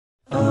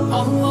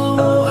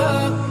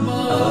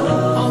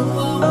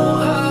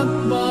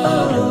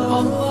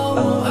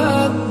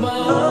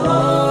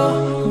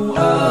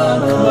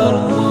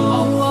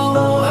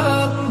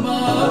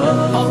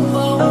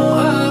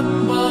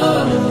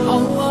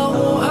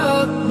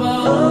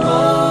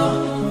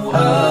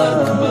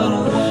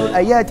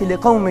آيات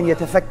لقوم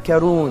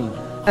يتفكرون,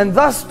 and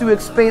thus to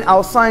explain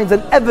our signs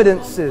and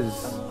evidences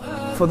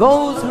for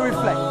those who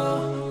reflect.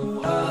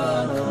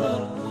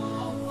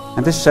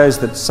 And this shows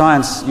that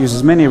science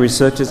uses many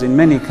researchers in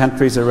many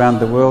countries around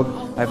the world.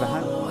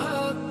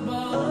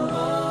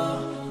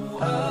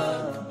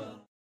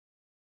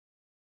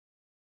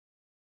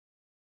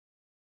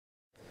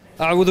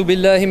 أعوذ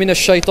بالله من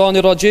الشيطان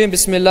الرجيم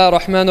بسم الله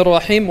الرحمن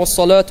الرحيم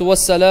والصلاة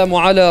والسلام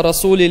على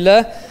رسول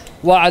الله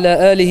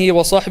وعلى آله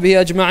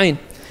وصحبه أجمعين.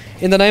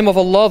 In the name of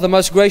Allah, the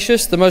most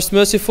gracious, the most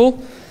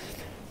merciful,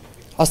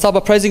 I'll start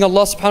by praising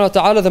Allah subhanahu wa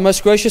ta'ala, the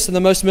most gracious and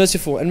the most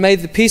merciful. And may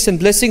the peace and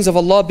blessings of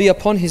Allah be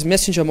upon His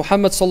Messenger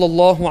Muhammad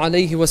sallallahu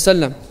alayhi wa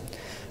sallam.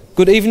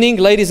 Good evening,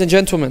 ladies and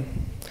gentlemen.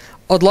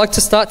 I'd like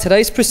to start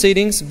today's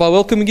proceedings by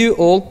welcoming you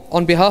all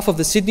on behalf of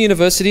the Sydney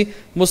University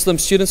Muslim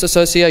Students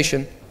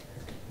Association.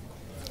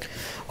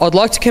 I'd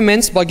like to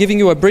commence by giving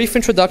you a brief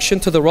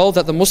introduction to the role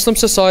that the Muslim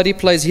Society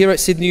plays here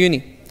at Sydney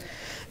Uni.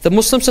 The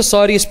Muslim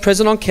Society is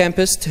present on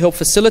campus to help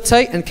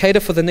facilitate and cater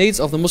for the needs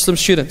of the Muslim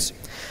students.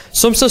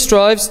 SUMSA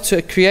strives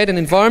to create an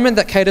environment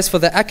that caters for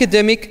the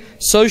academic,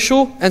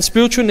 social and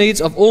spiritual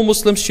needs of all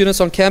Muslim students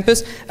on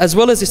campus, as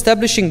well as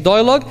establishing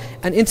dialogue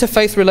and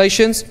interfaith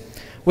relations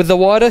with the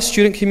wider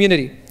student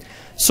community.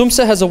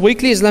 SUMSA has a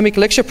weekly Islamic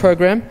lecture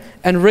program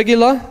and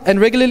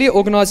regularly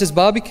organises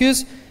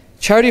barbecues,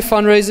 charity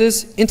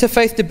fundraisers,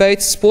 interfaith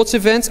debates, sports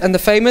events and the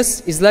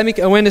famous Islamic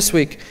Awareness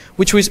Week,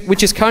 which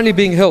is currently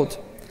being held.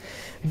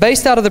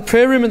 Based out of the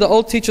prayer room in the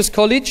Old Teachers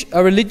College,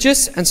 a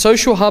religious and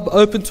social hub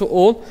open to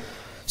all,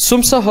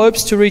 SUMSA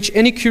hopes to reach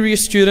any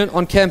curious student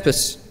on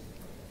campus.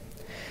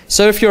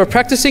 So if you're a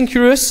practicing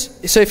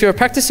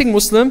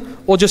Muslim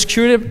or just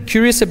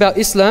curious about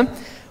Islam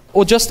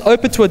or just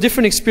open to a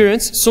different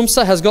experience,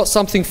 SUMSA has got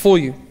something for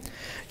you.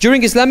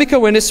 During Islamic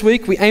Awareness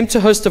Week, we aim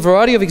to host a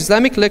variety of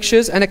Islamic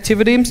lectures and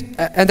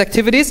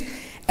activities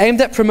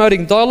aimed at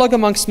promoting dialogue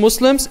amongst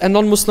Muslims and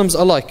non-Muslims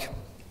alike.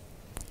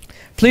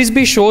 Please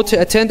be sure to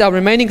attend our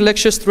remaining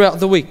lectures throughout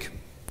the week.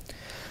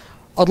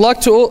 I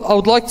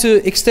would like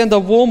to extend a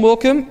warm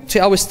welcome to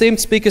our esteemed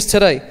speakers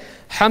today,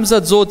 Hamza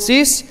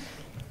Tzortzis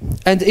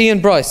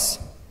and Bryce.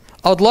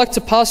 I would like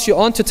to pass you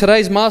on to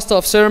today's Master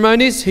of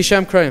Ceremonies,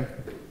 Hisham Krayem.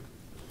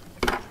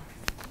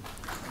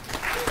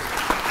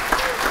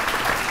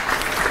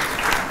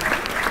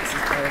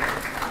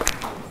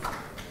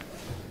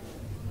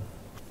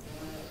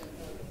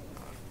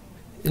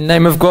 In the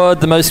name of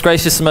God, the most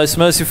gracious and most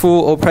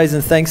merciful, all praise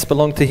and thanks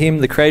belong to Him,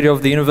 the Creator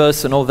of the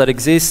universe and all that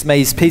exists. May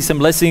His peace and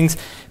blessings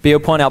be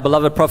upon our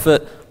beloved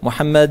Prophet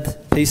Muhammad.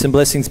 Peace and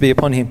blessings be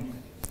upon him.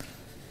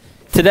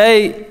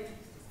 Today,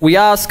 we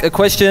ask a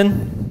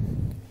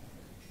question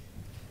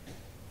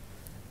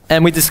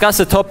and we discuss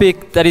a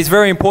topic that is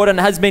very important,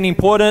 has been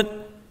important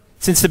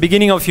since the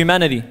beginning of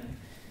humanity.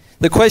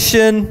 The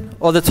question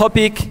or the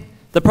topic,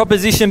 the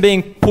proposition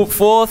being put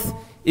forth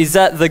is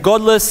that the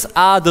godless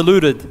are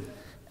deluded.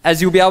 As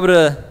you'll be able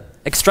to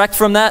extract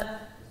from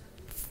that,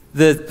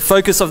 the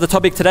focus of the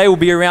topic today will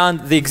be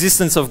around the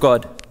existence of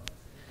God.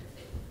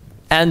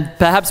 And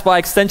perhaps by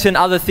extension,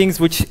 other things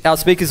which our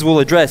speakers will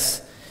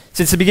address.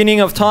 Since the beginning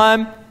of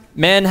time,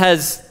 man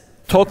has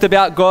talked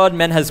about God,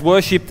 man has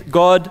worshipped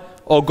God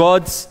or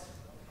gods,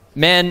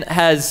 man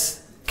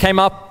has came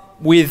up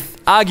with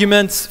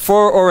arguments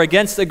for or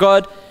against a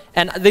God,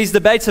 and these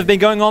debates have been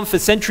going on for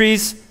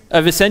centuries,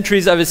 over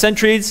centuries, over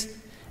centuries.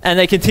 And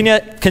they continue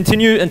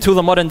until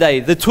the modern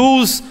day. The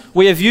tools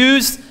we have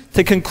used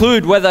to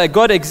conclude whether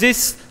God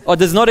exists or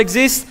does not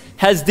exist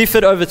has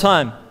differed over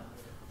time.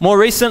 More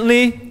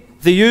recently,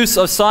 the use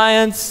of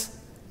science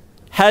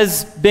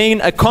has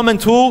been a common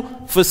tool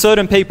for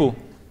certain people.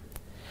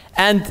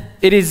 And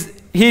it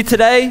is here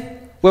today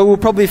where we'll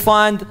probably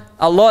find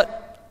a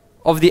lot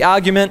of the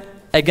argument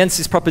against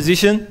this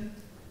proposition,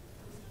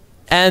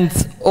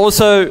 and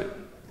also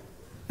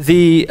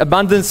the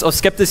abundance of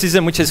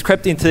skepticism which has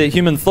crept into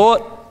human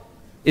thought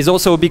is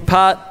also a big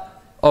part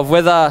of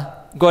whether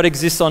God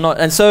exists or not.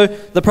 And so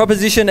the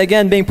proposition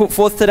again being put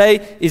forth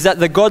today is that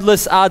the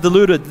godless are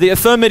deluded. The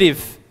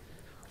affirmative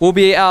will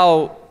be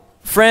our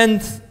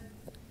friend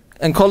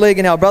and colleague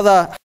and our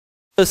brother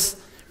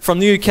from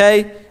the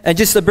UK. And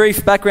just a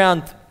brief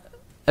background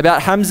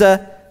about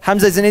Hamza.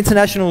 Hamza is an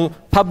international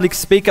public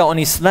speaker on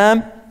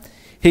Islam.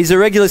 He's a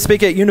regular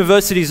speaker at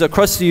universities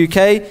across the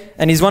UK,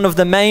 and he's one of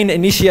the main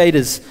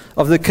initiators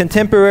of the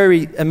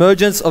contemporary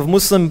emergence of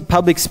Muslim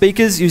public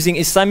speakers using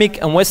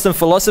Islamic and Western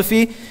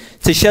philosophy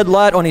to shed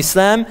light on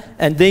Islam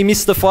and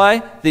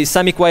demystify the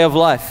Islamic way of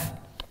life.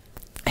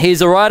 He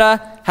is a writer,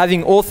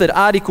 having authored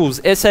articles,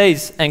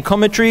 essays and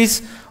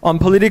commentaries on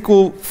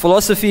political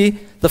philosophy,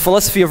 the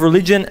philosophy of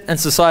religion and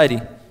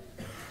society.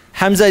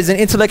 Hamza is an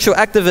intellectual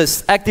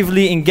activist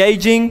actively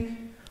engaging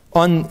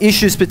on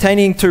issues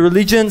pertaining to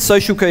religion,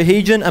 social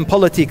cohesion and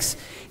politics.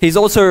 He's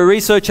also a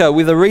researcher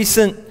with a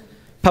recent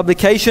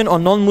publication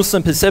on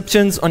non-Muslim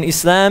perceptions on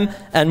Islam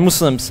and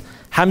Muslims.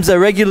 Hamza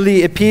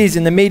regularly appears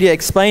in the media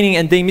explaining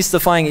and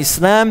demystifying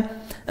Islam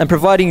and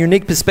providing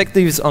unique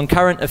perspectives on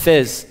current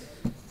affairs.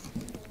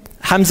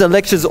 Hamza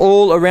lectures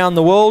all around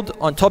the world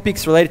on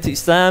topics related to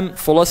Islam,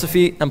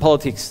 philosophy and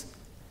politics.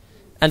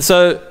 And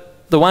so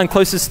the one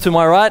closest to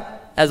my right,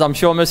 as I'm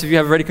sure most of you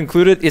have already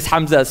concluded, is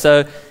Hamza.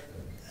 So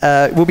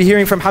we'll be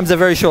hearing from Hamza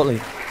very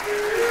shortly.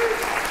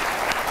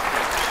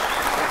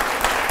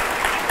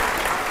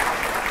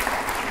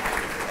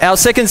 Our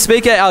second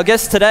speaker, our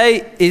guest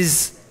today,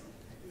 is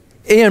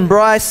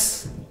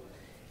Bryce.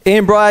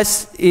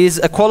 Bryce is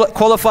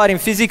qualified in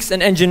physics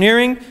and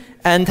engineering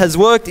and has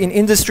worked in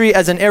industry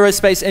as an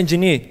aerospace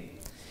engineer.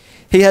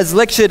 He has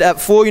lectured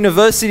at 4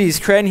 universities,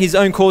 creating his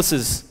own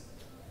courses.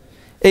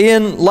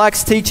 Ian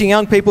likes teaching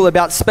young people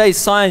about space,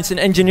 science and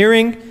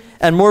engineering,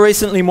 and more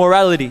recently,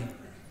 morality.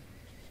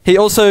 He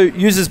also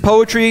uses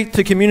poetry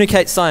to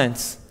communicate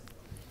science.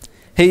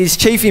 He is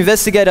chief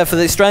investigator for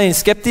the Australian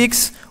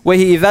Skeptics, where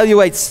he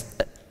evaluates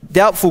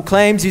doubtful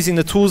claims using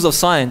the tools of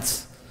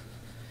science.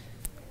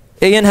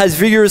 Ian has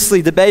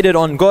vigorously debated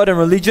on God and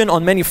religion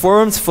on many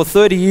forums for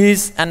 30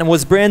 years and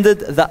was branded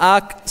the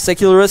Arc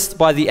Secularist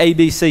by the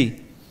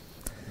ABC.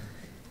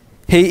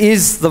 He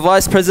is the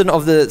Vice President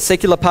of the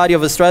Secular Party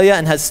of Australia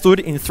and has stood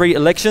in 3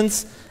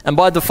 elections. And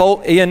by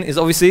default, Ian is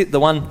obviously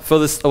the one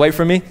furthest away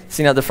from me,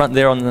 sitting at the front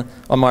there on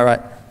my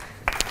right.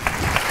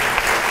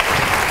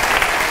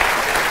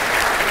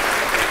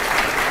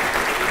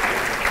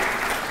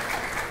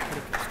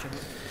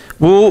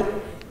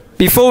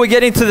 Before we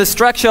get into the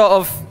structure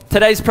of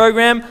today's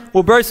program,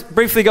 we'll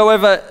briefly go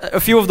over a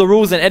few of the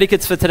rules and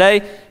etiquettes for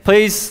today.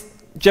 Please,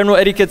 general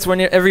etiquettes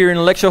whenever you're in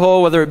a lecture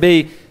hall, whether it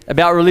be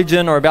about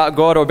religion or about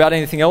God or about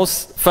anything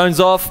else. Phones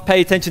off,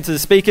 pay attention to the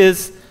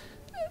speakers.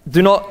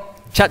 Do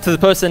not chat to the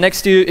person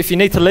next to you. If you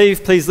need to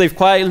leave, please leave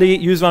quietly.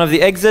 Use one of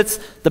the exits.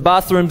 The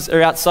bathrooms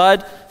are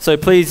outside, so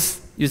please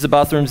use the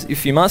bathrooms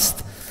if you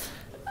must.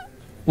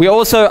 We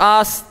also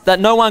ask that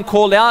no one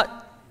call out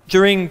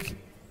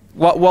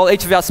while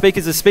each of our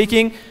speakers is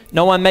speaking.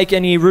 No one make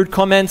any rude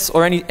comments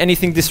or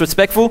anything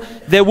disrespectful.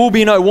 There will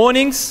be no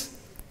warnings,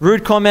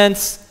 rude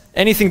comments,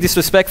 anything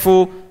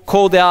disrespectful,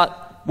 called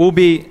out,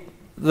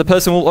 the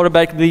person will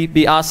automatically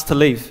be asked to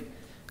leave.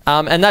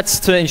 And that's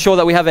to ensure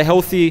that we have a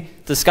healthy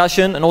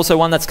discussion and also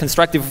one that's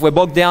constructive. If we're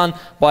bogged down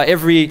by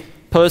every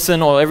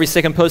person or every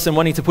second person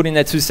wanting to put in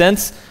their 2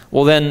 cents,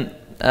 well then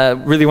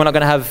really we're not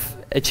going to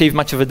achieve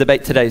much of a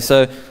debate today.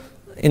 So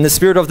in the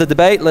spirit of the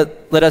debate,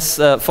 let us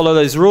follow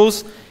those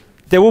rules.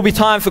 There will be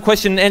time for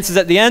question and answers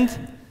at the end.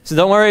 So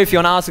don't worry if you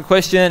want to ask a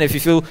question, if you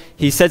feel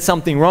he said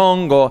something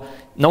wrong or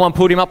no one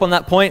pulled him up on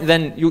that point,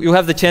 then you'll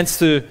have the chance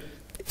to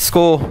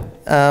score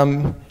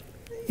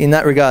in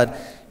that regard.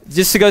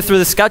 Just to go through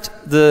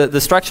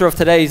the structure of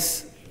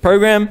today's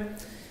program,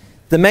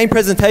 the main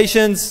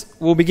presentations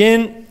will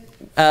begin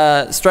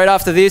straight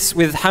after this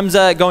with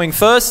Hamza going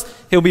first.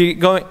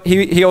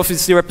 He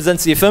obviously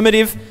represents the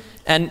affirmative,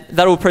 and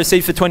that will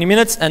proceed for 20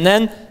 minutes, and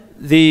then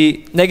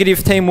the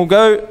negative team will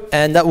go,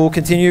 and that will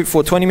continue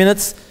for 20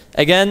 minutes.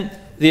 Again,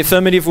 the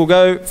affirmative will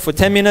go for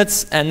 10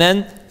 minutes, and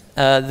then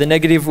the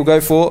negative will go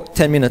for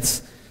 10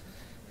 minutes.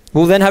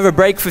 We'll then have a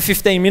break for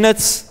 15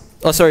 minutes,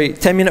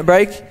 10-minute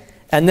break,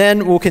 and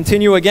then we'll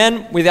continue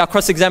again with our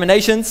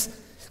cross-examinations.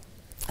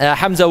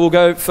 Hamza will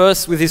go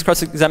first with his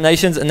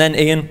cross-examinations, and then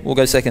Ian will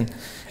go second.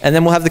 And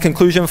then we'll have the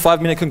conclusion,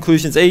 5-minute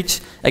conclusions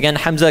each. Again,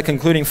 Hamza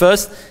concluding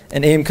first,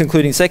 and Ian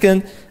concluding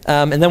second.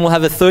 And then we'll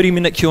have a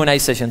 30-minute Q&A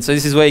session. So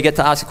this is where you get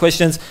to ask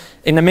questions.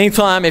 In the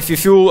meantime, if you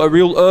feel a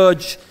real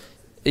urge,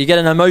 you get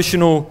an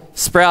emotional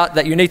sprout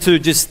that you need to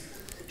just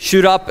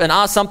shoot up and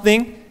ask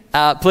something,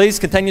 please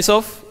contain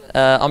yourself.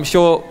 I'm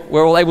sure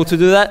we're all able to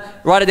do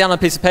that. Write it down on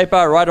a piece of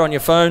paper, write it on your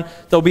phone.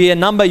 There'll be a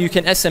number you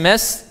can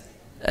SMS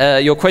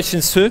your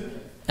questions to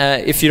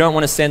if you don't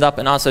want to stand up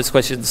and ask those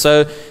questions.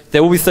 So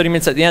there will be 30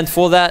 minutes at the end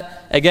for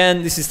that.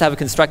 Again, this is to have a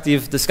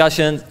constructive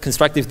discussion,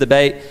 constructive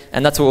debate,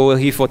 and that's what we're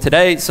here for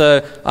today.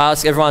 So I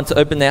ask everyone to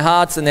open their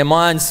hearts and their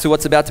minds to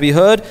what's about to be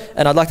heard.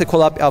 And I'd like to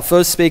call up our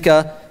first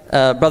speaker,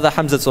 Brother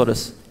Hamza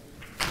Tzortzis.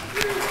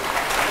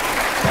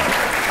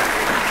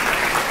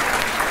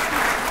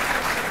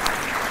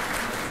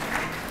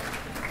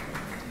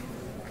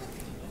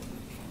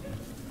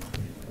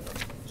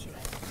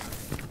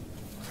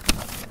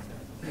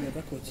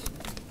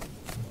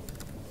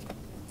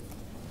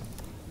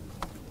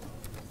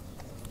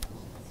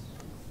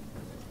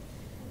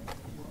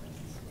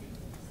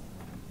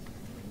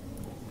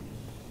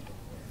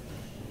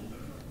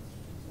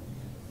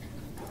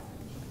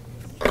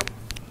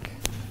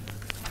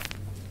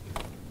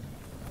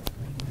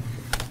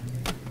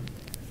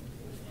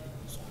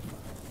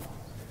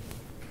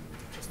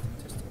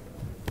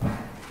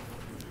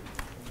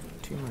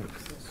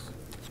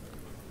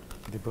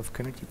 They both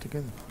connected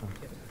together? Oh.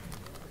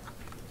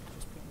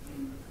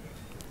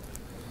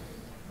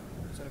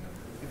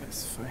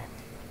 That's fine.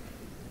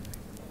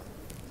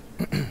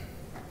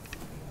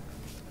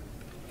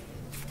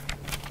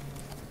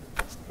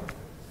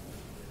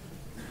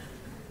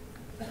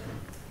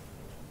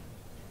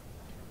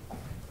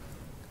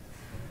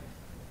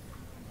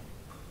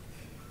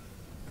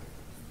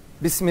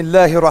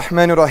 Bismillahir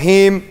Rahmanir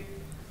Rahim.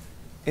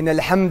 Innal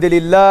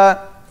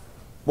hamdalillah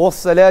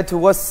wassalatu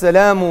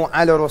wassalamu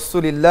ala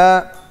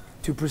Rasulillah.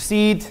 To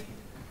proceed,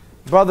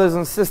 brothers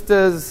and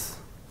sisters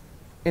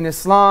in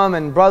Islam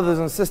and brothers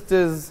and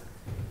sisters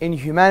in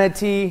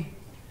humanity,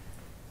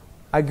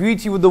 I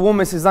greet you with the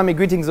warmest Islamic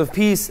greetings of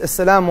peace.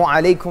 Assalamu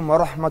alaikum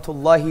wa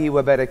rahmatullahi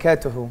wa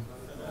barakatuhu.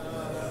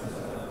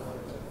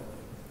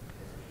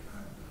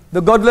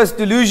 The godless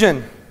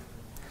delusion.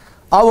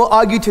 I will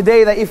argue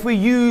today that if we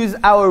use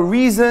our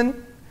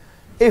reason,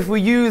 if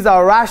we use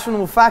our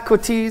rational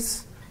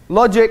faculties,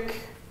 logic,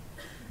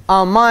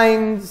 our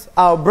minds,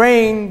 our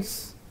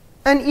brains,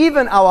 and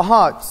even our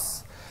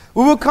hearts,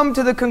 we will come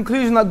to the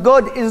conclusion that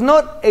God is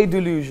not a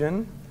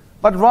delusion,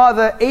 but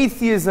rather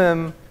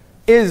atheism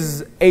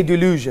is a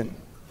delusion.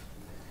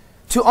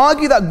 To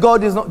argue that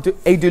God is not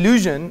a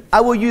delusion, I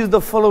will use the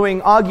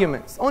following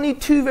arguments. Only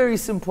two very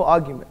simple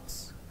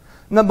arguments.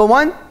 Number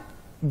one,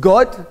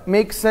 God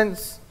makes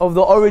sense of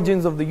the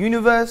origins of the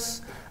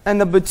universe. And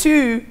number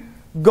two,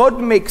 God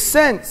makes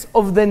sense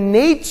of the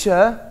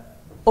nature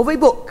of a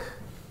book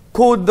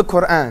called the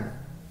Quran.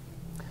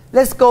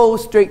 Let's go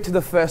straight to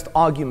the first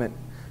argument.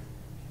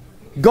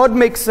 God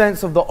makes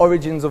sense of the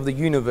origins of the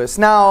universe.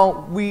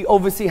 Now, we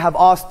obviously have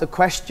asked the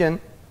question,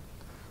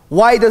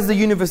 why does the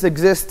universe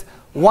exist?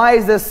 Why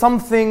is there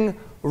something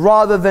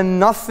rather than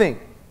nothing?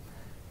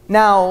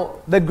 Now,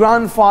 the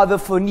grandfather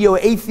for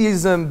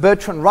neo-atheism,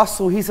 Bertrand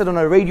Russell, he said on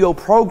a radio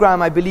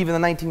program, I believe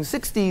in the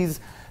 1960s,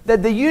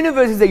 that the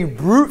universe is a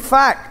brute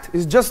fact.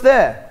 It's just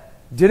there.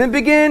 Didn't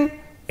begin,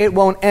 it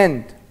won't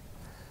end.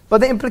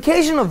 But the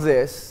implication of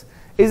this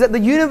is that the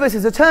universe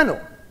is eternal.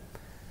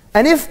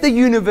 And if the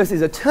universe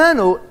is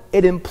eternal,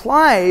 it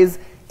implies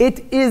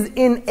it is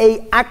in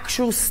an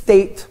actual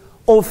state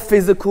of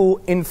physical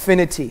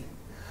infinity.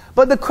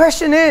 But the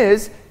question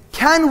is,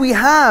 can we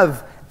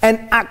have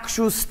an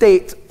actual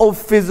state of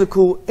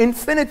physical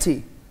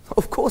infinity?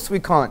 Of course we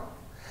can't.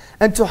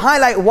 And to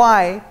highlight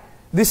why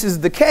this is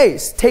the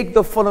case, take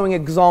the following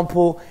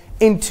example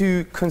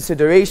into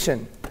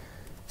consideration.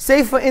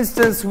 Say for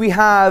instance we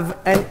have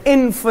an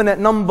infinite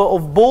number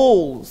of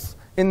balls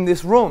in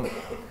this room,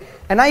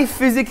 and I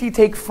physically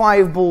take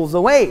 5 balls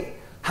away.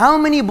 How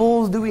many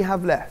balls do we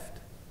have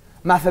left?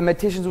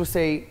 Mathematicians will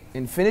say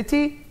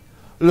infinity.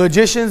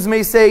 Logicians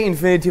may say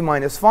infinity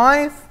minus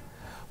 5.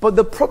 But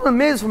the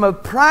problem is, from a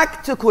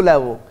practical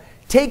level,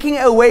 taking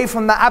it away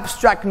from the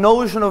abstract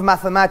notion of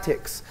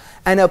mathematics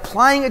and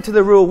applying it to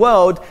the real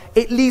world,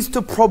 it leads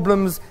to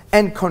problems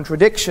and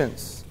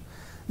contradictions.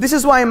 This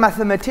is why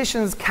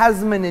mathematicians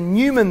Kasman and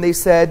Newman, they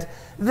said,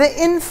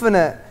 the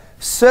infinite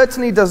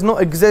certainly does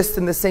not exist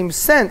in the same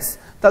sense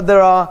that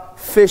there are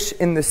fish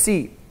in the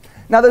sea.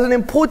 Now there's an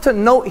important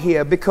note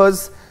here,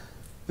 because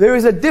there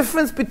is a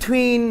difference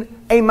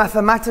between a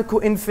mathematical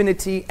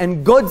infinity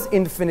and God's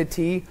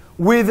infinity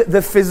with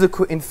the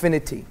physical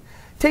infinity.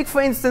 Take for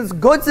instance,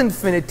 God's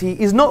infinity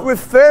is not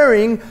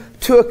referring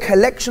to a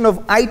collection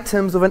of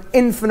items of an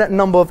infinite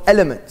number of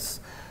elements.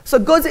 So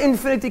God's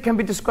infinity can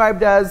be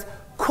described as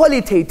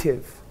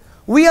qualitative.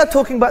 We are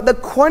talking about the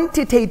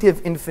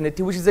quantitative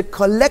infinity, which is a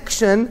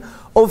collection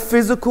of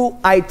physical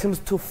items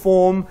to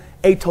form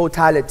a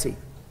totality.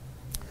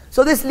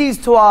 So this leads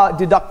to our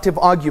deductive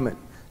argument.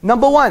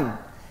 Number one,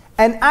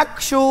 an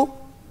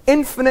actual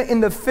infinite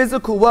in the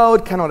physical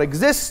world cannot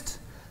exist.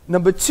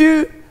 Number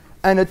two,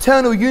 an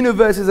eternal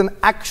universe is an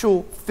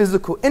actual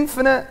physical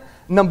infinite.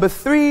 Number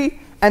three,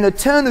 an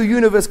eternal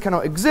universe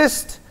cannot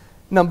exist.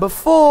 Number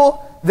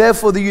four,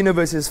 therefore the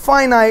universe is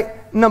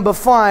finite. Number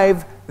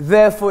five,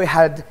 therefore it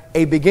had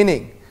a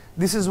beginning.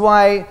 This is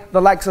why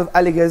the likes of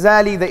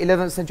Al-Ghazali, the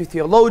 11th century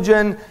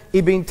theologian,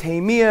 Ibn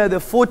Taymiyyah, the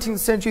 14th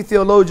century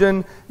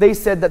theologian, they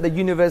said that the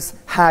universe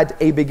had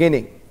a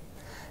beginning.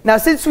 Now,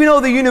 since we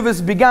know the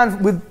universe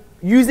began with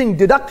using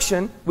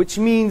deduction, which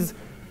means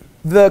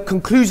the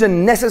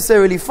conclusion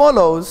necessarily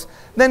follows,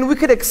 then we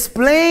could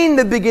explain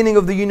the beginning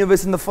of the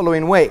universe in the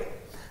following way.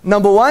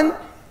 Number one,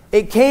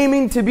 it came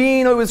into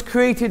being, or it was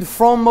created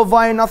from or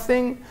via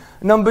nothing.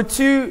 Number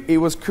two, it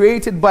was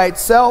created by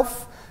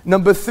itself.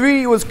 Number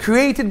three, it was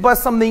created by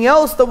something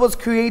else that was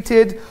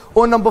created.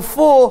 Or number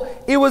four,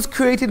 it was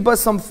created by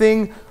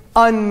something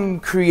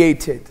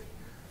uncreated.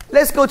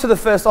 Let's go to the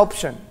first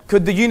option.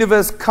 Could the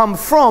universe come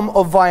from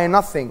or via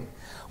nothing?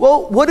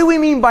 Well, what do we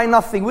mean by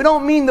nothing? We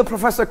don't mean the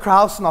Professor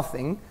Krauss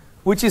nothing,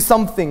 which is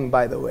something,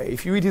 by the way.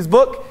 If you read his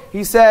book,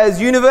 he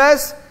says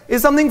universe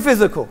is something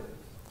physical,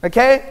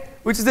 okay?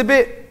 Which is a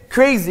bit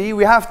crazy.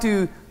 We have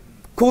to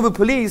call the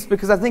police,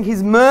 because I think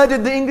he's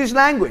murdered the English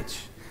language.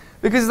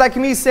 Because it's like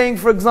me saying,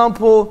 for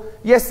example,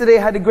 yesterday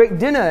I had a great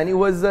dinner and it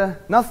was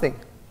nothing.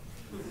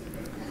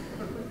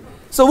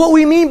 So what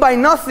we mean by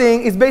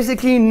nothing is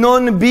basically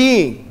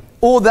non-being,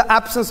 or the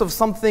absence of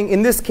something,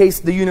 in this case,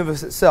 the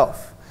universe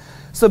itself.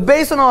 So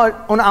based on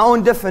our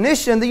own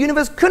definition, the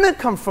universe couldn't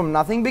come from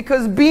nothing,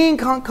 because being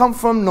can't come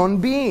from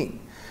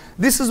non-being.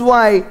 This is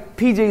why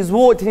P.J.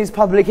 Zwart in his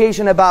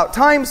publication About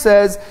Time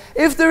says,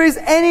 if there is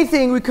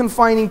anything we can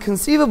find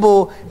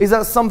inconceivable, is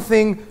that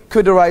something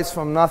could arise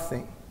from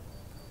nothing.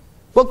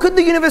 Well, could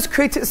the universe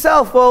create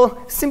itself?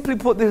 Well, simply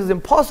put, this is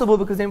impossible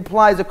because it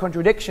implies a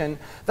contradiction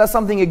that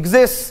something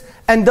exists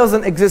and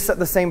doesn't exist at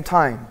the same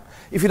time.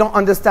 If you don't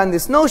understand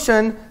this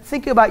notion,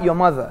 think about your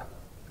mother.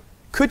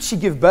 Could she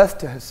give birth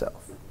to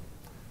herself?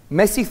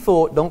 Messy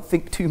thought, don't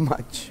think too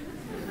much.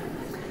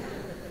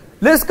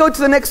 Let's go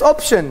to the next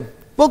option.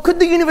 Well, could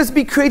the universe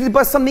be created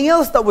by something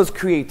else that was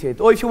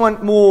created? Or if you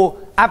want more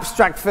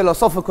abstract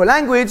philosophical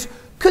language,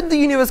 could the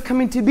universe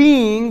come into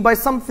being by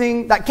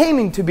something that came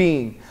into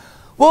being?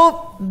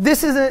 Well,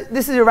 this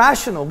is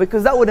irrational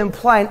because that would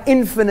imply an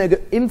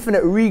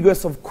infinite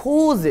regress of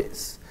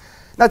causes.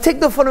 Now take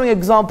the following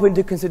example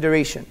into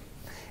consideration.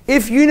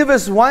 If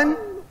universe 1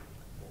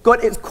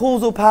 got its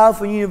causal power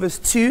from universe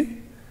 2,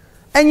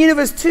 and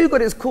universe 2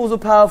 got its causal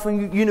power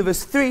from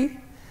universe 3,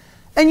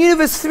 and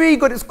universe 3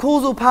 got its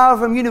causal power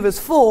from universe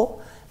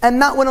 4,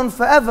 and that went on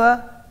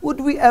forever,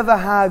 would we ever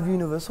have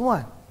universe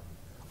 1?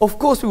 Of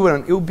course we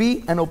wouldn't. It would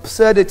be an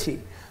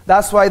absurdity.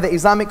 That's why the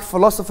Islamic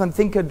philosopher and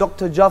thinker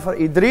Dr. Jafar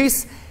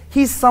Idris,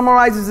 he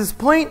summarizes this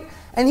point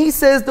and he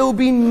says there will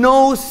be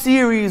no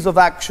series of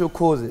actual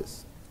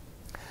causes.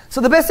 So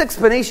the best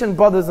explanation,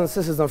 brothers and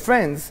sisters and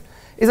friends,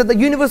 is that the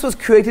universe was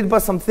created by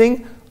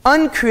something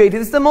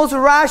uncreated. It's the most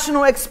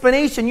rational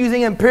explanation,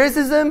 using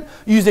empiricism,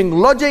 using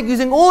logic,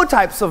 using all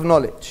types of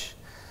knowledge.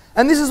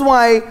 And this is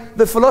why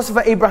the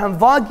philosopher Abraham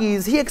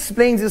Varghese, he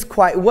explains this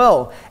quite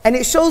well. And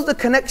it shows the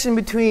connection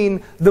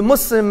between the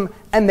Muslim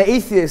and the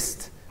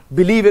atheist,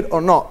 believe it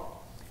or not.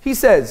 He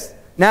says,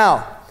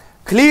 now,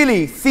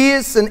 clearly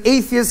theists and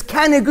atheists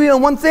can agree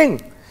on one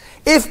thing.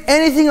 If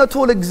anything at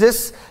all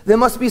exists, there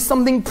must be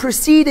something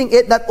preceding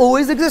it that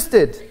always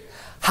existed.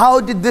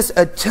 How did this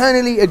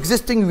eternally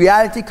existing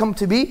reality come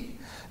to be?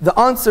 The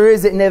answer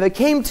is it never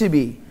came to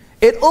be.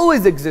 It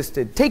always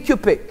existed. Take your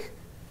pick.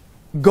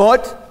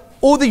 God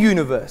or the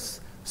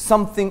universe.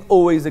 Something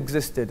always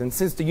existed. And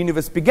since the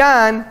universe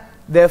began,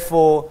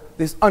 therefore,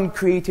 this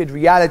uncreated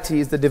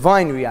reality is the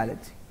divine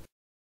reality.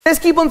 Let's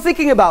keep on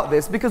thinking about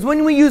this, because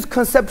when we use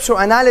conceptual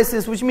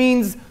analysis, which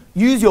means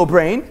use your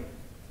brain,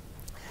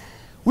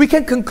 we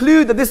can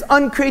conclude that this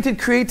uncreated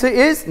creator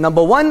is,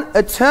 number 1,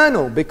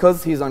 eternal,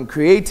 because he's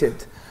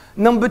uncreated.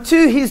 Number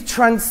 2, he's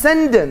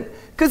transcendent,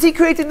 because he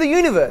created the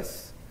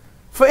universe.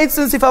 For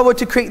instance, if I were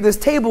to create this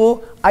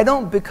table, I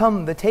don't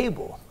become the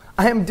table.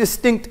 I am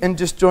distinct and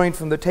disjoint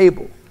from the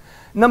table.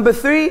 Number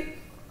 3,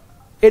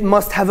 it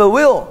must have a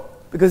will,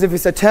 because if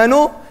it's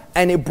eternal,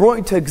 and it brought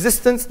into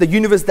existence the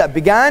universe that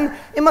began,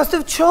 it must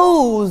have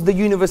chose the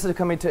universe to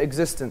come into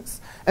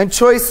existence. And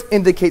choice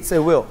indicates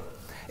a will.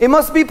 It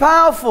must be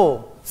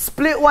powerful.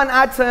 Split one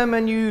atom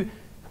and you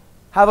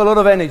have a lot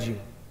of energy.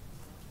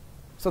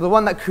 So the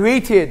one that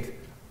created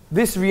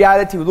this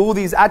reality with all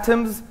these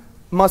atoms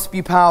must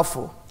be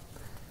powerful.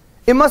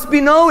 It must be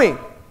knowing.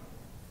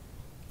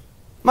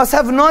 Must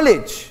have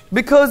knowledge,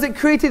 because it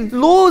created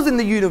laws in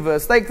the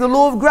universe, like the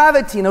law of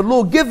gravity, and a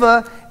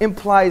lawgiver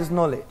implies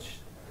knowledge.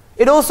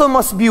 It also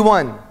must be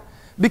one,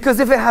 because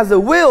if it has a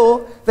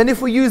will, then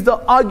if we use the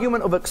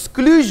argument of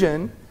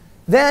exclusion,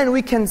 then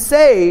we can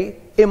say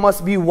it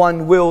must be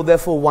one will,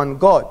 therefore one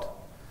God.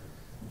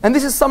 And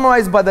this is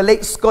summarized by the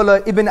late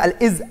scholar Ibn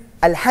al-Izz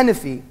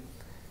al-Hanafi.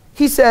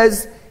 He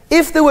says,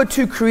 if there were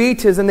two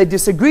creators and they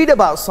disagreed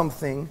about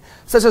something,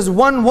 such as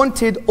one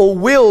wanted or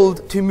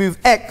willed to move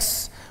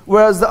X,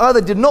 whereas the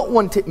other did not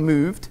want it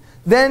moved,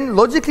 then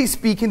logically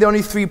speaking, there are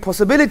only 3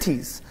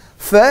 possibilities.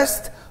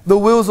 First, the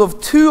wills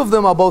of 2 of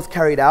them are both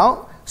carried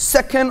out.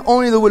 Second,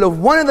 only the will of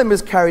one of them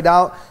is carried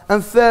out.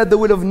 And third, the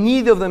will of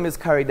neither of them is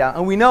carried out.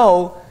 And we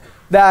know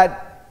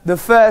that the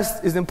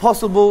first is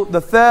impossible,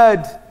 the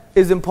third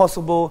is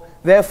impossible,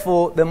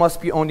 therefore there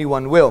must be only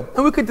one will.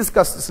 And we could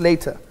discuss this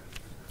later.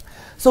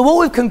 So what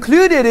we've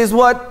concluded is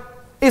what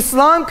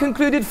Islam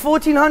concluded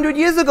 1400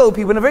 years ago,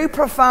 people, in a very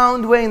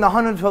profound way, in the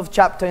 112th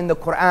chapter in the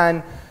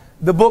Quran,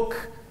 the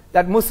book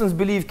that Muslims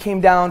believe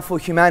came down for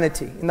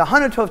humanity. In the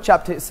 112th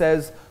chapter it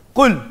says,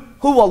 قُلْ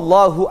هُوَ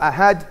اللَّهُ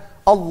أَحَدٌ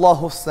اللَّهُ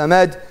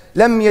الصَّمَدُ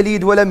لَمْ يَلِدْ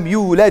وَلَمْ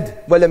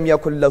يُولَدْ وَلَمْ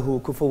يَكُنْ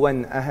لَهُ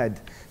كُفُوًا أَحَدٌ.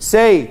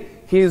 Say,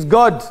 He is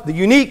God, the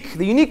unique,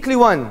 the uniquely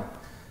one.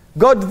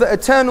 God the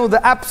eternal,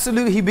 the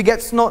absolute, He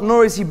begets not,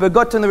 nor is He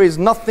begotten, there is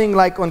nothing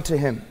like unto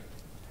Him.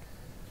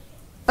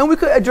 And we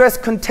could address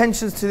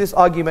contentions to this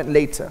argument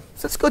later.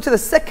 So let's go to the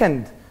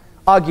second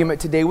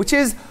argument today, which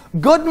is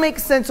God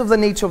makes sense of the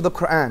nature of the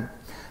Quran.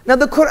 Now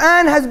the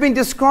Quran has been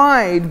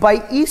described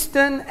by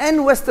Eastern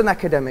and Western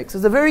academics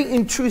as a very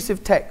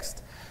intrusive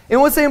text. It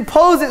wants to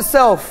impose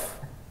itself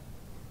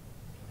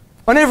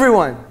on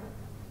everyone.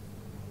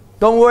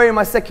 Don't worry,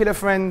 my secular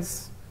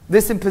friends,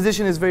 this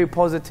imposition is very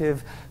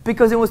positive,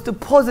 because it wants to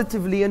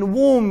positively and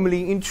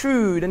warmly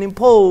intrude and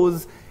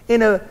impose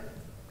in a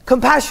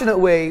compassionate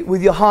way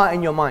with your heart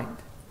and your mind.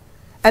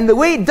 And the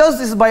way it does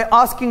this is by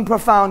asking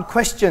profound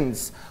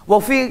questions.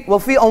 وَفِي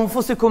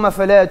أَنفُسِكُمْ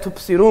أَفَلَا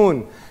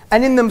تُبْصِرُونَ.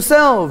 And in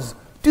themselves,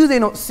 do they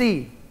not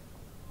see?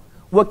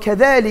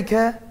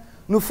 وَكَذَلِكَ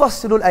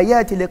نُفَصِّلُ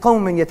الْآيَاتِ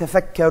لِقَوْمٍ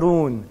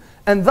يَتَفَكَّرُونَ.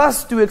 And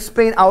thus to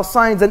explain our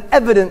signs and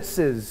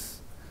evidences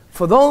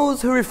for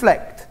those who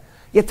reflect.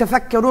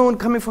 يتفكرون,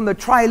 coming from the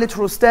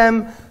triliteral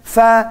stem,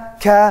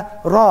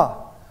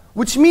 فكر,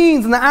 which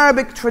means in the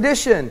Arabic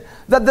tradition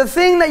that the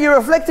thing that you're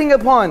reflecting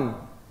upon,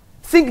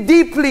 think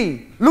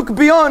deeply, look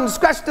beyond,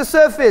 scratch the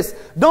surface.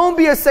 Don't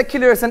be a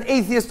secularist, an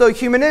atheist or a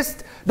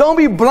humanist. Don't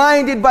be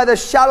blinded by the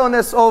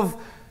shallowness of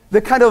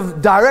the kind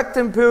of direct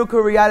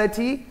empirical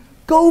reality.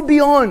 Go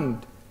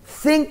beyond.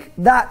 Think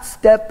that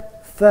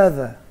step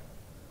further.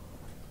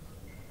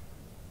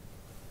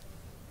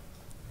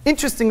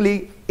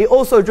 Interestingly, it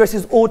also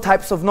addresses all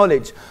types of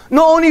knowledge.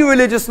 Not only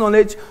religious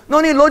knowledge, not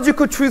only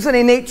logical truths and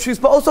innate truths,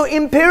 but also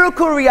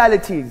empirical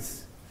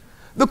realities.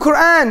 The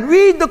Quran,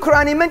 read the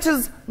Quran, it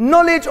mentions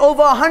knowledge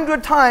over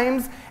 100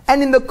 times,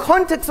 and in the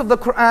context of the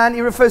Quran,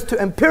 it refers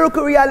to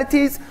empirical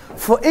realities.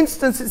 For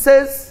instance, it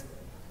says,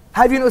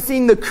 have you not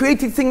seen the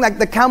created thing like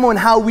the camel and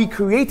how we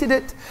created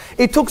it?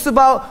 It talks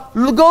about,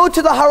 go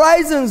to the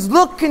horizons,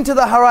 look into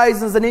the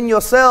horizons and in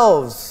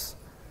yourselves,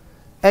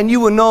 and you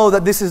will know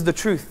that this is the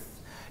truth.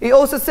 It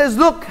also says,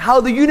 look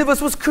how the universe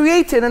was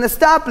created and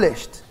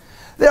established.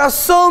 There are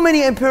so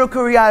many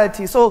empirical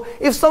realities. So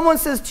if someone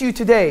says to you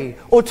today,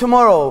 or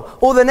tomorrow,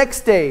 or the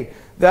next day,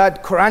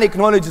 that Quranic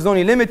knowledge is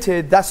only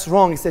limited, that's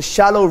wrong. It's a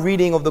shallow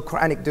reading of the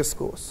Quranic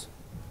discourse.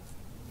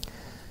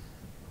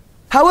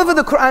 However,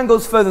 the Quran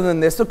goes further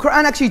than this. The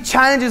Quran actually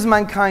challenges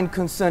mankind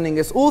concerning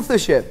its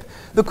authorship.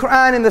 The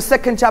Quran in the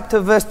 2nd chapter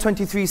verse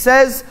 23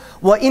 says,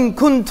 وَإِن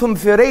كُنْتُمْ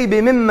فِي رَيْبٍ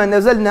مِمَّا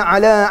نَزَلْنَا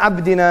عَلَىٰ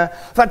عَبْدِنَا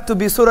فَأْتُوا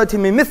بِسُورَةٍ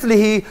مِّن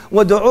مِثْلِهِ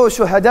وَادْعُوا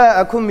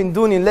شُهَدَاءَكُم مِّن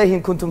دُونِ اللَّهِ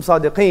إِن كُنْتُمْ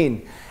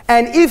صَادِقِينَ.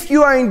 And if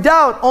you are in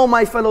doubt, oh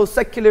my fellow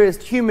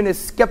secularist,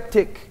 humanist,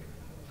 skeptic,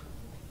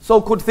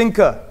 so-called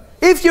thinker,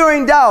 if you're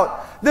in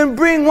doubt, then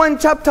bring one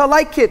chapter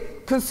like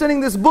it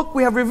concerning this book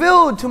we have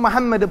revealed to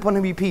Muhammad, upon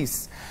him be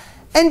peace.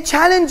 And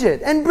challenge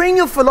it, and bring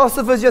your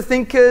philosophers, your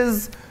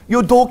thinkers,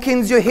 your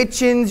Dawkins, your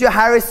Hitchens, your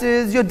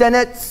Harrises, your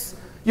Dennetts,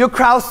 your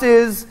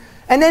Krauses,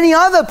 and any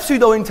other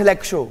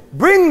pseudo-intellectual.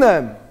 Bring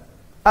them,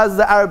 as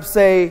the Arabs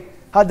say,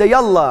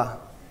 hadayallah.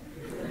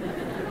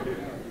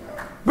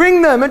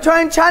 Bring them and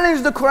try and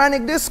challenge the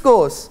Quranic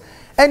discourse.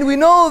 And we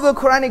know the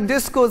Quranic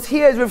discourse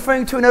here is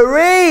referring to an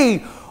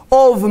array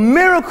of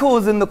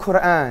miracles in the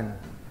Quran.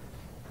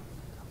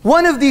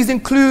 One of these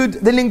include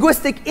the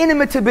linguistic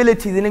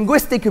inimitability, the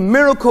linguistic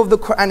miracle of the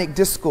Quranic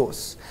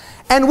discourse.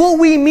 And what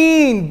we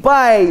mean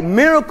by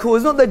miracle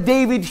is not the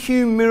David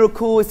Hume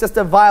miracle, it's just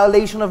a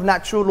violation of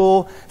natural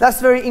law. That's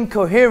very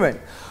incoherent.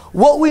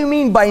 What we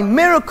mean by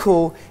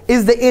miracle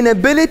is the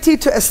inability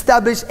to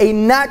establish a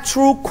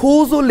natural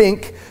causal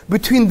link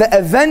between the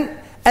event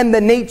and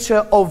the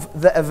nature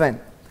of the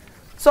event.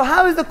 So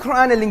how is the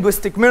Quran a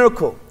linguistic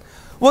miracle?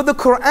 Well, the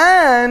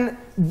Quran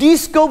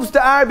descopes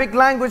the Arabic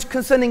language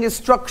concerning its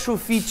structural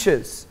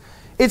features.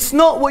 It's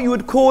not what you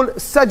would call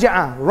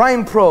saj'a,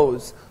 rhyme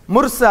prose,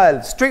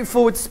 mursal,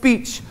 straightforward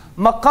speech,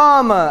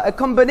 maqama, a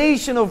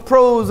combination of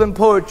prose and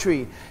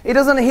poetry. It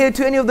doesn't adhere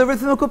to any of the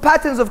rhythmical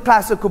patterns of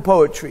classical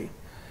poetry.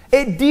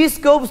 It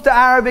descopes the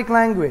Arabic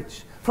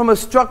language from a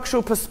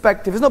structural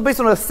perspective. It's not based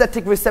on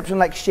aesthetic reception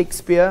like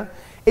Shakespeare.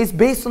 It's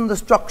based on the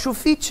structural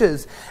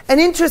features. And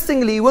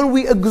interestingly, when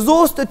we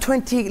exhaust the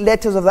 28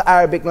 letters of the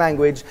Arabic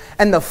language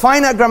and the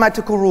finite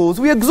grammatical rules,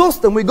 we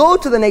exhaust them, we go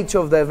to the nature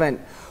of the event.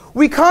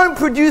 We can't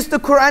produce the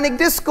Quranic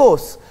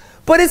discourse,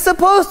 but it's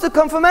supposed to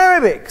come from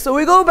Arabic. So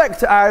we go back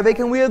to Arabic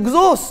and we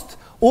exhaust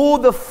all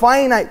the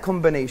finite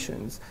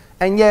combinations.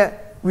 And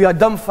yet, we are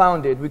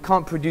dumbfounded, we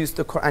can't produce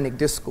the Quranic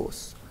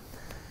discourse.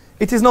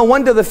 It is no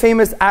wonder the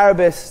famous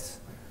Arabist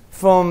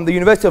from the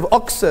University of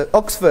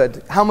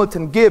Oxford,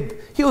 Hamilton Gibb,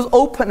 he was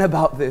open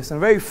about this and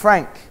very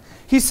frank.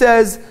 He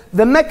says,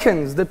 the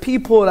Meccans, the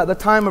people at the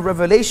time of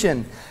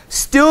revelation,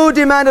 still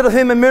demanded of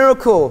him a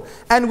miracle,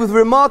 and with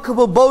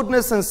remarkable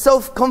boldness and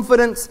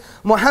self-confidence,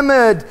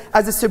 Muhammad,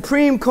 as a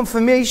supreme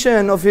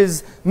confirmation of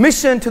his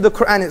mission to the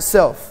Quran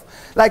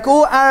itself. Like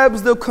all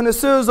Arabs, the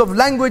connoisseurs of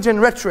language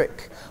and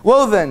rhetoric.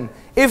 Well then,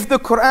 if the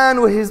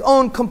Quran were his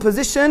own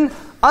composition,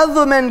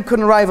 other men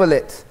couldn't rival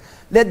it.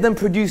 Let them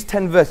produce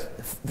 10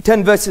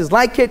 verses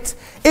like it.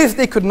 If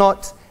they could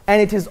not,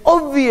 and it is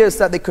obvious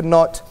that they could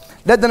not,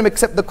 let them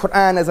accept the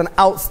Quran as an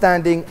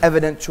outstanding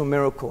evidential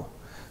miracle.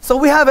 So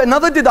we have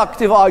another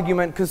deductive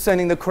argument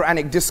concerning the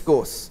Quranic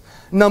discourse.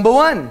 Number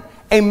one,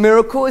 a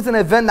miracle is an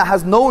event that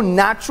has no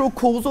natural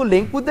causal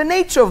link with the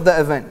nature of the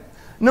event.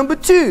 Number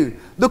two,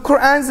 the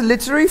Quran's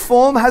literary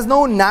form has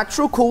no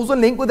natural causal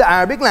link with the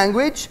Arabic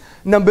language.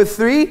 Number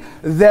three,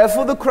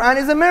 therefore the Quran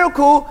is a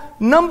miracle.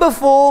 Number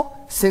four,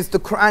 since the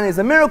Quran is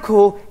a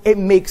miracle, it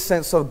makes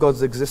sense of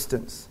God's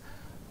existence.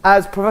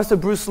 As Professor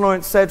Bruce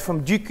Lawrence said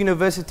from Duke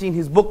University in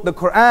his book, The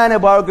Quran, a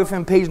Biography,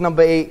 on page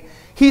number 8,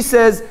 he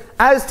says,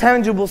 as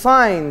tangible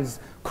signs,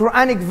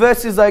 Quranic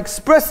verses are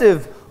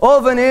expressive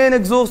of an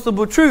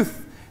inexhaustible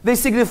truth. They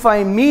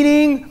signify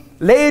meaning,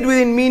 layered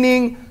within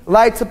meaning,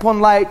 light upon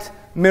light,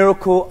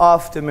 miracle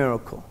after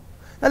miracle.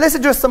 Now let's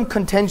address some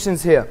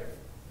contentions here.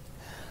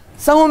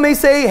 Someone may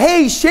say,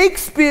 hey,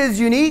 Shakespeare is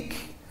unique.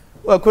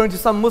 Well, according to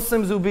some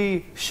Muslims, it will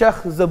be Sheikh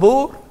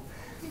Subboor.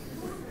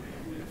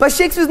 But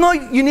Shakespeare is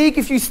not unique.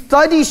 If you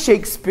study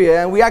Shakespeare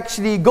and we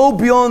actually go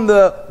beyond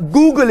the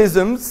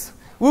Googleisms,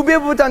 we'll be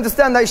able to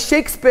understand that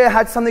Shakespeare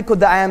had something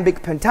called the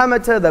iambic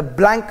pentameter, the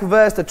blank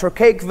verse, the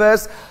trochaic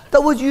verse,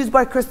 that was used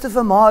by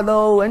Christopher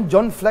Marlowe and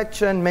John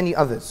Fletcher and many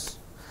others.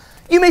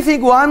 You may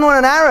think, well, I'm not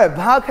an Arab.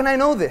 How can I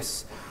know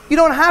this? You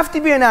don't have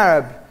to be an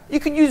Arab. You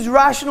can use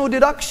rational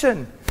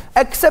deduction.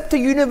 Accept a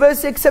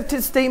universally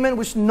accepted statement,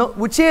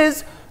 which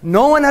is,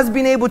 no one has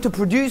been able to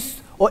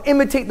produce or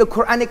imitate the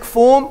Quranic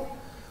form.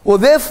 Well,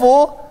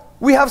 therefore,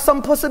 we have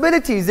some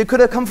possibilities. It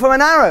could have come from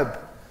an Arab.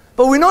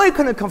 But we know it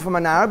couldn't have come from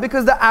an Arab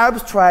because the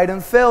Arabs tried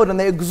and failed and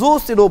they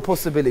exhausted all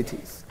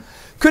possibilities.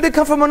 Could it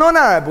come from a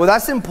non-Arab? Well,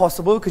 that's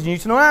impossible because you need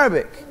to know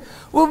Arabic.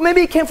 Well,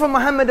 maybe it came from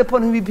Muhammad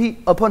upon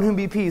whom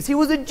be peace. He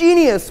was a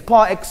genius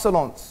par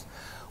excellence.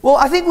 Well,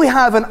 I think we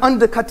have an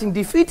undercutting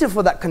defeater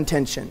for that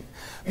contention.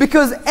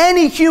 Because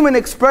any human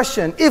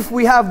expression, if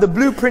we have the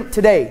blueprint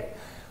today,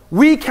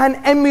 we can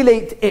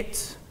emulate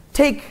it.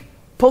 Take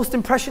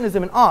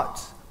post-impressionism in art.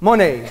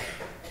 Monet,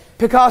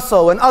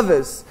 Picasso and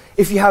others.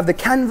 If you have the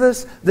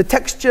canvas, the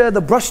texture,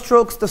 the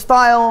brushstrokes, the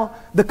style,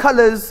 the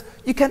colors,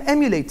 you can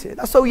emulate it.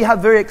 That's why we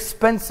have very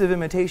expensive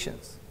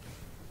imitations.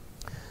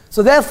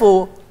 So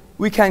therefore,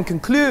 we can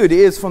conclude it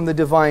is from the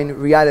divine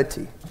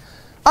reality.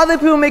 Other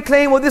people may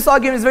claim, well, this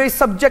argument is very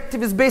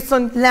subjective, it's based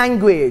on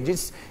language,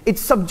 it's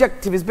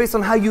subjective, it's based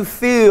on how you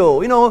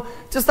feel. You know,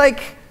 just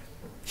like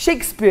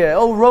Shakespeare,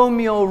 oh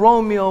Romeo,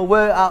 Romeo,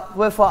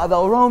 wherefore art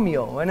thou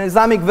Romeo? An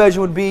Islamic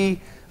version would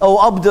be, oh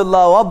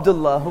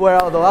Abdullah, where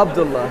art thou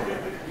Abdullah?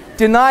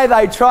 Deny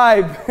thy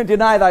tribe,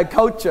 deny thy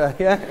culture.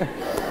 Yeah,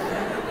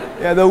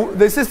 yeah.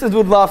 The sisters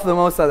would laugh the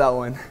most at that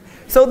one.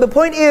 So the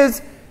point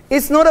is,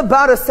 it's not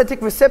about aesthetic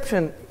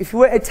reception. If you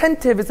were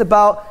attentive, it's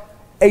about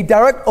a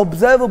direct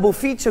observable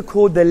feature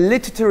called the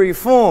literary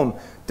form.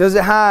 Does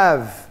it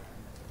have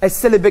a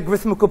syllabic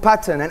rhythmical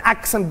pattern, an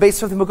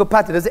accent-based rhythmical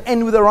pattern? Does it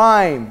end with a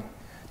rhyme?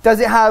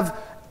 Does it have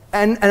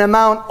an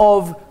amount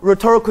of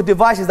rhetorical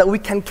devices that we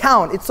can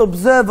count? It's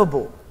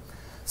observable.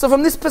 So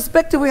from this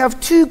perspective, we have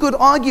two good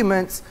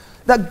arguments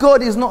that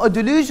God is not a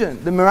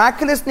delusion. The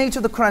miraculous nature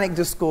of the Quranic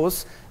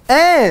discourse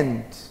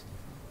and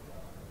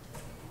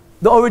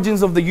the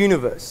origins of the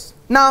universe.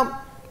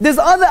 Now, there's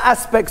other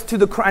aspects to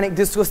the Quranic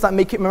discourse that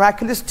make it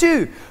miraculous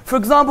too. For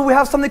example, we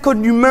have something called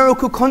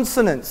numerical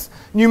consonance,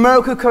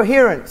 numerical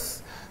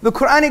coherence. The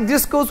Quranic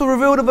discourse was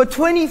revealed over a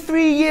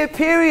 23-year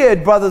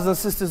period, brothers and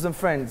sisters and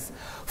friends,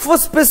 for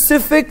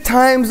specific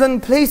times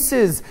and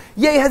places.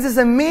 Yet it has this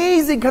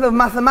amazing kind of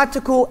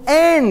mathematical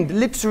and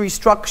literary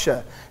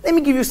structure. Let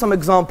me give you some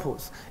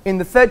examples. In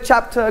the 3rd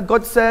chapter,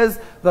 God says,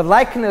 the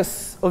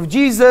likeness of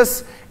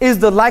Jesus is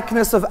the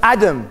likeness of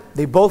Adam.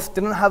 They both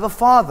didn't have a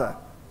father.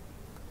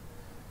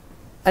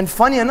 And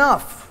funny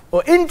enough,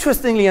 or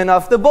interestingly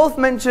enough, they're both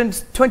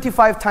mentioned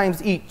 25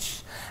 times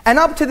each. And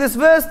up to this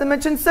verse, they're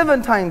mentioned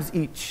 7 times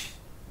each.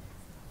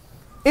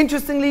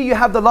 Interestingly, you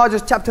have the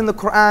largest chapter in the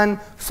Quran,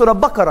 Surah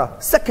Baqarah,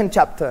 2nd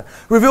chapter,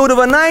 revealed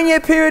over a 9-year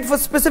period for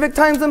specific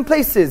times and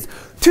places.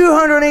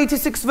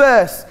 286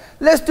 verse.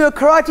 Let's do a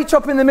karate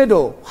chop in the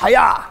middle.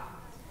 Haya.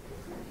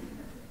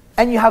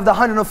 And you have the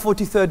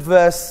 143rd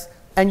verse,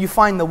 and you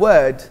find the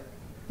word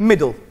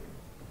middle.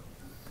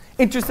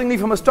 Interestingly,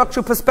 from a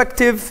structural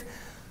perspective,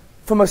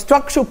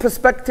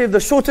 the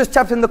shortest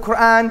chapter in the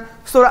Quran,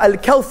 Surah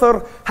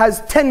Al-Kawthar,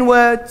 has 10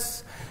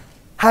 words,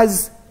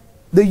 has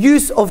the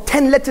use of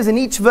 10 letters in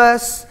each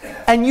verse,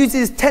 and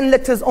uses 10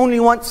 letters only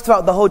once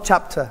throughout the whole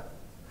chapter.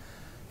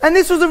 And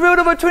this was revealed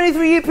over a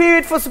 23-year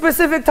period for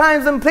specific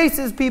times and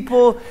places,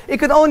 people. It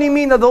could only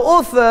mean that the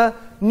author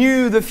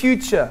knew the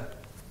future.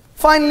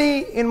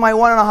 Finally, in my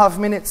 1.5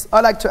 minutes,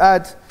 I'd like to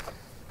add,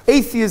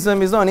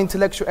 atheism is not an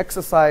intellectual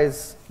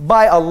exercise.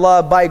 By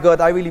Allah, by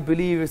God, I really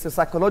believe it's a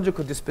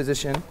psychological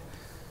disposition.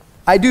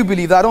 I do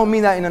believe that. I don't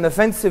mean that in an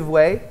offensive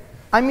way.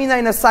 I mean that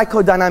in a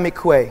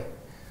psychodynamic way.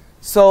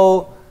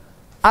 So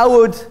I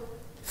would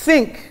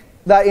think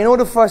that in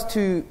order for us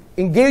to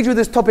engage with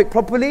this topic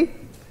properly,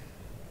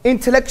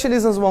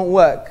 intellectualisms won't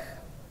work.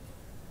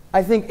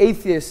 I think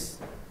atheists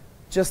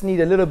just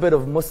need a little bit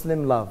of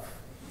Muslim love.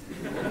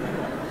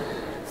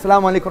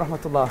 Assalamu alaikum wa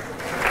rahmatullah.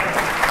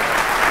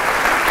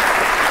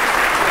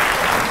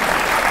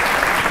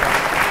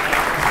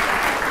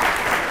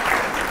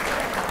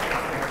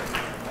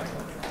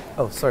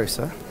 Oh, sorry,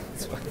 sir.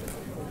 That's fine.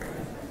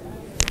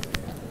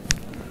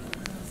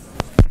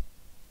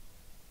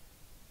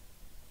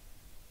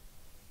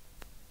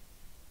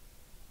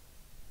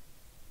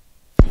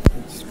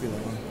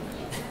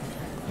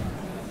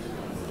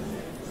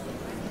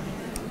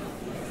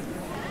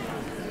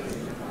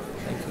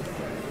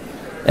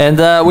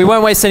 And we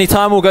won't waste any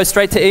time, we'll go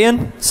straight to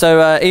Ian.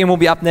 So Ian will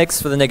be up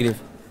next for the negative.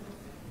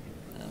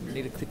 We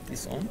need to click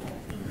this on.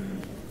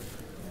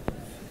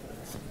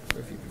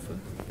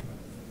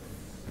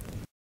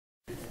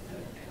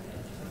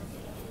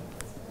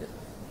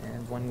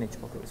 And one in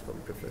each pocket was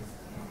probably preferred.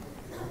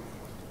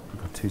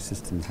 We've got 2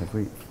 systems, have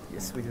we?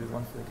 Yes, we do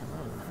one for the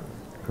camera.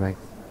 Great.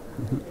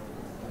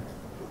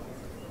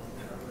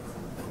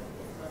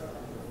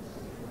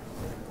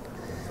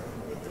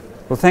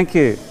 Well, thank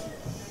you.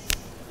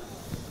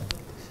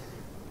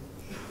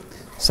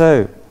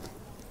 So,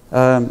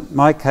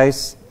 my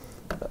case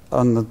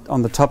on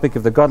the topic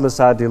of the godless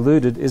are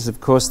deluded is,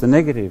 of course, the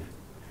negative.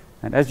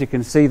 And as you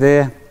can see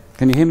there,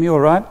 can you hear me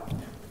all right?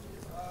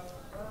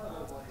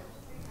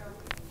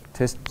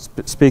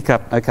 Speak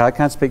up. Okay, I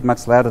can't speak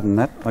much louder than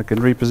that. I can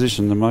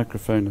reposition the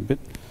microphone a bit.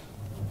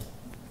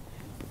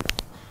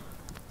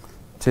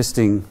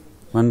 Testing,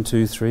 1,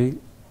 2, 3.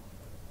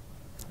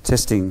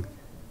 Testing,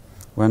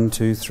 1,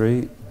 2,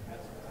 3.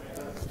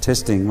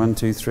 Testing, 1,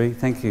 2, 3.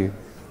 Thank you.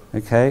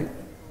 Okay.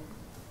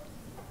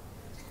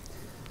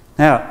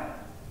 Now,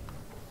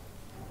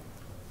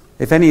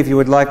 if any of you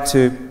would like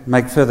to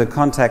make further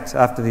contact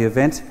after the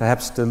event,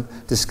 perhaps to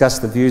discuss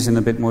the views in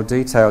a bit more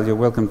detail, you're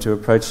welcome to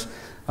approach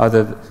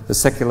either the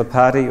Secular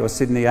Party or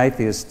Sydney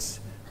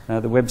Atheists.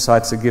 The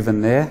websites are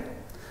given there.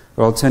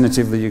 Or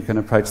alternatively, you can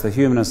approach the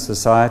Humanist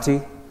Society,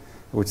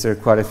 which there are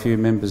quite a few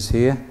members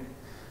here.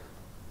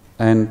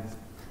 And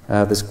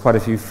there's quite a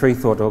few free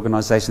thought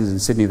organisations in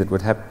Sydney that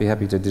would be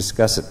happy to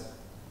discuss it.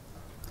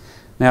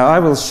 Now, I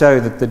will show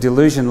that the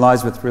delusion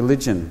lies with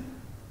religion,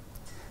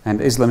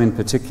 and Islam in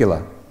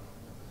particular.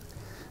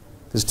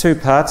 There's two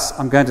parts.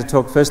 I'm going to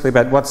talk firstly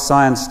about what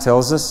science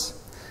tells us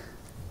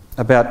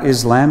about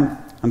Islam,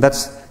 and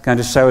that's going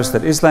to show us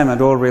that Islam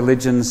and all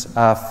religions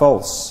are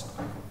false.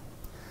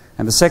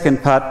 And the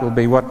second part will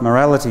be what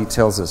morality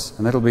tells us,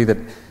 and that'll be that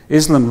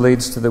Islam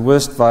leads to the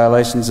worst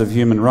violations of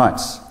human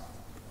rights.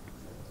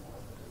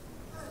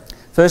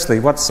 Firstly,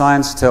 what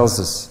science tells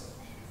us.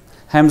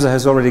 Hamza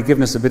has already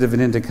given us a bit of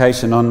an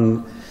indication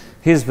on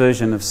his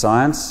version of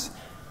science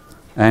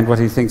and what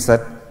he thinks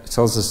that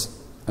tells us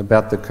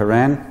about the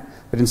Quran.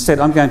 But instead,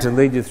 I'm going to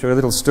lead you through a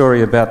little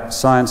story about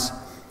science.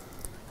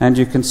 And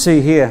you can see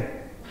here,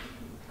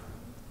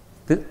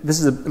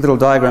 this is a little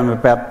diagram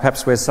about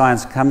perhaps where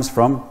science comes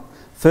from.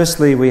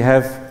 Firstly, we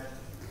have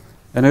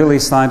an early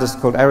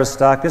scientist called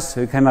Aristarchus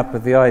who came up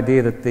with the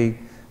idea that the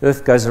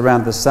Earth goes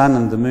around the Sun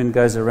and the Moon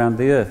goes around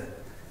the Earth.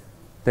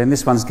 Then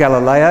this one's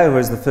Galileo, who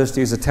was the first to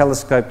use a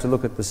telescope to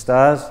look at the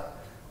stars,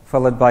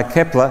 followed by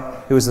Kepler,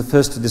 who was the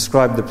first to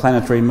describe the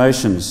planetary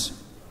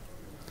motions.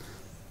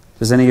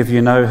 Does any of you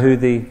know who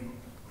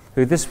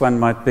this one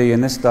might be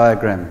in this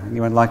diagram?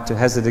 Anyone like to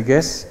hazard a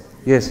guess?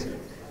 Yes.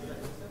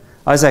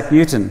 Isaac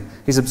Newton.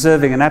 He's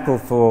observing an apple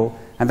fall,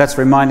 and that's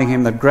reminding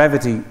him that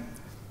gravity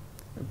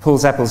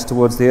pulls apples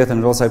towards the Earth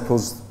and it also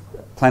pulls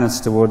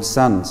planets towards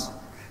suns.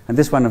 And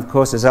this one, of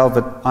course, is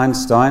Albert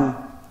Einstein,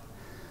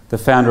 the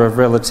founder of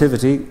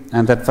relativity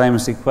and that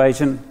famous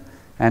equation.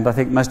 And I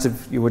think most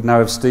of you would know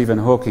of Stephen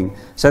Hawking.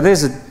 So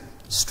there's a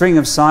string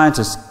of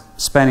scientists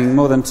spanning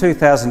more than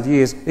 2,000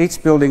 years,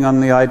 each building on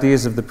the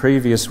ideas of the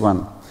previous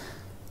one.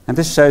 And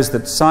this shows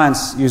that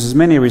science uses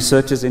many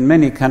researchers in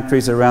many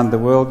countries around the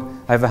world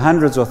over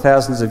hundreds or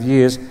thousands of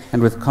years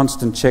and with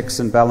constant checks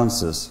and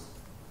balances.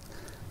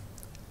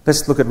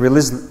 Let's look at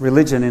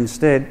religion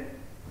instead.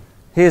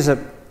 Here's a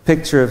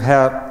picture of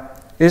how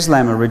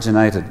Islam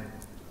originated.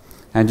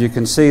 And you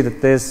can see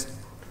that there's,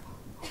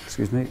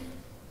 excuse me,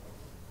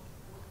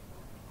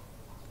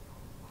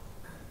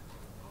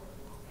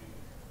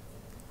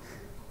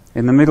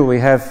 in the middle we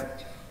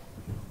have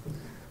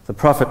the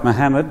Prophet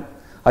Muhammad.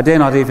 I dare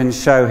not even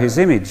show his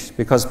image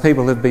because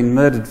people have been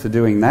murdered for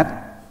doing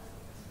that.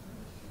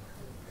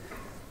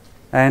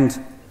 And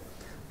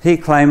he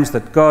claims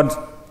that God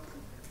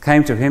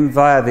came to him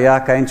via the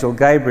Archangel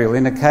Gabriel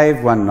in a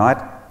cave one night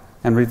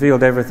and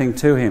revealed everything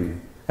to him.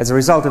 As a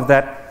result of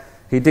that,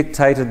 he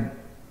dictated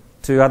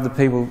to other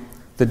people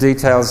the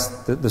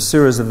details, the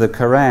surahs of the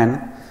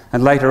Quran,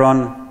 and later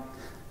on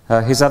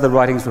his other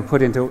writings were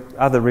put into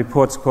other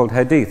reports called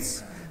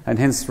hadiths, and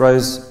hence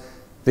rose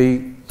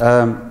the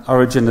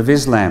origin of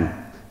Islam.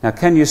 Now,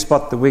 can you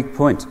spot the weak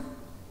point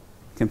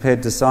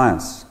compared to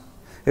science?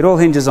 It all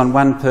hinges on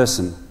one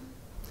person.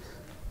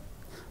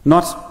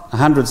 Not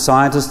 100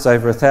 scientists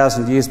over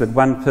 1,000 years, but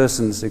one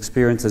person's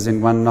experiences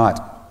in one night.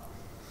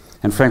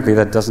 And frankly,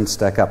 that doesn't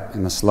stack up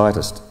in the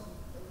slightest.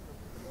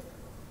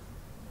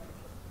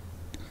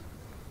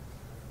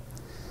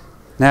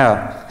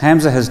 Now,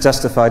 Hamza has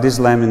justified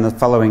Islam in the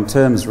following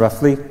terms,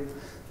 roughly,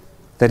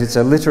 that it's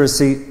a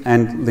literacy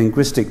and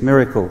linguistic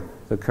miracle,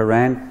 the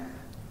Quran,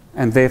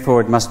 and therefore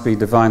it must be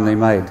divinely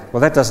made.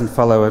 Well, that doesn't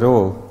follow at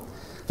all.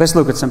 Let's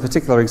look at some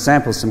particular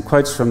examples, some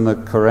quotes from the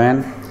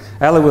Quran.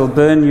 Allah will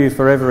burn you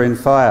forever in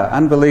fire.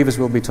 Unbelievers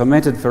will be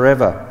tormented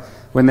forever.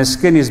 When their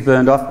skin is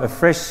burned off, a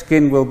fresh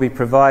skin will be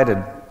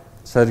provided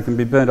so that it can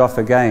be burnt off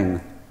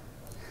again.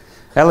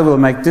 Allah will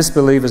make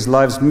disbelievers'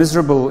 lives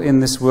miserable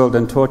in this world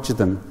and torture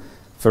them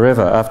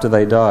forever after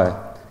they die.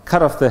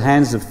 Cut off the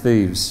hands of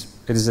thieves.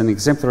 It is an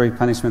exemplary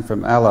punishment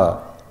from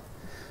Allah.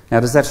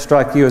 Now, does that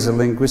strike you as a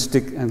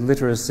linguistic and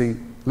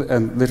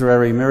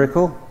literary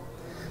miracle?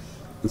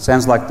 It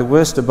sounds like the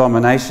worst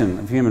abomination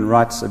of human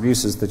rights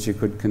abuses that you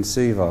could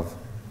conceive of.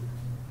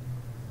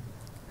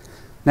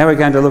 Now we're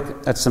going to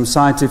look at some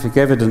scientific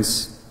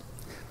evidence.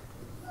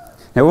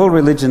 Now, all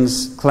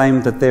religions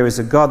claim that there is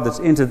a God that's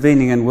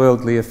intervening in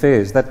worldly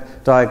affairs.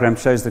 That diagram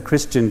shows the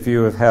Christian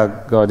view of how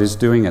God is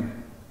doing it.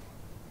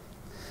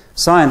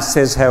 Science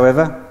says,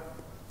 however,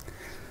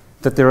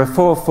 that there are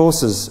four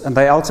forces and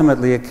they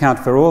ultimately account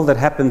for all that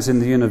happens in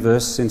the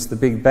universe since the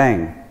Big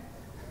Bang.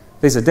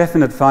 These are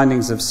definite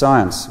findings of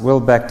science, well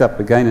backed up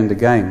again and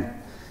again.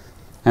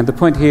 And the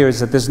point here is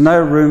that there's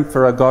no room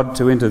for a God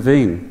to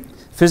intervene.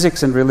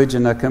 Physics and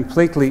religion are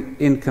completely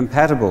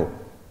incompatible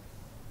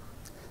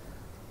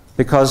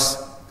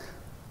because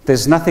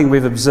there's nothing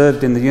we've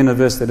observed in the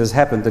universe that has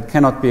happened that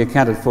cannot be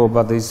accounted for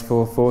by these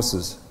four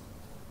forces.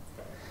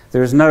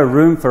 There is no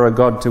room for a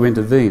God to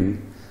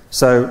intervene,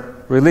 so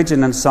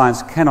religion and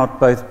science cannot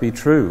both be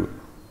true.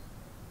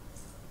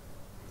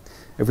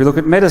 If we look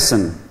at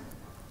medicine,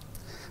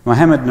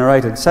 Muhammad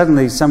narrated,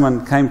 "Suddenly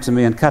someone came to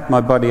me and cut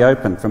my body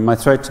open from my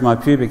throat to my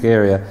pubic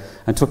area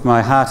and took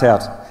my heart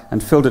out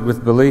and filled it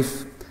with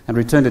belief and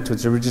returned it to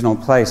its original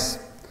place,"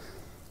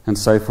 and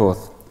so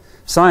forth.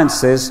 Science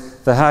says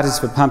the heart is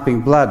for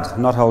pumping blood,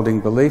 not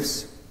holding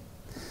beliefs.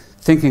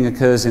 Thinking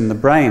occurs in the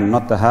brain,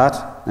 not the heart,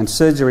 and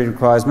surgery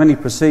requires many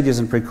procedures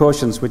and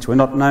precautions which were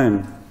not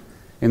known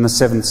in the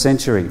 7th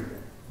century.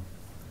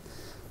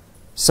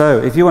 So,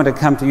 if you want to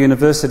come to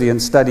university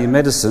and study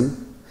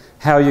medicine,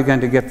 how are you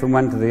going to get from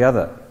one to the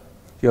other?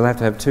 You'll have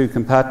to have two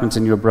compartments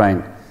in your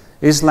brain.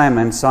 Islam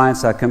and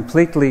science are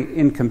completely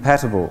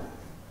incompatible.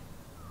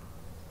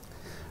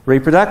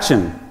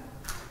 Reproduction,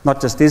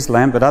 not just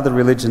Islam, but other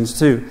religions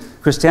too.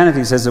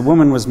 Christianity says a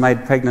woman was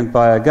made pregnant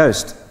by a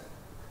ghost.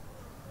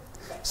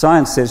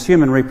 Science says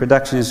human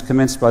reproduction is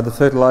commenced by the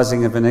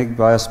fertilizing of an egg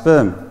by a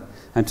sperm,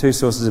 and 2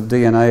 sources of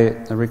DNA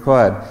are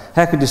required.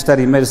 How could you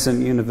study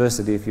medicine at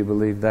university if you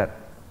believe that?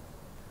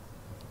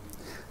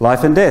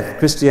 Life and death.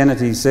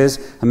 Christianity says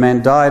a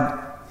man died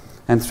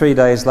and 3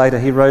 days later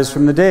he rose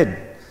from the dead.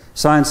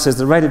 Science says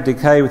the rate of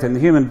decay within the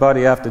human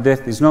body after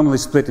death is normally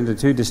split into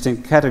 2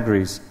 distinct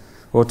categories,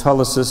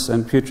 autolysis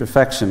and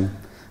putrefaction,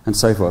 and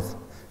so forth.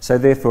 So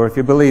therefore, if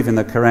you believe in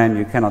the Quran,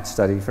 you cannot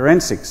study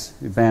forensics.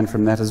 You're banned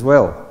from that as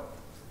well.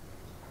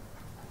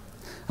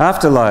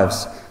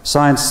 Afterlives.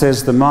 Science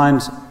says the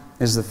mind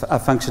is a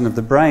function of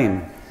the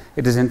brain.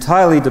 It is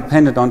entirely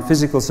dependent on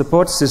physical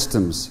support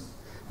systems.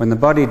 When the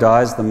body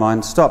dies, the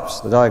mind stops.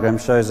 The diagram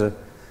shows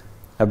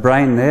a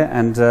brain there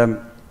and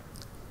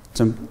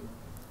some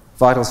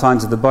vital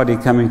signs of the body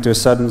coming to a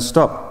sudden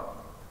stop.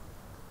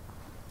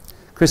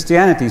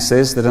 Christianity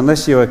says that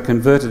unless you are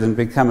converted and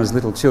become as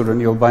little children,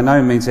 you'll by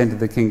no means enter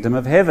the kingdom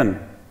of heaven.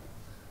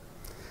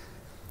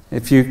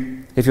 If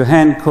your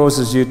hand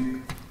causes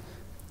you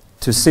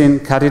to sin,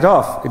 cut it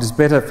off. It is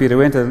better for you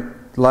to enter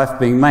life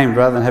being maimed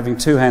rather than having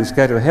 2 hands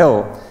go to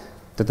hell,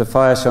 that the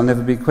fire shall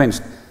never be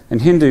quenched.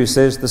 And Hindu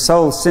says the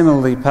soul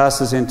similarly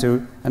passes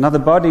into another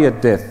body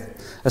at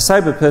death. A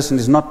sober person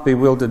is not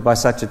bewildered by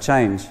such a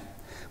change.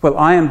 Well,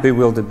 I am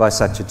bewildered by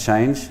such a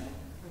change,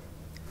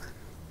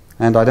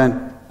 and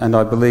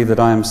I believe that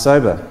I am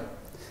sober.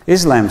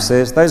 Islam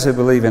says those who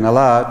believe in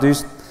Allah do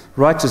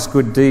righteous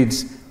good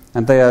deeds,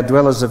 and they are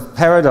dwellers of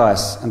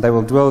paradise, and they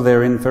will dwell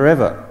therein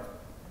forever.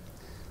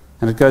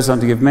 And it goes on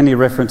to give many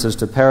references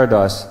to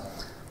paradise.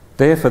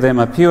 There for them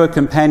are pure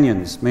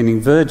companions, meaning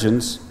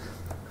virgins,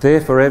 there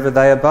forever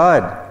they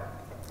abide.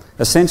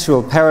 A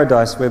sensual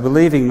paradise where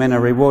believing men are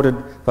rewarded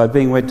by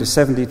being wed to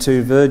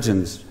 72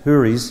 virgins,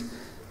 huris,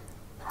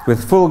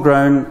 with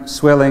full-grown,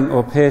 swelling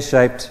or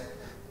pear-shaped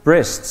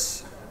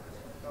breasts.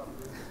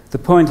 The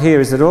point here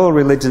is that all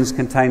religions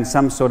contain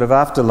some sort of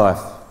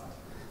afterlife.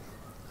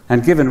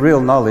 And given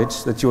real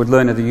knowledge that you would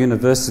learn at a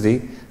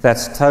university,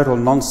 that's total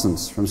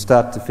nonsense from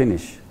start to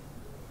finish.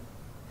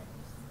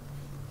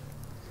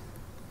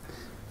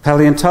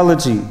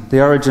 Paleontology,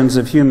 the origins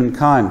of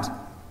humankind.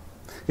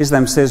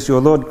 Islam says your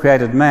Lord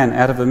created man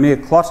out of a mere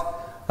clot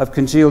of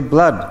congealed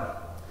blood.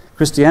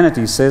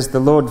 Christianity says the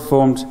Lord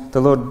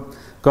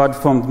God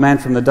formed man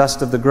from the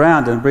dust of the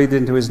ground and breathed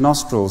into his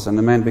nostrils, and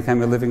the man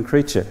became a living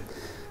creature.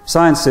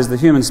 Science says the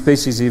human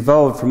species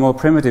evolved from more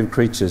primitive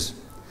creatures,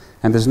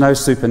 and there's no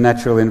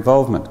supernatural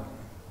involvement.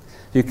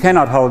 You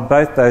cannot hold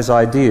both those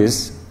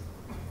ideas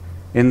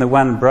in the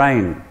one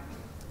brain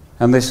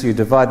unless you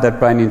divide that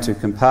brain into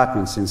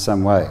compartments in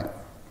some way.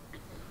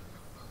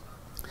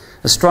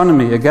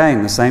 Astronomy,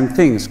 again, the same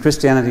things.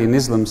 Christianity and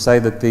Islam say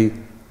that the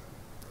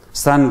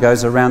sun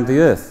goes around the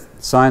earth.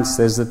 Science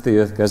says that the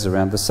earth goes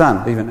around the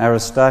sun. Even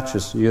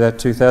Aristarchus knew that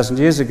 2,000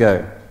 years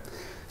ago.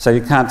 So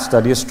you can't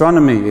study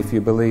astronomy if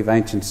you believe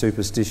ancient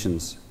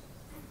superstitions.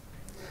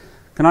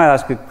 Can I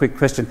ask a quick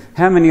question?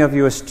 How many of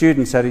you are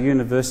students at a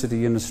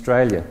university in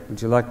Australia?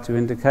 Would you like to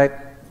indicate?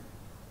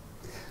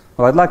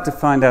 Well, I'd like to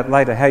find out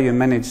later how you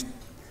managed,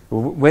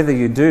 or whether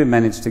you do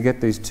manage to get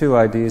these two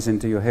ideas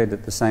into your head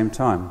at the same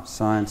time,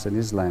 science and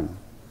Islam.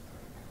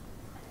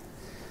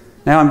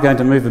 Now I'm going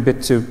to move a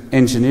bit to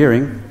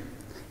engineering,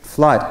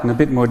 flight in a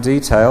bit more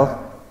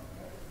detail.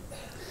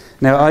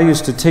 Now I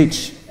used to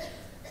teach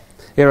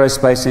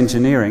aerospace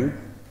engineering.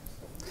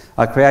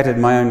 I created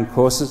my own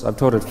courses. I've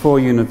taught at 4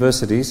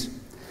 universities,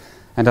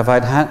 and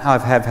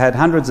I've had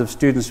hundreds of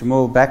students from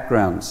all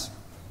backgrounds,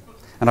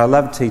 and I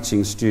love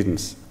teaching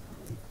students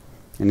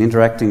and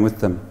interacting with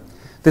them.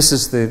 This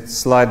is the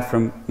slide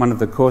from one of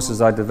the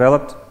courses I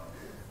developed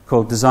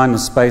called Design of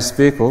Space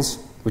Vehicles,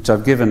 which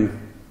I've given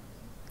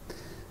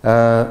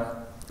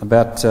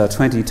about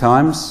 20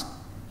 times.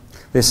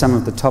 There's some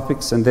of the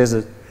topics, and there's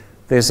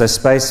a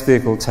space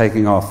vehicle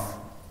taking off.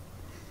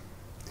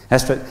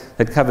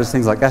 It covers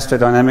things like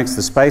astrodynamics,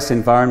 the space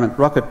environment,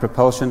 rocket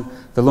propulsion,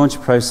 the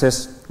launch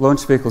process,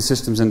 launch vehicle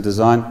systems and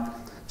design,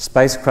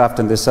 spacecraft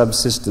and their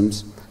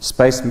subsystems,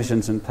 space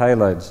missions and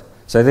payloads.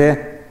 So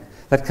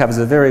that covers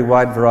a very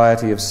wide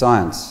variety of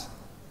science.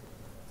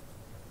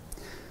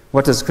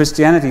 What does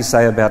Christianity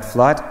say about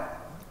flight?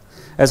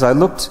 As I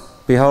looked,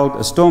 behold,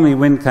 a stormy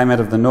wind came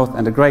out of the north,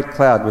 and a great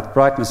cloud with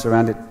brightness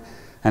around it,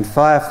 and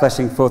fire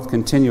flashing forth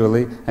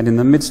continually, and in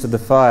the midst of the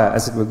fire,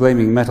 as it were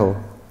gleaming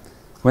metal.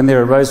 When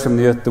there arose from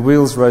the earth, the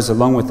wheels rose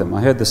along with them.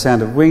 I heard the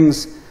sound of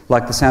wings,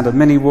 like the sound of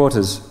many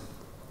waters.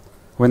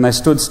 When they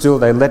stood still,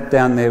 they let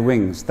down their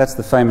wings. That's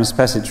the famous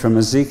passage from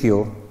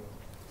Ezekiel,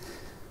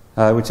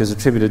 which is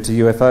attributed to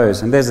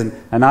UFOs. And there's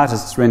an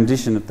artist's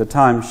rendition at the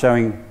time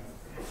showing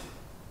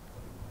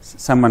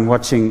someone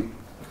watching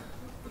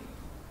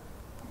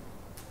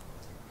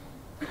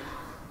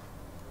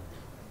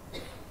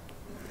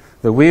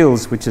the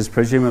wheels, which is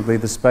presumably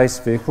the space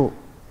vehicle,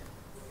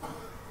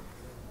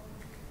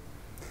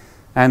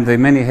 and the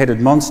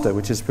many-headed monster,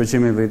 which is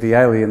presumably the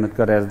alien that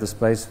got out of the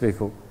space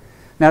vehicle.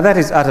 Now that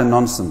is utter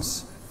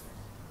nonsense.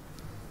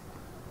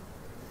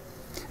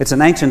 It's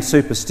an ancient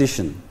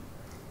superstition.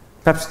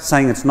 Perhaps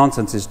saying it's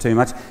nonsense is too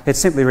much. It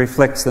simply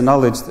reflects the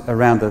knowledge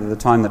around the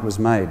time that was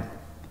made.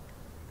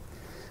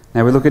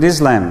 Now we look at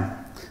Islam.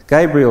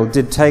 Gabriel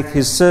did take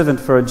his servant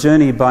for a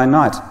journey by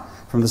night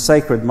from the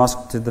sacred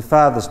mosque to the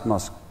farthest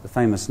mosque, the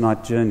famous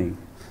night journey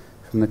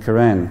from the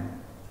Quran.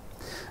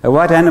 A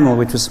white animal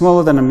which was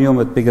smaller than a mule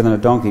but bigger than a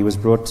donkey was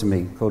brought to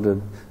me, called a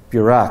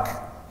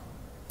burak.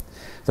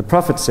 The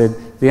Prophet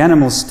said, the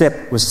animal's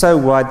step was so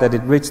wide that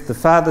it reached the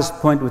farthest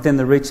point within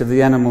the reach of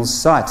the animal's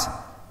sight.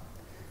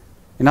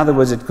 In other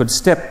words, it could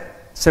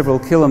step several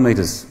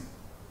kilometres,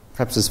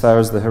 perhaps as far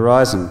as the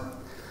horizon.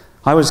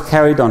 I was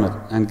carried on it,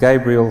 and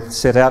Gabriel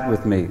set out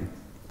with me,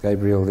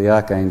 Gabriel the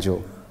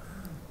archangel.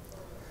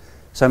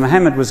 So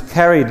Muhammad was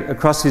carried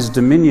across his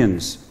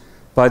dominions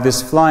by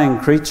this flying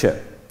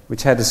creature,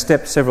 which had a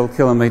step several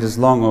kilometres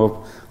long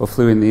or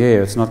flew in the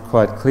air. It's not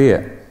quite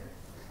clear.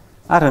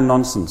 Utter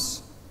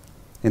nonsense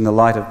in the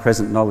light of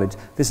present knowledge.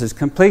 This is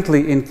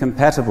completely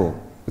incompatible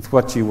with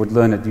what you would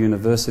learn at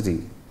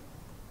university.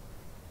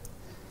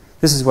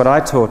 This is what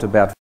I taught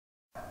about,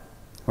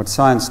 what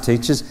science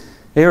teaches.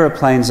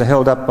 Aeroplanes are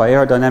held up by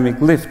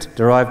aerodynamic lift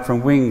derived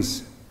from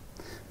wings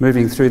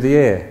moving through the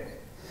air,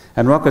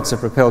 and rockets are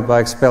propelled by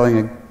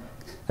expelling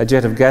a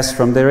jet of gas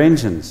from their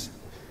engines.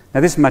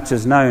 Now this much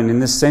is known in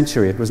this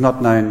century. It was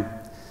not known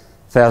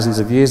thousands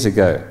of years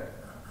ago,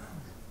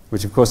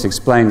 which of course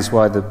explains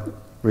why the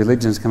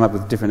religions come up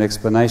with different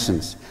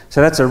explanations.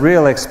 So that's a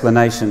real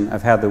explanation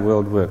of how the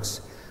world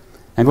works.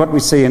 And what we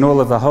see in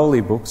all of the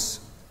holy books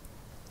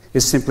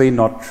is simply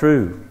not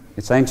true.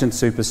 It's ancient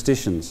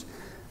superstitions.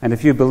 And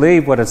if you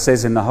believe what it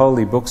says in the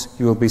holy books,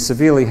 you will be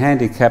severely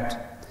handicapped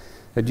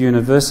at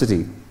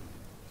university.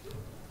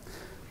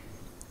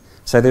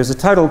 So there's a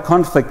total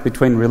conflict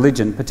between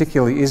religion,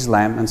 particularly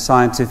Islam, and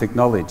scientific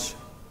knowledge.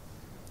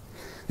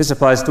 This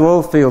applies to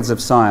all fields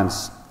of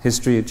science,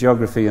 history,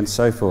 geography, and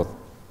so forth.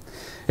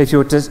 If you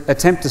were to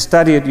attempt to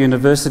study at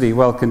university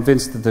while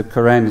convinced that the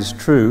Quran is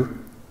true,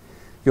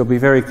 you'll be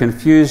very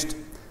confused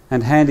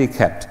and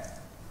handicapped.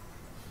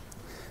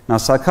 Now,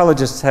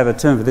 psychologists have a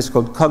term for this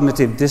called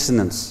cognitive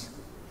dissonance.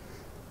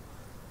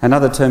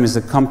 Another term is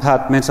the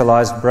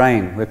compartmentalized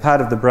brain, where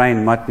part of the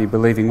brain might be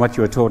believing what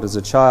you were taught as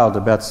a child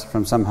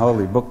from some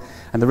holy book,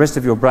 and the rest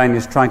of your brain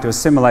is trying to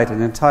assimilate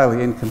an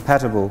entirely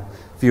incompatible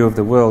view of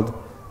the world,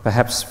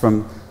 perhaps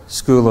from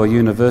school or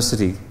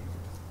university.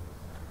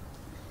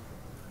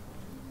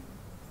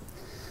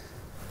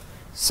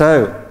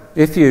 So,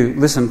 if you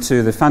listen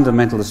to the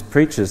fundamentalist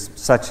preachers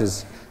such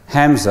as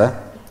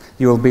Hamza,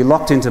 you will be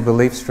locked into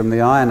beliefs from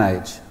the Iron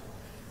Age.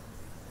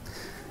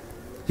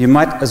 You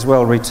might as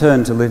well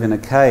return to live in a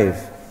cave.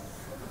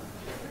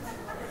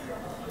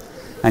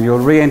 And you'll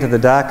re-enter the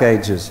Dark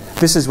Ages.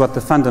 This is what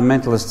the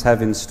fundamentalists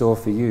have in store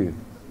for you.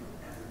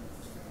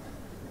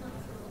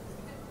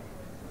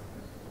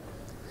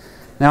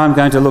 Now I'm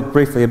going to look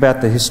briefly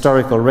about the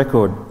historical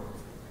record.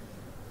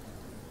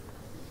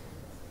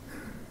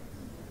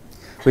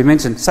 We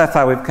mentioned, so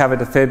far we've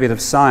covered a fair bit of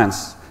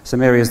science,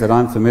 some areas that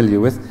I'm familiar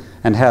with,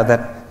 and how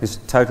that is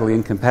totally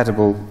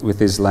incompatible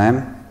with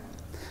Islam.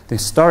 The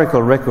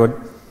historical record,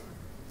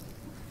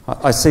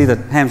 I see that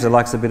Hamza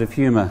likes a bit of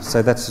humour,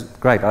 so that's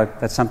great.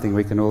 That's something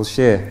we can all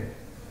share.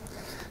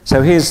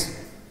 So here's,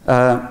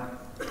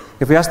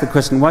 if we ask the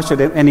question, why should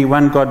any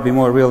one God be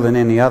more real than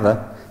any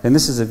other, then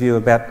this is a view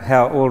about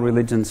how all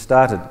religions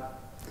started.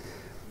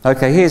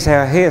 Okay, here's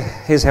how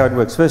it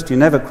works. First, you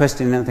never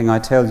question anything I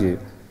tell you.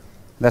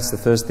 That's the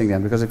first thing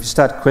then, because if you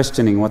start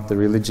questioning what the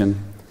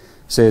religion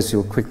says,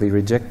 you'll quickly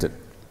reject it.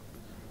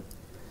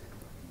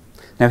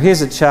 Now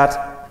here's a chart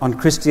on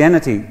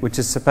Christianity, which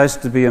is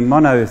supposed to be a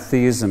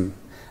monotheism,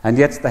 and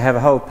yet they have a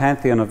whole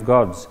pantheon of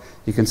gods.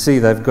 You can see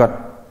they've got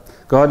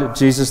God,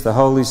 Jesus, the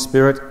Holy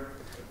Spirit,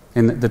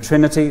 in the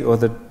Trinity or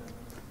the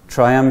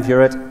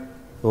Triumvirate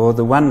or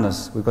the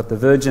oneness. We've got the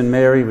Virgin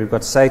Mary, we've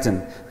got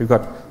Satan, we've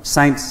got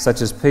saints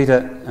such as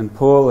Peter and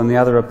Paul and the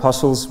other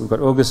apostles, we've got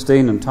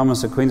Augustine and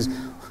Thomas Aquinas.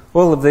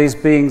 All of these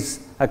beings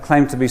are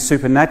claimed to be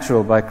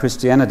supernatural by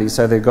Christianity,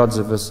 so they're gods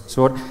of a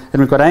sort. And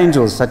we've got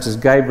angels such as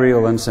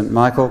Gabriel and St.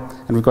 Michael,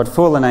 and we've got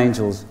fallen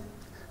angels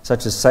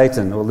such as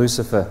Satan or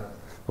Lucifer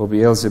or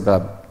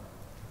Beelzebub.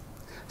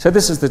 So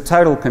this is the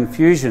total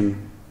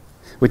confusion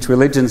which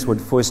religions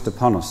would foist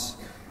upon us.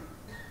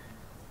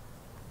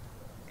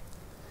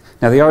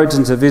 Now, the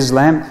origins of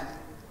Islam,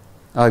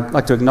 I'd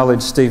like to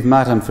acknowledge Steve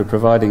Martin for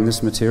providing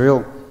this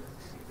material.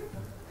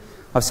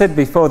 I've said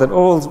before that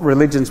all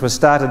religions were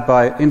started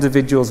by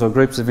individuals or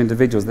groups of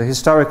individuals. The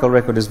historical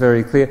record is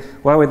very clear.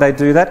 Why would they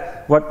do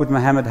that? What would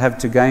Muhammad have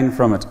to gain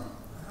from it?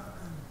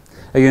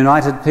 A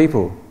united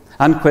people,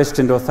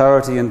 unquestioned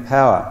authority and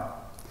power.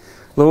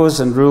 Laws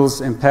and rules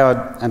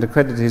empowered and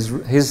accredited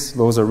his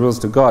laws or rules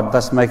to God,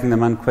 thus making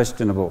them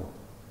unquestionable.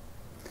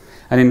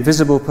 An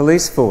invisible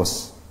police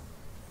force,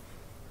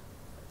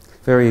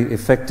 very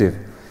effective.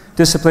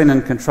 Discipline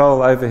and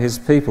control over his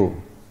people.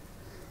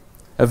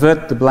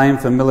 Avert the blame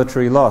for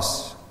military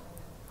loss.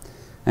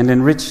 And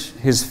enrich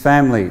his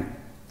family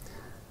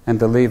and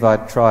the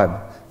Levite tribe.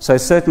 So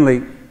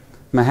certainly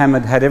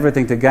Muhammad had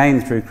everything to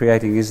gain through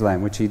creating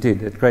Islam, which he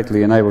did. It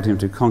greatly enabled him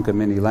to conquer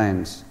many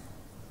lands.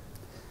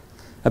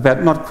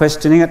 About not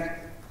questioning it,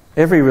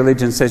 every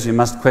religion says you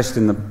must not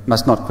question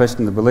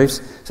the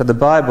beliefs. So the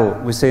Bible,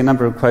 we see a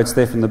number of quotes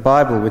there from the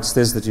Bible which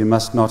says that you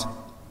must not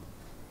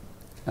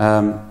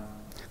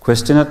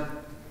question it.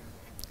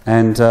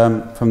 And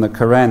from the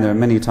Quran, there are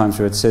many times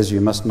where it says you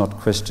must not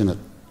question it.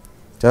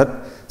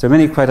 So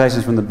many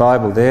quotations from the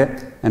Bible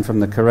there and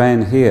from the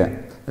Quran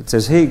here. It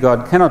says, He,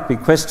 God, cannot be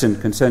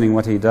questioned concerning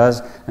what he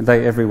does, and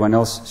they, everyone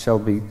else, shall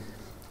be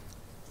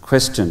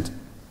questioned.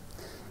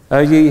 O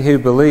ye who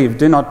believe,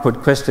 do not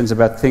put questions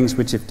about things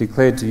which, if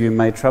declared to you,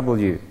 may trouble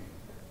you.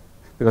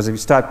 Because if you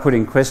start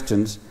putting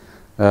questions,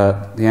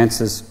 the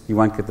answers, you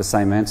won't get the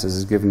same answers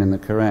as given in the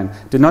Quran.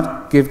 Do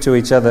not give to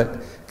each other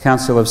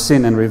counsel of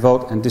sin and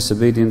revolt and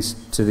disobedience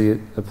to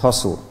the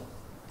apostle.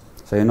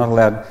 So you're not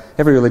allowed,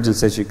 every religion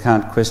says you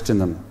can't question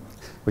them,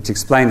 which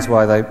explains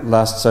why they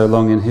last so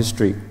long in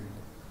history.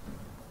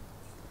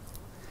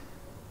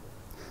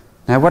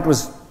 Now what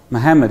was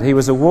Muhammad? He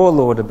was a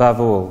warlord above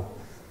all.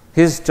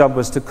 His job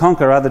was to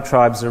conquer other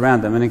tribes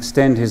around them and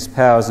extend his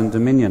powers and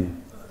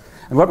dominion.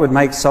 And what would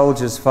make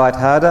soldiers fight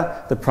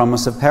harder? The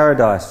promise of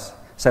paradise.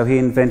 So he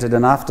invented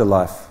an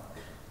afterlife,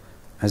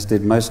 as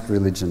did most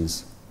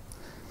religions.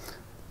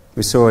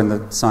 We saw in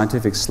the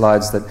scientific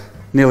slides that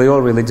nearly all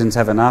religions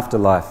have an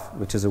afterlife,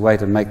 which is a way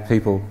to make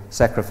people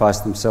sacrifice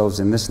themselves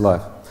in this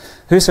life.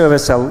 Whosoever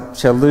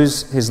shall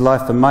lose his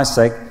life for my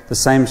sake, the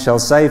same shall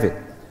save it.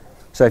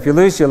 So if you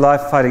lose your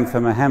life fighting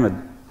for Muhammad,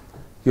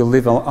 you'll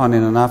live on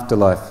in an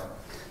afterlife.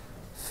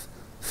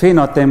 Fear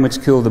not them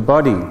which kill the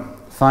body,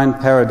 find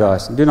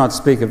paradise, and do not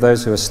speak of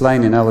those who are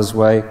slain in Allah's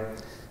way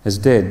as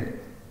dead.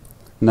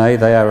 Nay,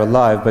 they are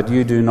alive, but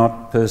you do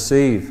not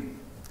perceive.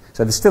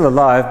 So they're still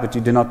alive, but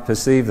you do not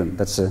perceive them.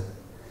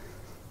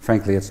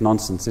 Frankly, it's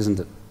nonsense, isn't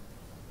it?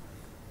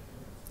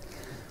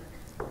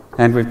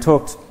 And we've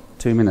talked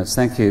 2 minutes,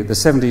 thank you. The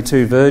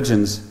 72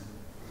 virgins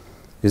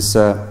is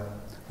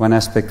one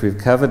aspect we've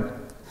covered.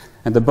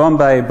 And the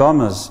Bombay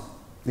bombers,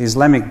 the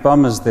Islamic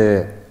bombers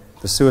there,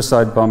 the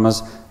suicide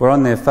bombers, were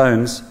on their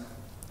phones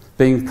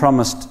being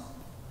promised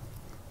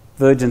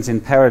virgins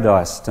in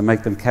paradise to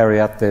make them carry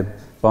out their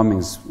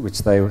bombings, which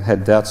they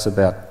had doubts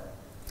about.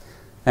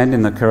 And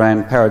in the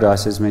Quran,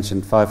 paradise is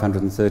mentioned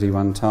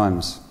 531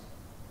 times.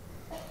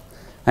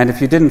 And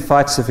if you didn't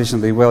fight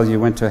sufficiently well, you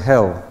went to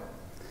hell.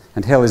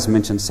 And hell is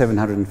mentioned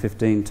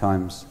 715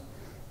 times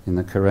in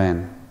the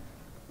Quran.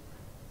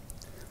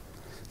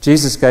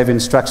 Jesus gave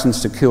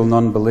instructions to kill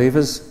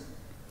non-believers.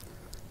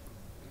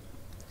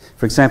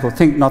 For example,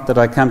 think not that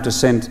I come to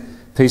send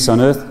peace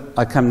on earth.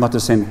 I come not to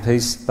send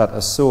peace, but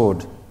a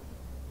sword.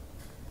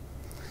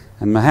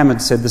 And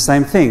Muhammad said the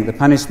same thing. The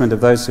punishment of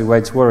those who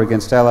wage war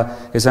against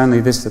Allah is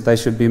only this, that they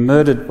should be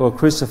murdered or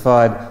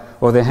crucified,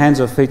 or their hands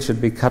or feet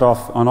should be cut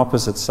off on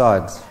opposite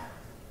sides.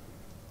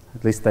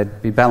 At least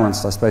they'd be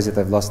balanced, I suppose, if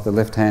they've lost the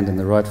left hand and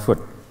the right foot.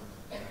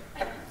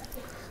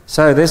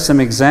 So there's some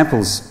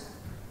examples.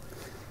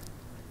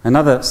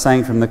 Another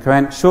saying from the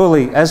Quran,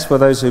 surely as for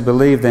those who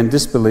believe then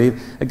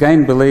disbelieve,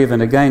 again believe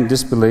and again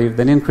disbelieve,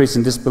 then increase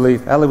in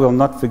disbelief, Allah will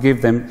not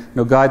forgive them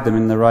nor guide them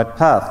in the right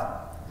path.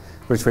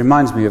 Which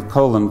reminds me of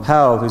Colin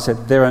Powell, who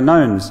said, there are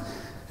knowns.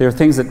 There are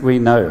things that we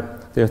know.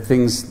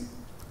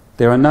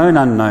 There are known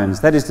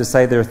unknowns. That is to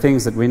say, there are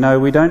things that we know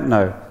we don't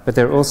know. But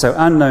there are also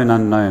unknown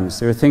unknowns.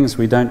 There are things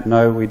we don't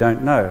know we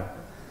don't know.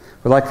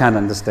 Well, I can't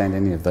understand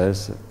any of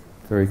those. I'm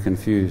very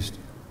confused.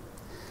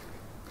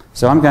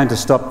 So I'm going to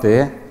stop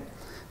there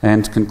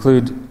and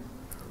conclude.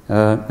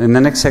 In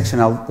the next section,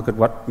 I'll look at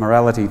what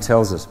morality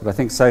tells us. But I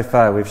think so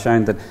far we've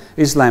shown that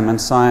Islam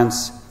and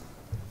science,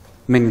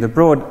 meaning the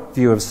broad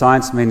view of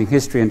science, meaning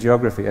history and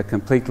geography, are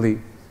completely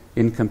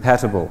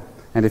incompatible.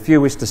 And if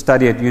you wish to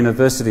study at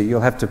university,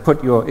 you'll have to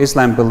put your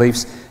Islam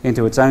beliefs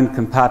into its own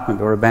compartment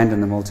or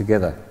abandon them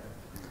altogether.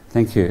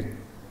 Thank you.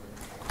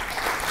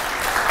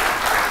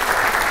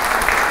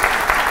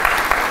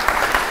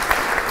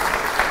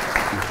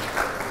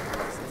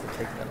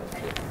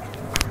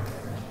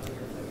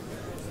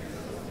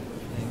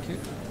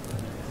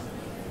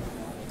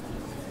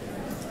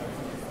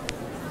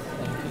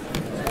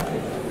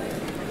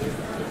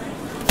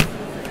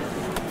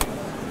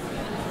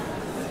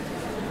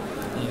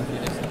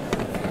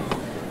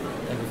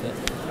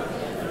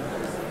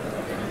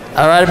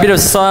 All right, a bit of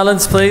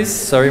silence, please.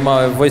 Sorry,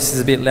 my voice is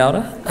a bit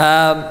louder.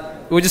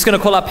 We're just going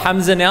to call up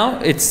Hamza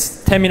now.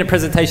 It's 10-minute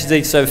presentations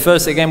each. So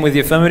first, again, with the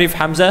affirmative,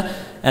 Hamza,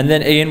 and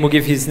then Ian will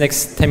give his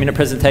next 10-minute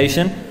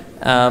presentation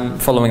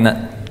following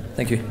that.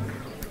 Thank you.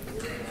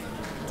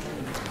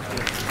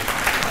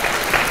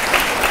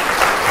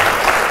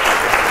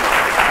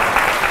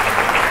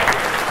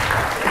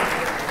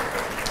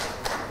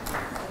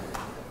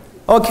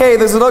 Okay,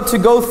 there's a lot to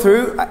go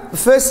through.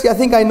 Firstly, I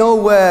think I know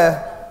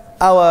where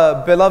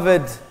our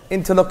beloved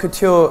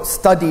interlocutor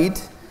studied.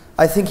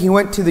 I think he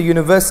went to the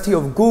University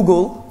of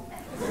Google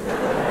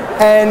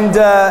and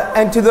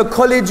to the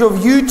College of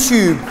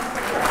YouTube.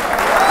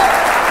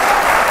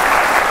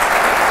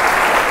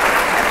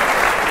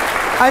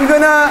 I'm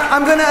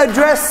gonna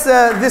address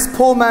this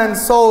poor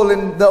man's soul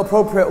in the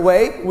appropriate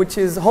way, which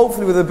is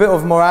hopefully with a bit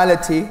of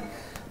morality.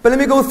 But let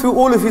me go through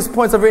all of his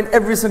points. I've written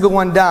every single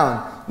one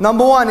down.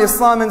 Number one,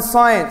 Islam and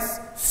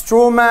science.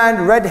 Straw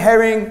man, red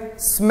herring,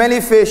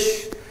 smelly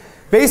fish.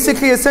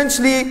 Basically,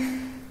 essentially,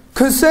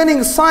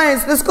 concerning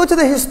science, let's go to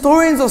the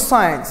historians of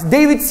science.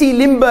 David C.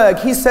 Lindbergh,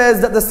 he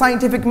says that the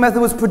scientific method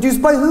was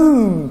produced by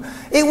whom?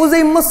 It was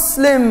a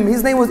Muslim.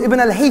 His name was Ibn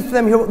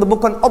al-Haytham. He wrote the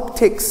book on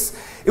optics.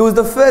 It was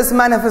the first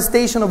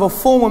manifestation of a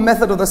formal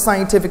method of the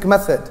scientific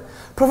method.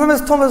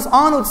 Professor Thomas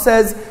Arnold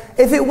says,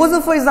 if it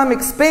wasn't for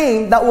Islamic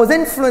Spain that was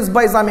influenced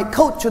by Islamic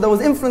culture, that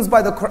was influenced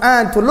by the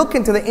Quran to look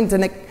into the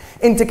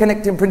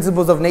interconnecting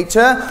principles of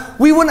nature,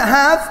 we wouldn't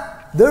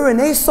have the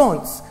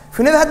Renaissance. If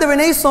we never had the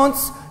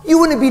Renaissance, you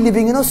wouldn't be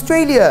living in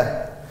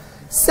Australia.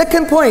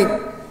 Second point,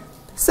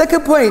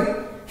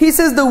 he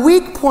says the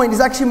weak point is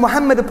actually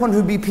Muhammad, upon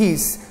whom be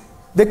peace.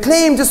 The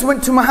claim just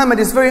went to Muhammad.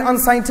 It's very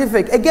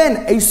unscientific.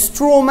 Again, a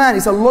straw man.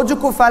 It's a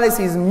logical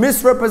fallacy. He's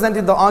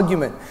misrepresented the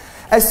argument.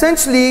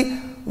 Essentially,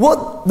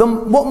 what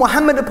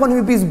Muhammad, upon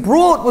whom be peace,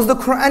 brought was the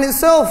Quran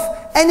itself.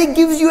 And it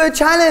gives you a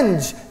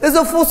challenge. There's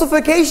a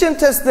falsification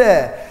test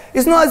there.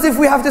 It's not as if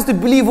we have just to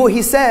believe what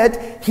he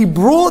said. He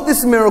brought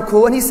this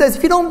miracle and he says,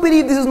 if you don't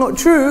believe this is not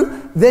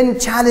true, then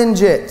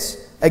challenge it.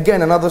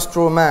 Again, another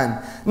straw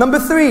man. Number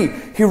three,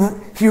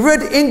 he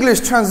read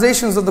English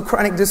translations of the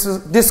Quranic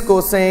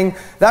discourse saying,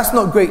 that's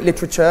not great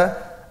literature.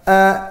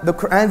 The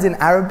Quran's in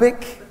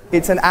Arabic.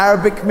 It's an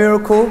Arabic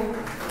miracle.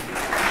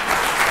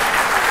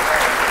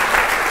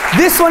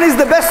 This one is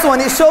the best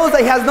one. It shows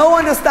that he has no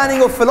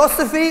understanding of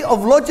philosophy,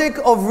 of logic,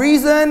 of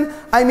reason.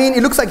 I mean,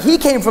 it looks like he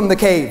came from the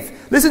cave.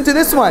 Listen to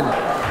this one.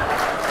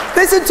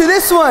 Listen to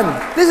this one.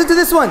 Listen to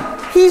this one.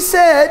 He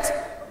said,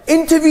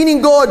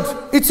 intervening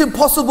God, it's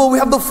impossible. We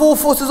have the four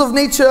forces of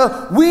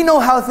nature. We know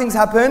how things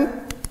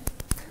happen.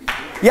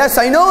 Yes,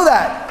 I know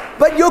that.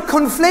 But you're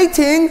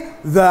conflating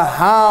the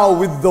how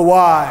with the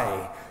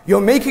why. You're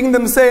making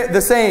them say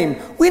the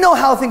same. We know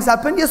how things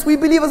happen. Yes, we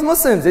believe as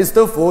Muslims. It's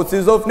the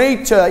forces of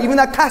nature. Even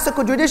that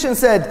classical tradition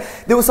said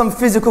there were some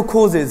physical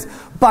causes.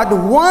 But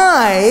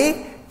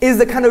why is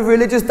the kind of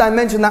religious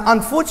dimension that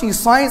unfortunately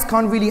science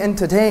can't really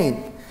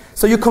entertain.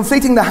 So you're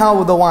conflating the how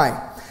with the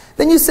why.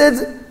 Then you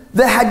said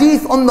the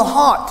hadith on the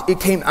heart.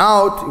 It came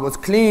out, it was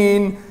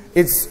clean,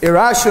 it's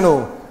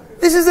irrational.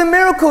 This is a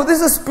miracle.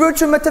 This is a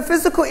spiritual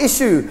metaphysical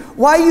issue.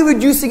 Why are you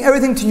reducing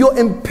everything to your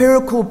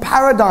empirical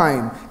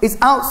paradigm? It's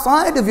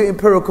outside of your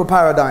empirical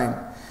paradigm.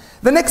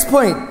 The next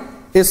point,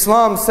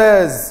 Islam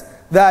says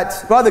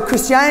that, rather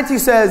Christianity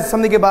says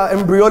something about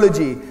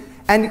embryology.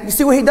 And you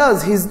see what he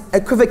does? He's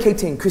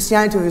equivocating.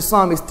 Christianity and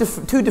Islam is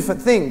two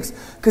different things.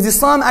 Because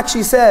Islam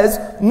actually says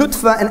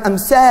nutfa and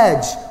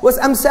amsaj. What's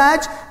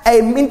amsaj?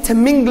 An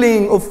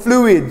intermingling of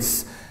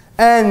fluids.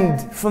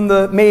 And from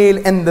the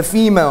male and the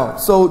female.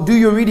 So do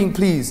your reading,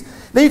 please.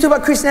 Then you talk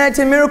about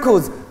Christianity and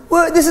miracles.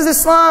 Well, this is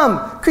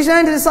Islam.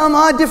 Christianity and Islam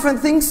are different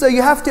things, so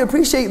you have to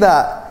appreciate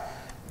that.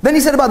 Then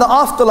he said about the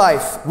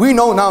afterlife. We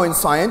know now in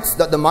science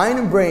that the mind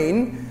and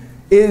brain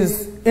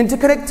is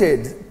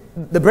interconnected.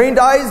 The brain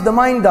dies, the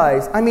mind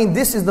dies. I mean,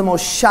 this is the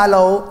most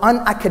shallow,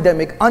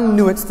 unacademic,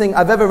 unnuanced thing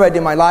I've ever read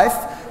in my life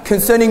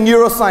concerning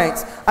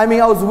neuroscience. I mean,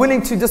 I was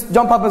willing to just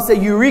jump up and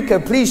say, Eureka,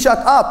 please shut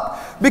up.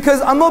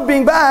 Because I'm not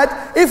being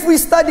bad. If we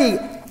study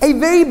a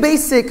very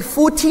basic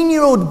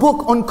 14-year-old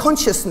book on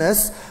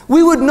consciousness,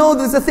 we would know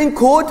there's a thing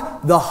called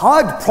the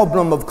hard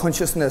problem of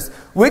consciousness,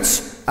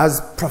 which,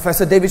 as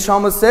Professor David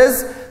Sharma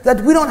says,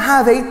 that we don't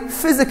have a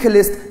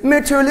physicalist,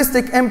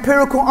 materialistic,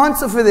 empirical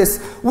answer for this.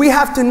 We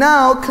have to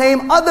now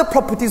claim other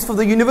properties for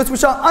the universe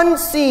which are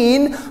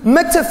unseen,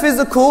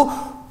 metaphysical,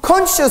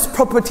 conscious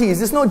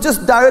properties. It's not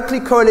just directly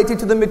correlated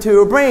to the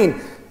material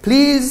brain.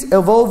 Please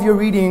evolve your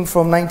reading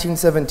from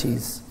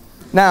 1970s.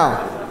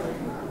 Now,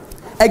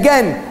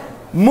 again,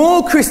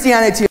 more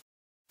Christianity,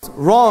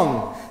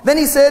 wrong. Then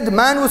he said,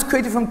 man was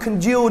created from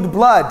congealed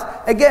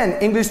blood.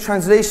 Again, English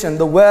translation,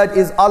 the word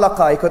is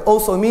alaqa. It could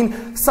also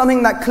mean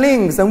something that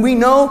clings. And we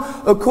know,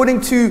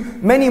 according to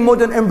many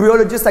modern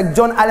embryologists like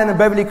John Allen and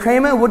Beverly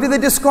Kramer, what do they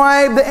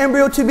describe the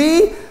embryo to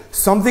be?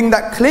 Something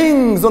that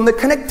clings on the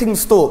connecting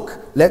stalk.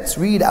 Let's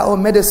read our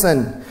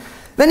medicine.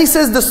 Then he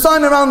says, the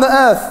sun around the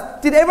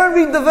earth. Did everyone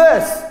read the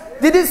verse?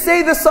 Did it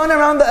say the sun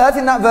around the earth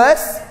in that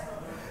verse?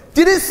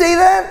 Did it say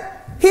that?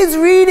 He's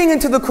reading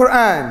into the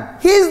Quran.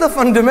 He's the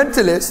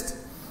fundamentalist.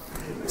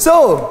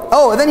 So,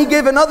 then he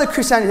gave another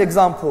Christianity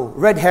example.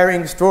 Red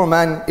herring, straw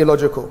man,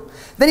 illogical.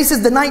 Then he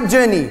says the night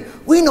journey.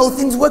 We know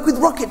things work with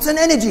rockets and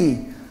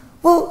energy.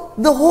 Well,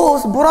 the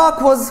horse,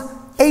 Burak, was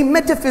a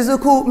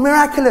metaphysical,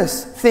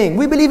 miraculous thing.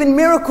 We believe in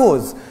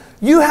miracles.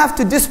 You have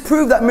to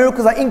disprove that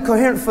miracles are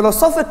incoherent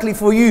philosophically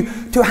for you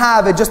to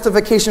have a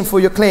justification for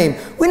your claim.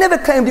 We never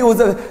claimed it was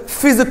a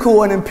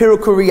physical and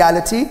empirical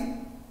reality.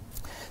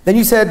 Then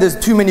you said there's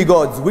too many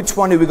gods. Which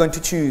one are we going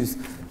to choose?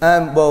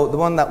 Well, the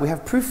one that we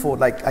have proof for.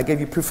 Like I gave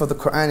you proof of the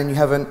Quran and you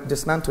haven't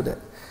dismantled it.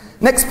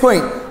 Next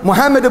point.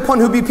 Muhammad, upon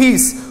whom be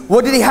peace.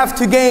 What did he have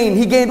to gain?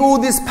 He gained all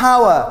this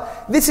power.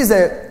 This is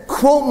a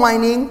quote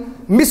mining,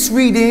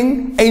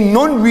 misreading, a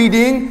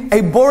non-reading,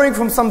 a borrowing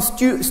from some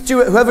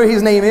Stuart, whoever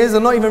his name is,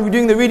 and not even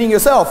doing the reading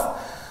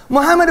yourself.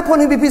 Muhammad, upon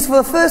whom be peace, for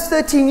the first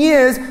 13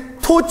 years,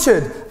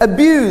 tortured,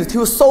 abused. He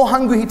was so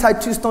hungry he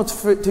tied 2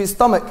 stones to his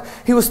stomach.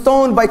 He was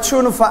stoned by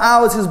children for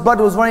hours. His blood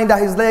was running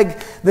down his leg.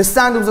 The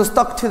sandals were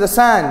stuck to the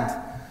sand.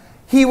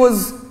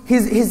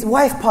 His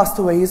wife passed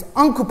away. His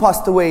uncle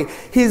passed away.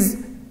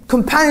 His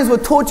companions were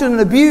tortured and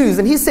abused.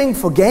 And he's saying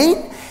for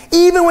gain?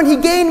 Even when he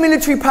gained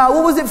military power,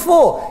 what was it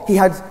for? He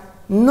had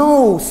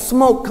no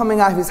smoke coming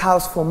out of his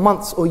house for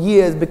months or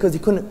years because he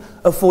couldn't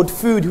afford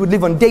food. He would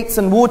live on dates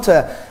and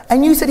water.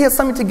 And you said he has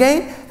something to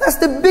gain? That's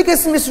the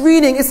biggest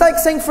misreading. It's like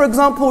saying, for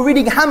example,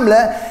 reading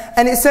Hamlet,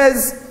 and it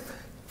says,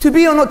 to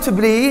be or not to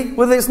be,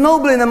 whether it's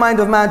noble in the mind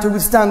of man to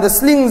withstand the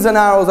slings and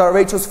arrows of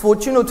Rachel's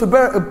fortune, or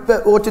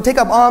to take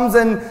up arms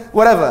and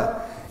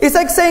whatever. It's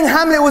like saying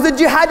Hamlet was a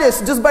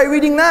jihadist just by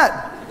reading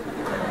that.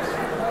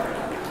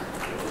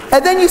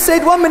 And then you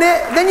said, one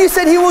minute, then you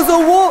said he was a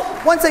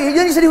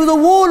then you said he was a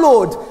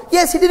warlord.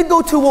 Yes, he didn't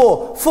go to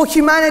war. For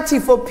humanity,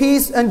 for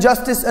peace and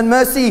justice and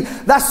mercy.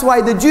 That's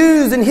why the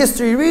Jews in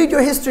history, read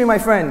your history, my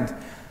friend.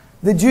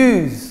 The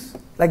Jews,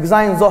 like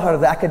Zion Zohar,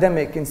 the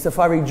academic in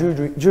Safari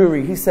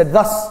Jewry, he said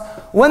thus,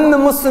 when the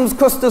Muslims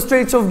crossed the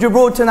Straits of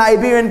Gibraltar and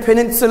Iberian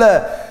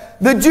Peninsula,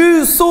 the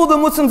Jews saw the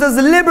Muslims as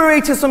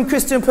liberators from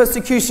Christian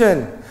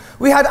persecution.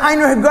 We had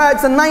Einar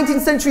Gratz, a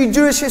 19th century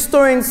Jewish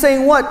historian,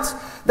 saying what?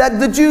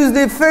 That the Jews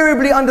lived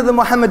favorably under the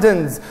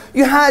Mohammedans.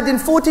 You had in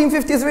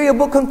 1453 a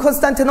book on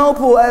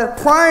Constantinople, a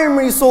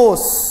primary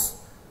source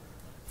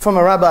from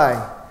a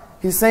rabbi.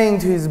 He's saying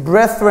to his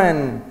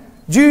brethren,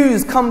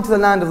 Jews, come to the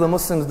land of the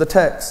Muslims, the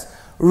Turks.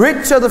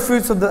 Rich are the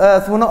fruits of the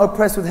earth, we're not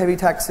oppressed with heavy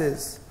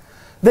taxes.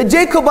 The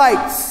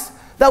Jacobites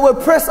that were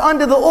pressed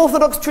under the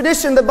Orthodox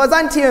tradition, the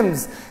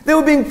Byzantiums, they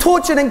were being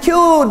tortured and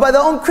killed by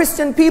their own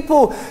Christian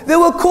people. They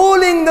were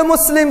calling the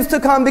Muslims to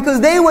come because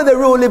they were the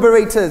real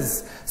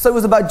liberators. So it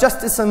was about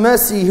justice and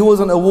mercy. He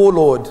wasn't a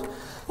warlord.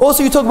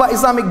 Also, you talk about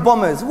Islamic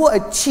bombers. What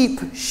a cheap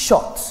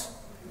shot.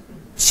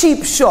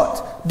 Cheap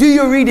shot. Do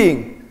your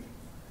reading.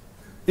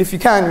 If you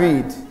can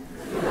read.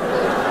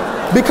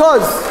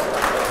 Because,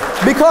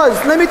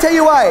 let me tell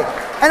you why.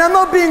 And I'm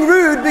not being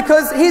rude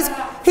because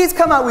he's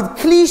come out with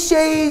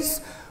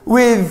cliches,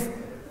 with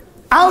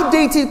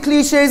outdated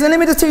cliches. And let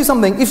me just tell you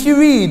something. If you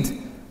read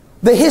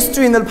the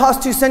history in the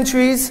past 2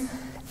 centuries,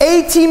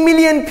 80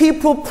 million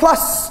people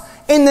plus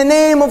in the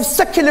name of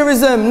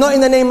secularism, not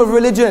in the name of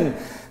religion.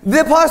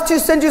 The past 2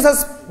 centuries,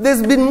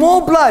 there's been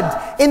more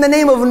blood in the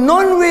name of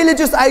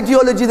non-religious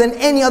ideology than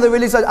any other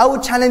religion. I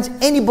would challenge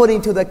anybody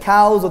until the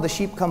cows or the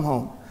sheep come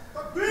home.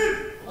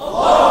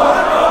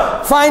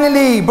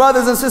 Finally,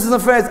 brothers and sisters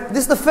and friends, this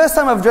is the first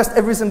time I've addressed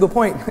every single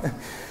point.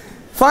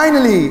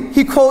 Finally,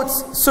 he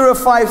quotes Surah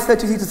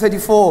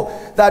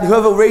 5:33-34, that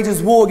whoever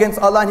wages war against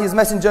Allah and His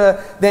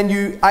Messenger, then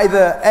you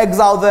either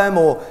exile them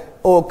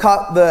or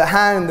cut the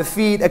hand, the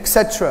feet,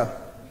 etc.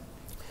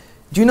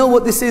 Do you know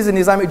what this is in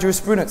Islamic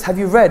jurisprudence? Have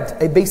you read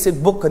a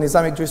basic book on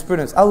Islamic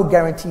jurisprudence? I would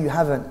guarantee you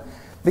haven't.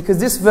 Because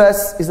this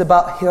verse is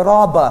about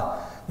hiraba,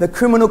 the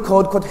criminal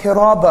code called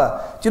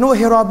hiraba. Do you know what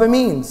hiraba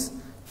means?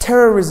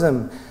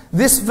 Terrorism.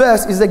 This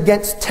verse is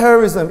against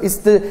terrorism.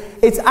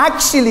 It's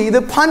actually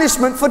the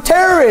punishment for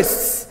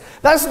terrorists.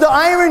 That's the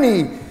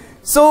irony.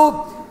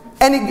 So,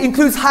 and it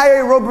includes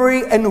highway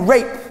robbery and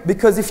rape.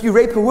 Because if you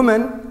rape a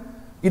woman,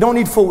 you don't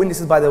need 4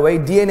 witnesses, by the way.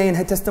 DNA and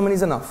her testimony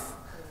is enough.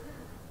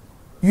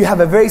 You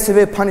have a very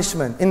severe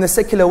punishment. In the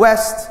secular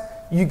West,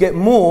 you get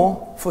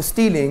more for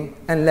stealing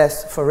and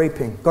less for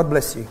raping. God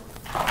bless you.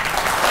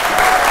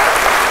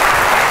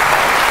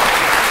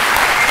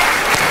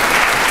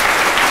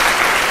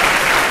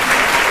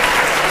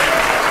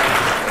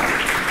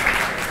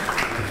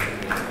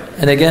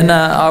 And again,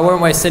 I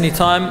won't waste any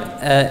time.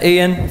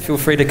 Ian, feel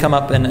free to come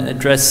up and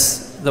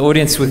address the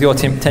audience with your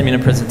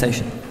 10-minute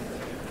presentation.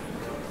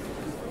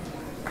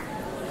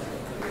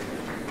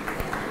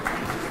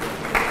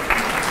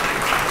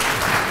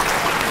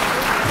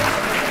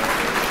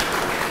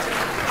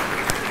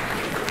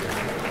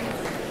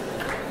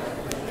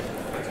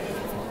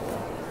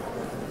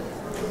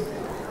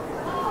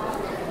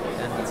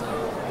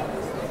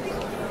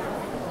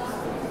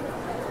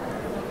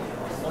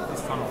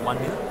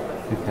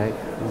 Okay.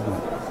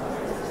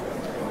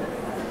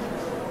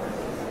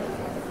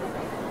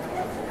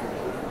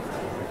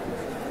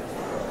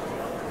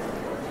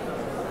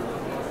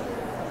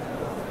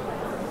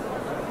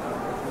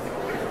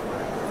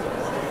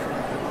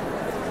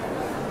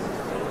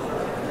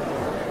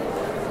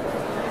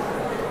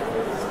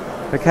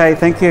 Okay,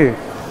 thank you.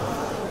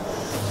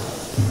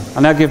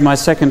 I'll now give my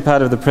second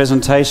part of the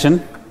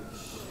presentation.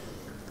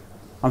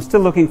 I'm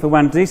still looking for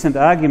one decent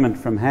argument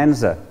from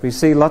Hamza. We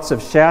see lots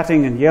of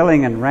shouting and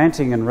yelling and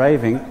ranting and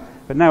raving,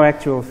 but no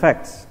actual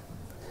facts.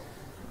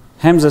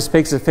 Hamza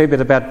speaks a fair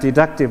bit about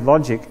deductive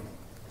logic,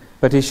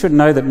 but he should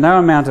know that no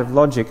amount of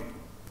logic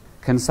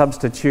can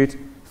substitute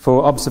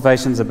for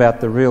observations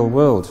about the real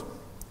world.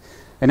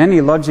 In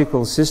any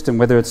logical system,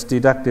 whether it's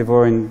deductive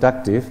or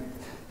inductive,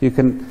 you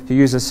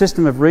use a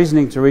system of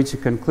reasoning to reach a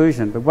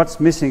conclusion, but what's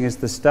missing is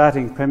the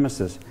starting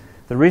premises.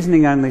 The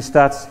reasoning only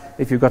starts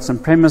if you've got some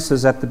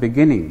premises at the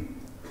beginning.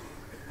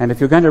 And if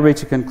you're going to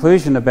reach a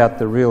conclusion about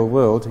the real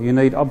world, you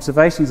need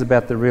observations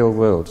about the real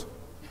world.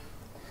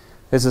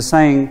 There's a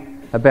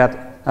saying about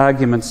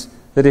arguments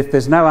that if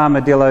there's no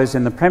armadillos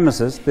in the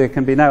premises, there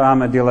can be no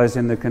armadillos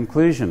in the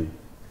conclusion.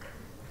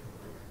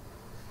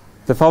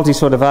 The faulty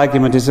sort of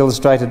argument is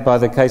illustrated by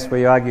the case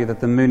where you argue that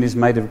the moon is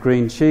made of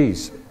green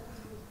cheese.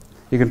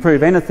 You can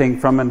prove anything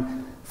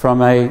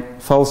from a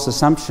false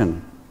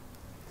assumption.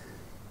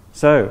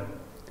 So,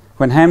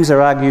 when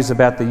Hamza argues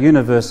about the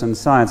universe and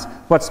science,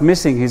 what's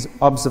missing is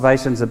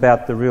observations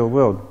about the real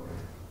world.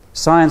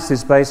 Science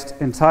is based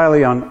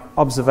entirely on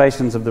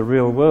observations of the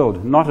real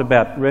world, not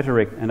about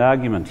rhetoric and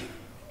argument.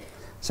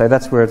 So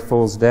that's where it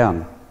falls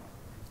down.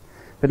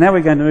 But now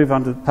we're going to move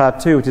on to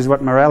part two, which is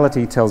what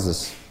morality tells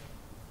us.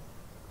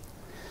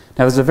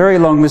 Now there's a very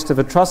long list of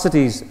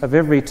atrocities of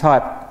every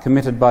type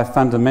committed by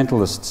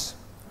fundamentalists.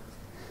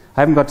 I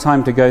haven't got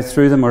time to go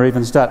through them or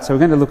even start, so we're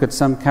going to look at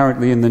some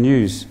currently in the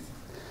news.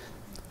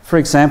 For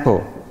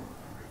example,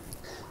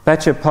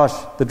 Bacha Posh,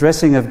 the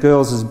dressing of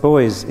girls as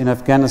boys in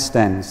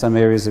Afghanistan, some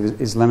areas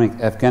of Islamic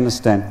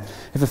Afghanistan.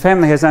 If a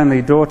family has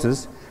only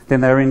daughters,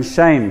 then they're in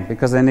shame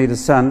because they need a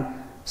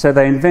son, so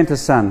they invent a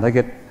son. They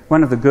get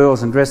one of the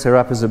girls and dress her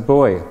up as a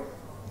boy,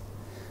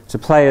 to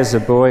play as a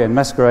boy and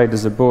masquerade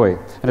as a boy.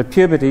 And at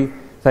puberty,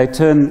 they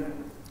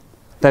turn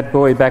that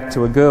boy back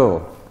to a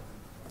girl.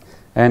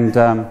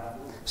 And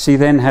she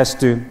then has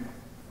to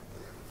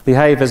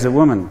behave as a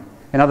woman.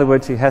 In other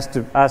words, she has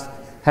to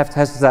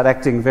start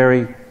acting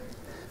very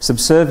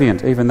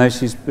subservient, even though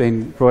she's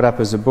been brought up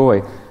as a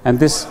boy. And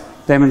this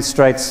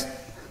demonstrates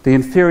the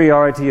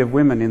inferiority of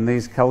women in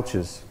these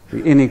cultures,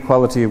 the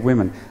inequality of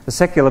women. The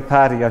secular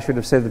party, I should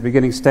have said at the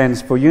beginning,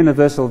 stands for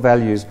universal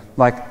values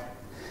like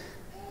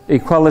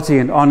equality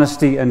and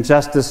honesty and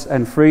justice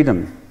and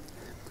freedom.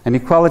 And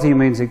equality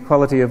means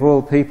equality of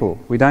all people.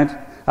 We don't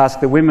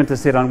ask the women to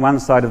sit on one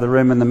side of the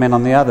room and the men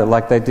on the other,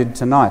 like they did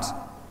tonight.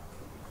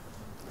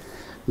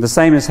 The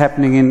same is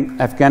happening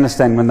in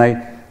Afghanistan when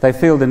they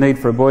feel the need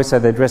for a boy, so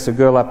they dress a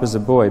girl up as a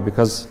boy,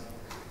 because,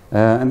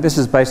 and this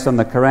is based on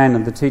the Quran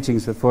and the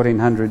teachings for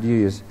 1400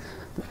 years.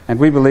 And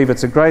we believe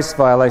it's a gross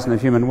violation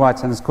of human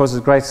rights, and it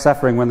causes great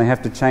suffering when they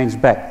have to change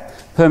back.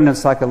 Permanent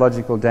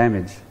psychological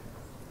damage.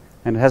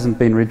 And it hasn't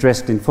been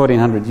redressed in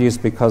 1400 years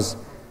because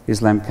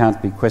Islam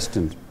can't be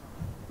questioned.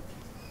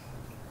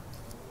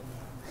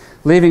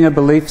 Leaving of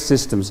belief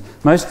systems.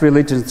 Most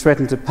religions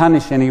threaten to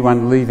punish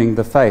anyone leaving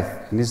the faith,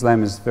 and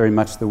Islam is very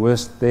much the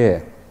worst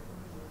there.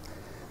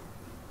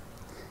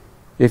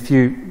 If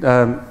you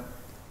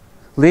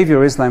leave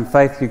your Islam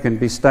faith, you can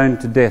be stoned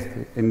to death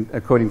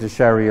according to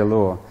Sharia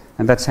law,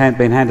 and that's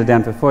been handed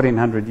down for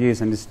 1400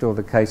 years and is still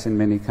the case in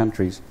many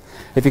countries.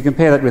 If you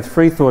compare that with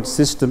free thought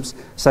systems,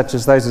 such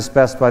as those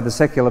espoused by the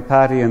secular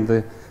party and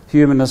the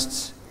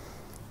humanists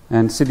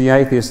and city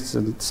atheists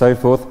and so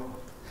forth,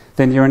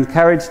 then you're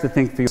encouraged to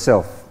think for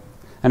yourself.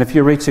 And if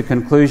you reach a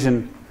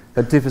conclusion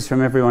that differs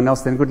from everyone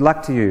else, then good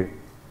luck to you.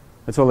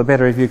 It's all the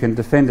better if you can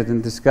defend it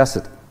and discuss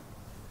it.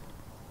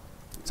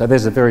 So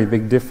there's a very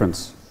big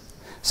difference.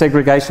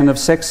 Segregation of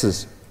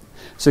sexes.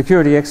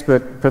 Security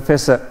expert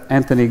Professor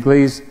Anthony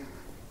Glees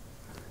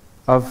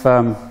of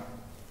a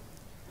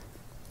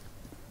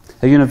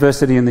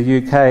university in the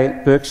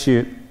UK,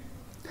 Berkshire,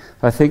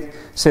 I think,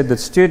 said that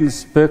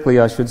students,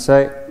 Berkshire,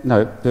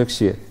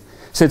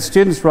 said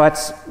students'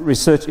 rights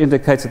research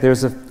indicates that there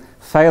is a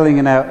failing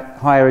in our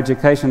higher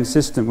education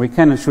system. We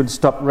can and should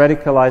stop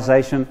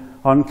radicalisation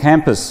on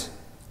campus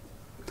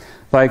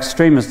by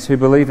extremists who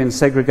believe in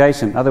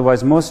segregation.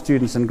 Otherwise, more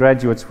students and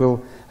graduates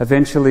will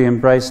eventually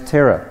embrace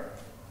terror.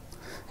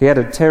 He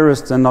added,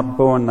 terrorists are not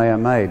born, they are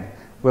made.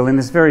 Well, in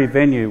this very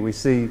venue, we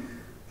see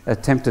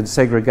attempted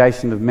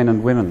segregation of men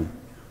and women.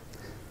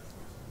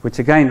 which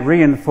again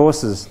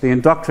reinforces the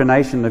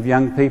indoctrination of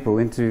young people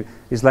into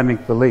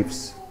Islamic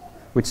beliefs,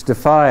 which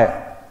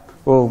defy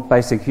all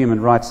basic human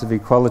rights of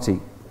equality.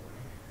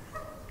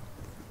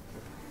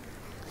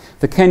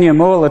 The Kenya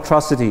Mall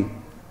atrocity,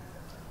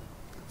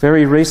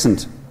 very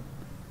recent.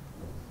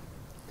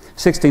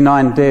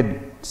 69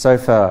 dead so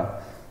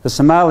far. The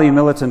Somali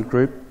militant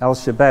group,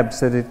 Al-Shabaab,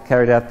 said it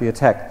carried out the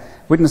attack.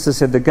 Witnesses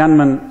said the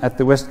gunman at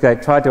the West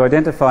Gate tried to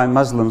identify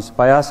Muslims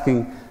by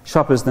asking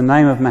shoppers the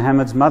name of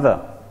Muhammad's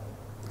mother.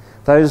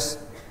 Those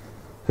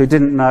who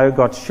didn't know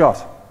got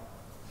shot.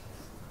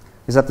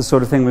 Is that the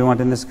sort of thing we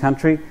want in this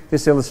country?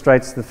 This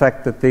illustrates the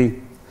fact that the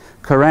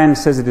Quran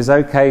says it is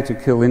okay to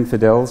kill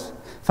infidels.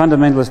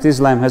 Fundamentalist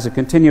Islam has a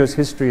continuous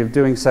history of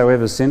doing so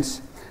ever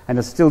since, and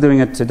is still doing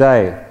it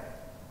today.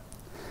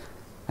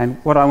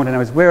 And what I want to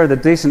know is, where are the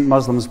decent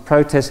Muslims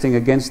protesting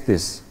against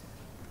this?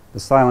 The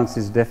silence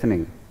is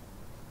deafening.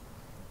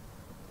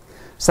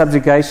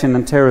 Subjugation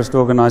and terrorist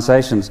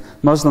organisations,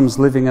 Muslims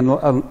living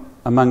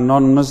among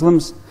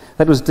non-Muslims,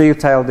 that was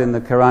detailed in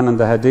the Quran and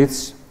the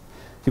Hadiths.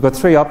 You've got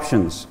three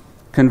options: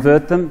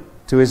 convert them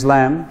to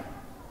Islam,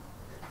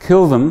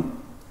 kill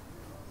them,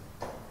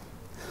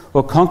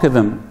 or conquer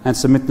them and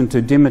submit them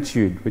to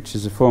dimitude, which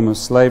is a form of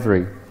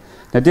slavery.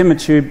 Now,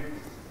 dimitude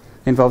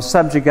involves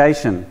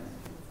subjugation,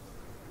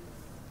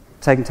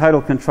 taking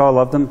total control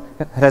of them.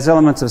 It has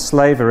elements of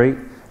slavery.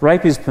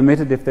 Rape is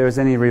permitted if there is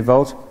any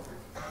revolt,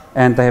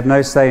 and they have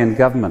no say in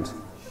government.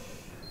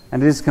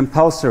 And it is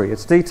compulsory.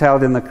 It's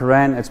detailed in the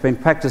Quran. It's been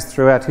practiced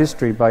throughout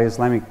history by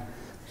Islamic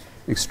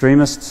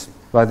extremists,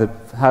 by the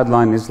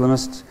hardline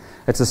Islamists.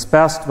 It's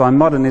espoused by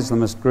modern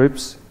Islamist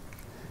groups.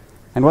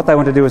 And what they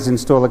want to do is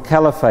install a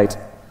caliphate,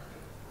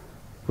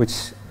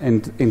 which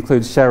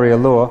includes Sharia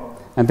law,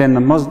 and then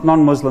the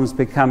non-Muslims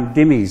become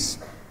dhimmis.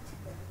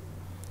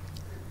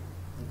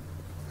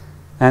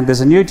 And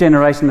there's a new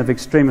generation of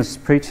extremists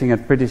preaching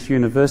at British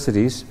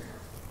universities,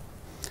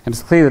 and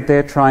it's clear that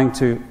they're trying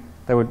to,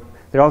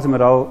 their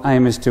ultimate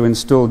aim is to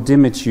install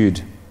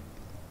dimitude.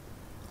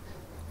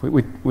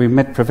 We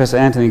met Professor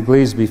Anthony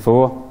Glees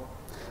before,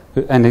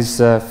 and he's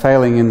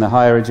failing in the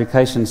higher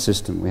education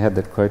system. We had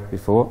that quote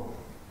before.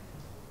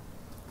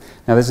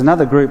 Now there's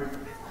another group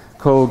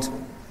called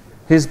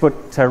Hizb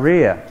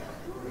ut-Tahrir.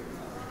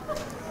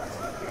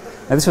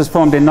 Now this was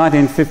formed in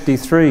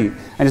 1953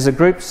 and is a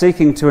group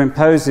seeking to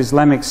impose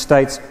Islamic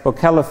states or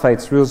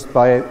caliphates ruled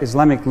by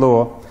Islamic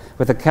law,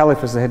 with a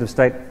caliph as the head of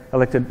state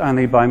elected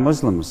only by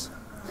Muslims.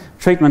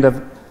 Treatment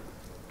of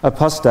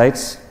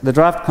apostates. The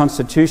draft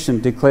constitution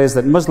declares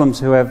that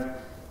Muslims who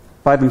have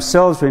by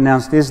themselves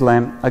renounced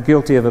Islam are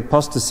guilty of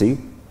apostasy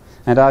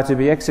and are to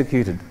be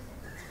executed.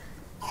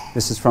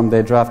 This is from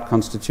their draft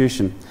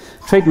constitution.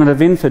 Treatment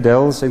of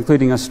infidels,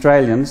 including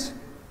Australians.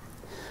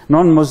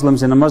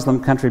 Non-Muslims in a Muslim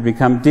country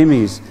become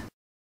dhimmis,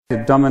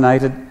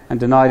 dominated and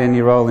denied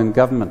any role in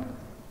government.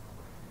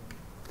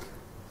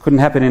 Couldn't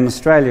happen in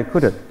Australia,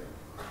 could it?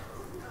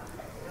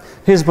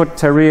 Hizb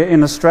ut-Tahrir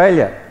in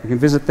Australia. You can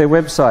visit their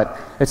website.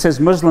 It says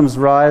Muslims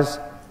rise,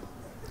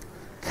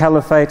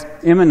 caliphate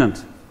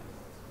imminent.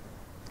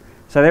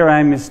 So their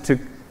aim is to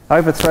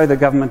overthrow the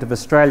government of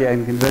Australia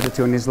and convert it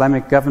to an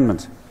Islamic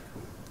government.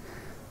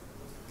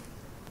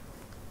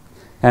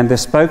 And their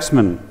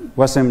spokesman,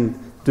 Wasim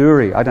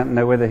Duri, I don't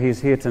know whether he's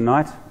here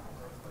tonight,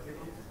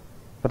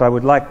 but I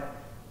would like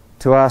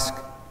to ask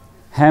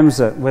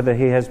Hamza whether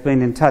he has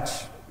been in touch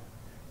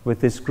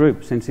with this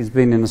group since he's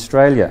been in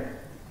Australia.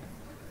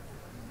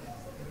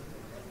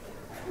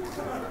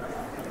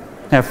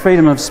 Now,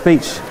 freedom of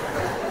speech.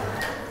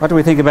 What do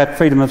we think about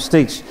freedom of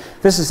speech?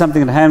 This is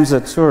something that Hamza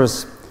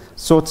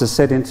Tzortzis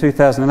said in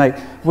 2008.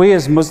 We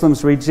as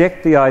Muslims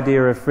reject the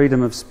idea of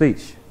freedom of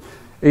speech,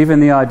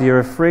 even the idea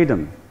of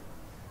freedom.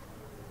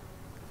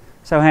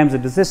 So Hamza,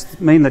 does this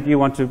mean that you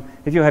want to,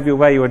 if you have your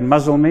way, you would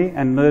muzzle me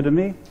and murder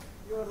me?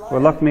 You're a liar. Or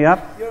lock me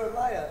up? You're a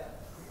liar.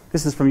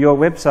 This is from your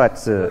website,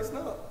 sir. No, it's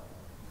not.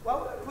 Why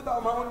would I put that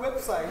on my own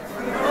website?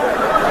 You're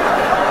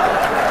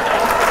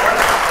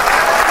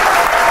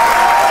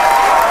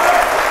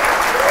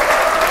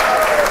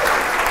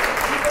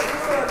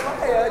a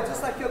liar,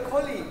 just like your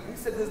colleague who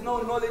said there's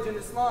no knowledge in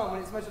Islam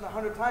when it's mentioned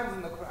 100 times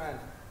in the Quran.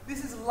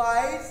 This is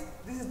lies,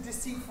 this is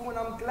deceitful, and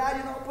I'm glad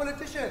you're not a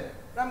politician.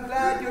 And I'm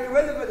glad you're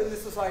irrelevant in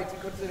this society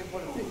considering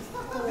politics.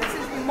 This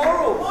is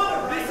immoral.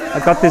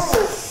 I got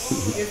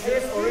this. Is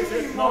this or is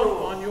it not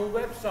on your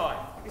website?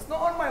 It's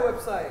not on my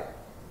website.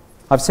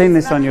 I've seen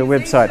this on your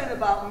website. It's an accusation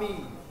about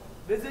me.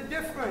 There's a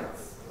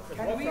difference.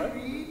 Can we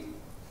read?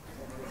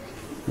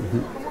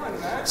 Come on,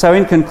 man. So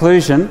in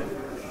conclusion,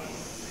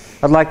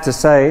 I'd like to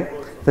say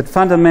that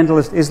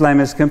fundamentalist Islam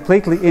is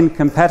completely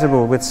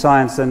incompatible with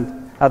science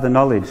and other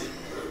knowledge.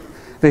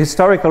 The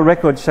historical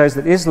record shows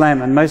that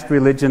Islam and most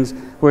religions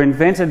were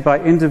invented by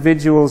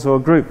individuals or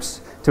groups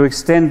to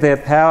extend their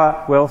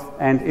power, wealth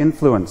and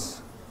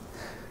influence.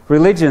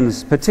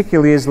 Religions,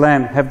 particularly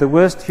Islam, have the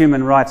worst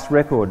human rights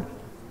record.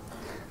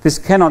 This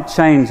cannot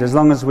change as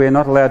long as we are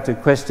not allowed to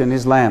question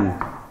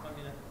Islam.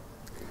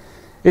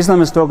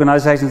 Islamist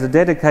organisations are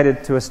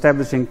dedicated to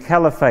establishing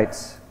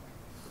caliphates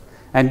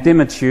and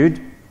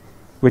dhimitude,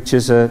 which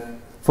is a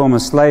form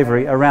of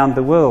slavery around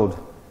the world.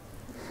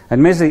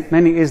 And many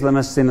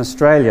Islamists in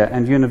Australia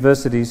and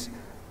universities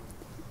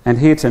and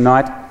here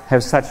tonight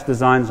have such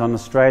designs on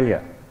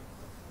Australia.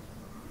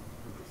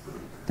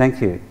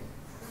 Thank you.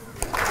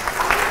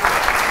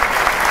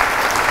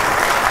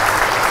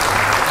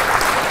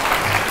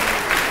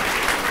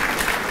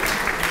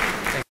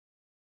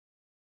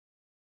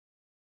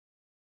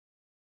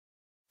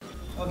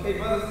 Okay,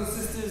 brothers and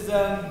sisters,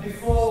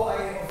 before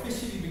I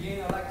officially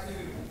begin, I'd like to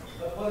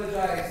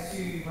apologize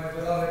to my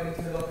beloved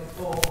interlocutor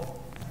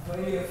for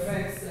any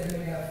offense that he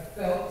may have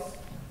felt.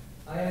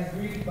 I am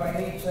Greek by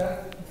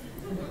nature,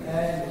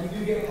 and we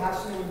do get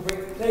passionate with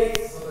great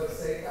plates, so let's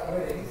say, at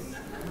weddings.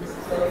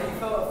 So if you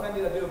felt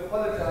offended, I do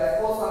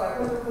apologize. Also, I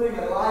wasn't calling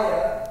a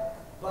liar,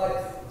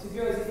 but to be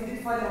honest, if you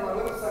did find it on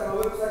my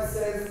website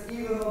says,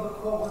 even though the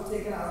quote was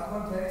taken out of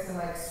context and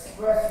I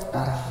expressed what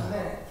that actually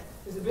meant,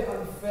 it's a bit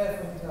unfair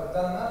for me to have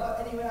done that,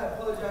 but anyway, I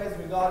apologize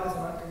regardless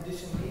and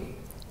unconditionally.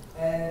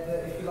 And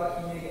if you like,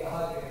 you may get a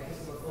hug and a kiss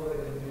on the forehead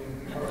and do.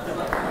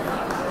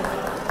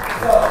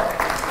 So,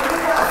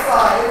 putting that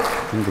aside,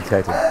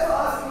 Indicated. I'd like to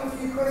ask you a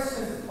few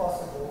questions if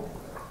possible.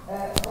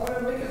 I'm going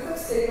to make a quick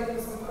statement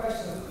with some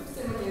questions. The quick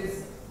statement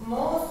is,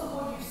 most of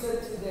what you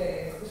said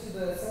today, especially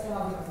the second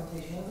half of the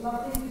presentation, has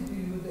nothing to do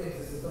with the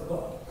existence of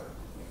God.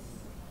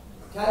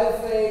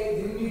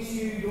 Caliphate, the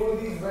Delusion, all of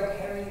these red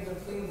herrings of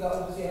things that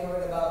obviously you haven't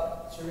read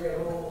about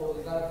Sharia law or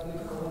Islamic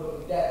political law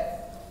in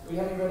depth. We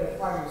haven't read a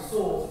primary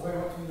source, where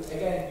we went to,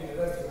 again,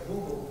 University of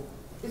Google.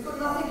 It's got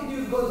nothing to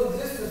do with God's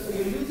existence, so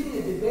you're losing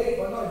the debate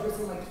by not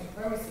addressing my key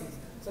premises.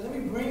 So let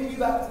me bring you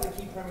back to the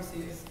key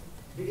premises,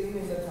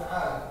 بإذن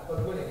ta'ala,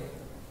 God willing.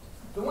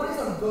 The one is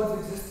on God's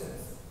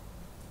existence.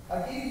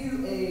 I gave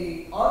you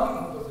an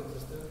argument for God's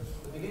existence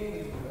at the beginning of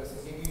the universe.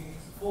 I gave you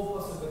 4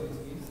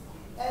 possibilities.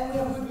 And we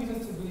have good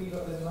reasons to believe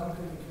that there's an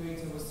uncreated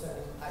creator with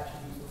certain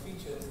attributes or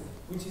features,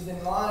 which is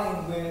in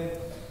line with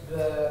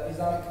the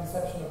Islamic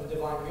conception of the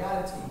divine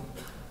reality.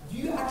 Do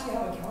you actually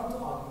have a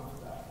counter-argument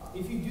for that?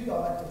 If you do, I'd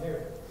like to hear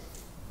it.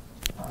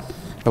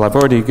 Well, I've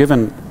already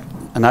given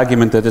an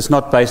argument that is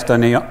not based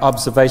on any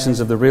observations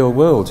of the real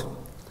world.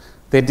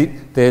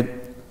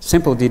 They're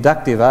simple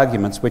deductive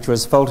arguments which were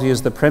as faulty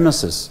as the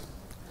premises.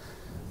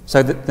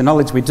 So the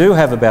knowledge we do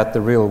have about the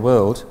real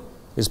world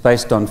is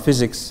based on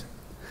physics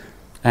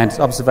and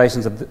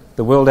observations of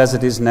the world as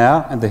it is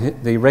now, and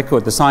the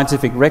record, the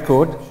scientific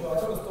record. Sure, I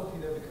don't want to stop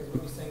you there because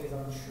what you're saying is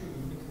untrue,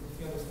 because if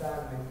you understand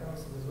the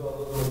premises as well,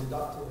 although it's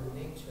deductive in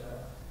nature,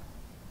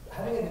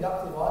 having a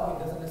deductive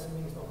argument doesn't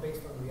necessarily mean it's not based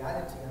on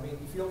reality. I mean,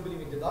 if you don't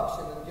believe in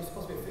deduction, then you're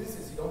supposed to be a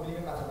physicist, you don't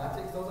believe in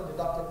mathematics, those are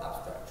deductive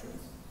abstract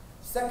truths.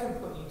 Second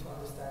point you need to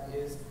understand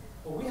is,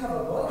 well, we have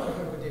a lot of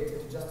empirical data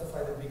to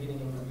justify the beginning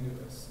of the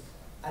universe.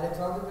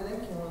 Alexander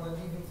Vilenkin, one of the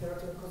leading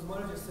theoretical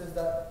cosmologists, says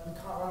that we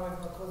can't run away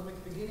from a cosmic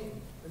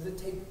beginning. Does it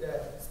take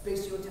the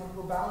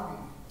spatio-temporal boundary?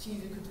 T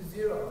is equal to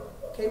 0.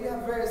 Okay, we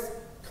have various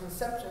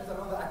conceptions. I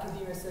know that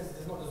academia says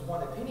there's not just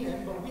one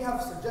opinion, but we have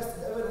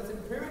suggested evidence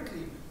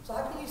empirically. So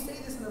how can you say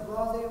this in a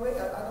blasé way?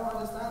 I don't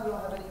understand. We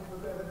don't have any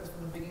empirical evidence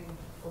from the beginning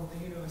of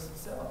the universe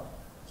itself.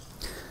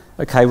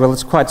 Okay, well,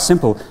 it's quite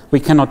simple. We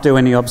cannot do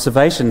any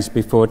observations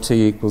before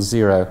t equals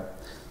 0.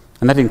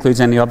 And that includes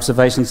any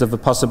observations of a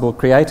possible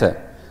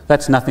creator.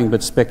 That's nothing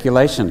but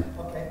speculation.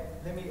 Okay,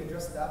 let me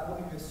address that. What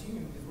you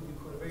assume is what you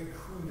call a very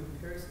crude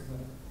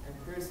empiricism.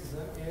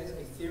 Empiricism is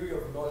a theory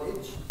of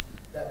knowledge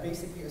that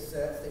basically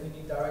asserts that you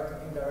need direct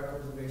and indirect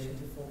observation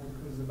to form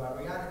conclusions about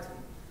reality.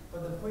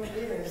 But the point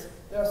is,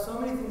 there are so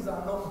many things that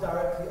are not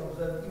directly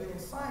observed. Even in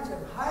science, you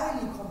have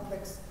highly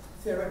complex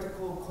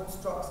theoretical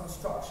constructs and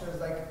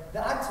structures, like the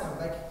atom,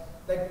 like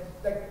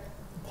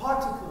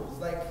particles,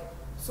 like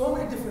so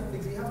many different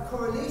things. You have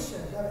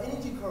correlations, you have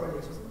energy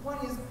correlations. The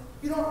point is,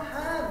 you don't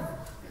have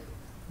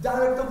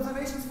direct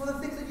observations for the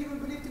things that you even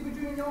believe to be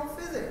true in your own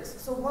physics.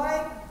 So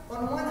why,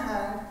 on one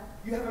hand,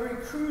 you have a very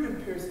crude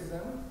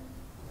empiricism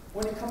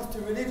when it comes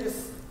to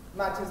religious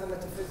matters and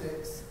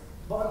metaphysics,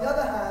 but on the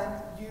other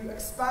hand, you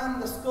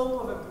expand the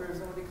scope of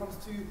empiricism when it comes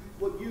to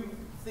what you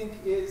think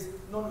is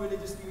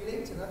non-religiously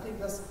related. And I think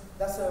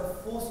that's a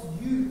forced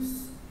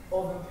use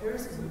of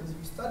empiricism, because if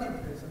you study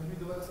empiricism, you read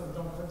the works of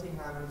John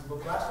Cunningham in his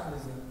book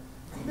Rationalism,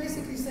 he's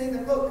basically saying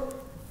that, look,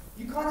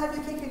 you can't have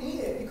your cake and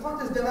eat it. You can't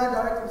just demand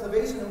direct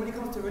observation, and when it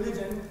comes to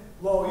religion,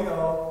 well, you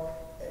know,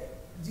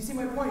 do you see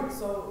my point?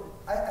 So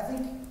I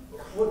think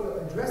what you're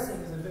addressing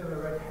is a bit of a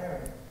red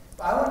herring.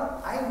 But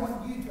I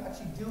want you to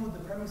actually deal with the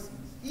premises,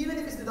 even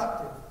if it's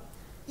deductive.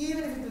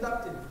 Even if it's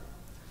deductive,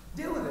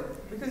 deal with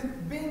it. Because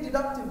being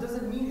deductive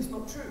doesn't mean it's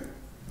not true.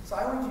 So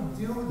I want you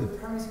to deal with the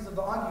premises of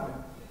the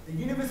argument. The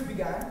universe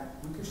began,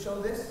 we could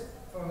show this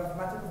from a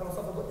mathematical,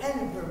 philosophical,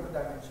 and empirical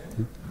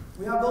dimension.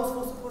 We have those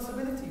sorts of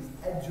possibilities.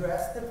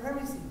 Address the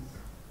premises.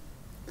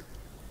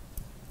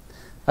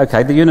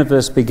 Okay, the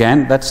universe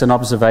began, that's an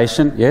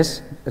observation,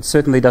 yes. It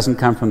certainly doesn't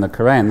come from the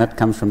Quran, that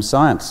comes from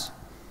science.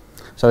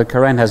 So the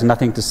Quran has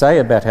nothing to say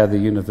about how the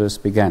universe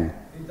began.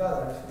 It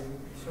does actually.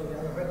 Sure, you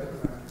haven't read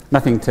the Quran.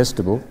 Nothing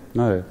testable,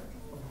 no.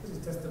 This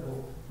is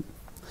testable.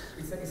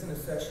 It's an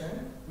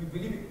assertion. We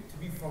believe it to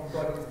be from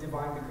God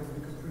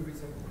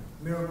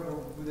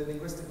miracle, with the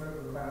linguistic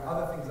miracle, and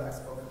other things that I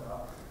spoke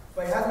about.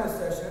 But he has an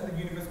assertion, the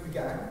universe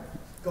began,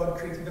 God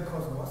created the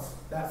cosmos.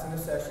 That's an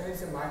assertion,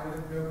 it's in line with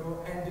the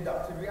empirical and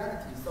deductive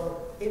reality.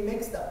 So it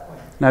makes that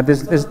point. Now, The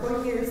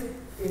point is,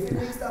 if it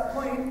makes that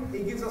point,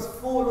 it gives us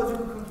 4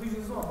 logical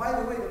conclusions as well. By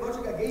the way, the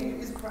logic I gave you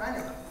is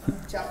Quranic.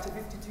 Chapter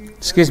 52.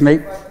 Excuse me.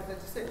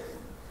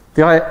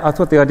 I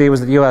thought the idea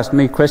was that you asked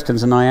me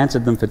questions and I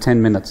answered them for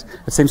 10 minutes.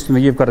 It seems to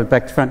me you've got it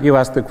back to front. You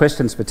ask the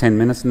questions for 10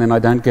 minutes and then I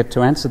don't get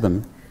to answer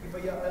them.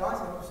 But your answer is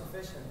not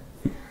sufficient.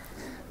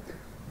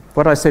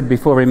 What I said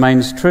before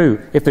remains true.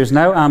 If there's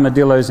no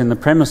armadillos in the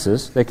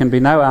premises, there can be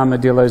no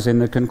armadillos in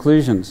the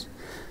conclusions.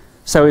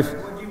 So if,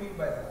 What do you mean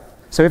by that?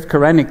 so if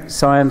Quranic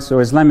science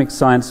or Islamic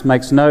science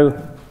makes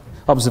no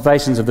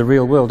observations of the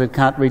real world, it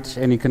can't reach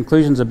any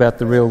conclusions about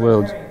the real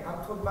world.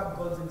 I'm talking about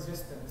God's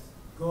existence.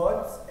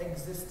 God's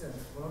existence.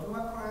 We're not talking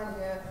about Quran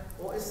here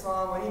or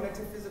Islam or any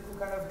metaphysical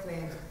kind of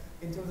claims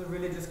in terms of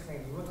religious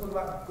claims. We're talking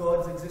about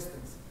God's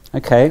existence.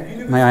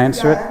 Okay, may I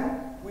answer it?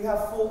 We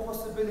have 4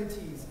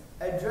 possibilities.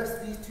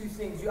 Address these 2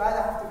 things. You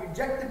either have to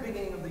reject the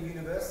beginning of the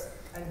universe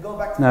and go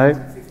back to the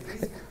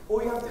 1950s,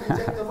 or you have to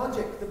reject the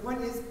logic. The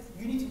point is,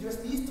 you need to address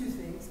these 2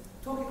 things.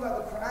 Talking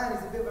about the Quran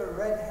is a bit of a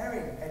red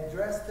herring.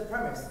 Address the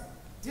premise.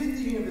 Did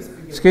the universe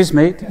begin? Excuse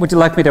me, would you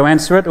like me to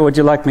answer it or would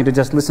you like me to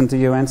just listen to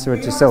you answer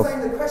it yourself? You're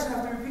not saying the question, I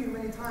have to repeat it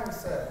many times,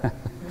 sir.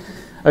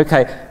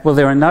 Okay, well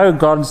there are no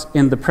gods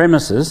in the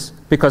premises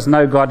because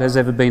no God has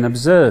ever been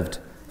observed.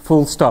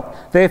 Full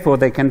stop. Therefore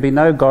there can be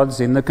no gods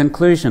in the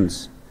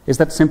conclusions. Is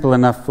that simple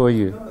enough for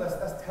you? No,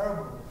 that's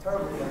terrible.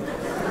 Terrible.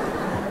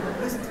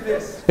 Listen to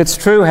this. It's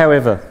true,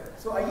 however.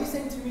 So are you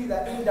saying to me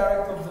that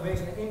indirect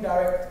observation,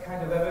 indirect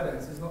kind of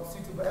evidence is not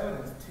suitable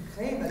evidence to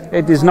claim that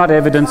It is not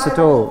evidence at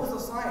all.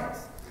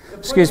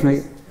 Excuse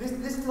me.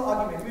 Listen to the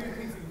argument. Let me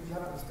repeat it if you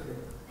haven't understood it.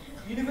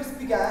 The universe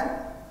began.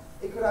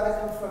 It could either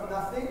come from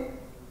nothing,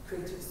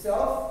 create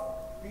itself,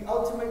 be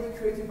ultimately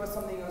created by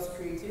something else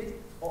created,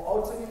 or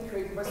ultimately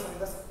created by something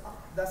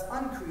that's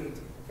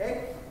uncreated.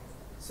 Okay?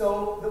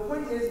 So the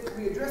point is,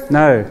 we address.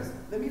 No.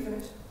 Let me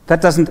finish.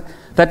 That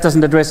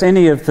doesn't address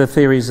any of the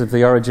theories of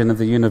the origin of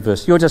the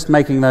universe. You're just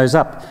making those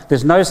up.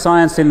 There's no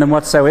science in them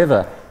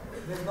whatsoever.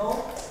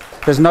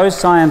 There's no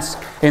science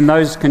in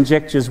those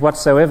conjectures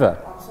whatsoever.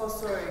 I'm so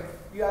sorry.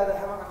 You either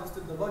haven't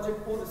understood the logic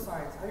or the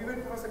science. Have you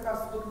read Professor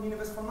Krauss's book,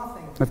 Universe from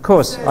Nothing? Of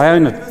course, I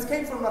own it. The universe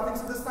came from nothing,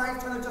 so the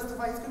science trying to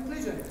justify his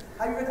conclusion.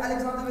 Have you read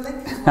Alexander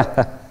Vilenki's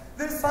work?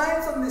 There's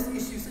science on this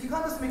issue, so you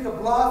can't just make a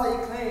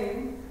blasé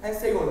claim and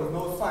say, oh, there's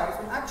no science,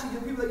 when actually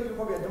the people that you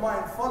probably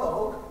admire and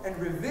follow and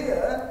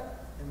revere,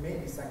 and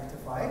maybe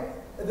sanctify,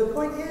 the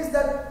point is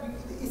that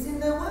it's in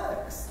their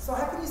works. So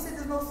how can you say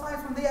there's no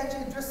science when they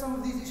actually address some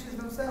of these issues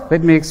themselves?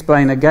 Let me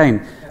explain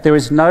again. There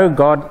is no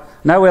God,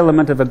 no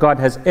element of a God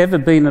has ever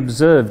been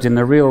observed in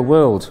the real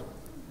world.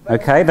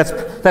 Okay,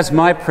 that's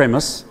my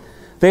premise.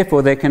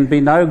 Therefore, there can be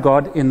no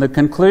God in the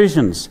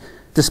conclusions.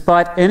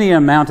 Despite any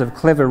amount of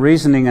clever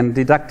reasoning and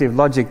deductive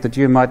logic that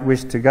you might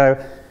wish to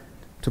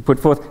put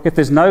forth, if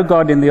there's no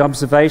God in the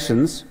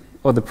observations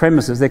or the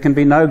premises, there can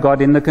be no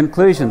God in the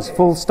conclusions. Okay.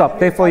 Full stop.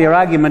 Therefore, your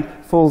argument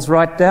falls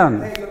right down.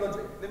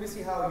 Let me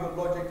see how your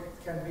logic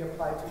can be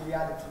applied to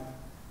reality.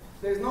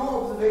 There's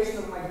no observation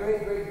of my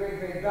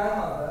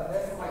great-great-great-great-grandmother,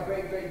 therefore my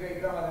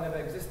great-great-great-grandmother never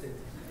existed.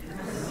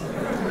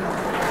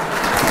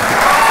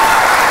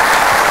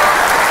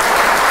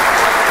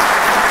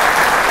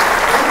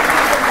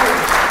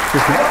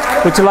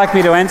 Would you like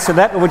me to answer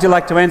that, or would you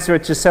like to answer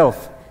it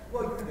yourself?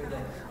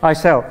 I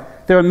shall.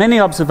 There are many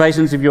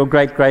observations of your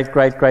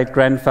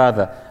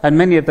great-great-great-great-grandfather, and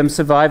many of them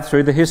survive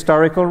through the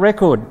historical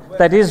record.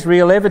 That is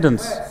real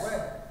evidence.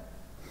 Where?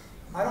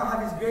 I don't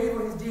have his grave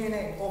or his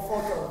DNA or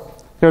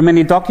photos. There are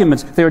many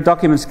documents. There are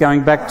documents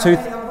going back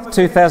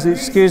 2,000...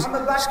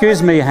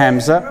 Excuse me,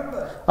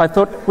 Hamza. I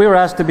thought we were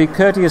asked to be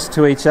courteous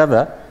to each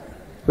other,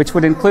 which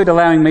would include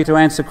allowing me to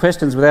answer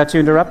questions without you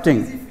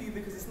interrupting.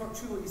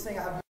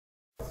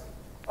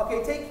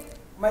 Okay, take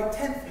my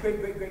 10th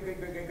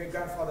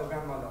great-great-great-great-great-great-grandfather,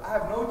 grandmother. I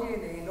have no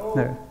DNA,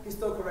 no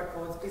historical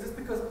records. Is this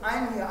because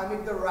I'm here, I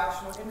make the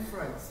rational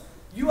inference?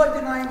 You are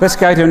denying... Let's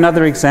go to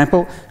another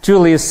example.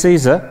 Julius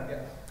Caesar. Yeah.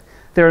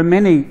 There are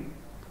many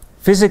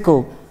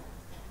physical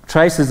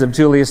traces of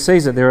Julius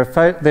Caesar.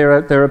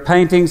 There are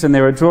paintings and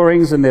there are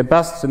drawings and there are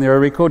busts and there are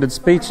recorded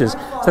speeches.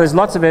 So there's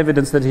lots of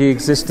evidence that he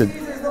existed.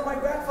 Caesar is not my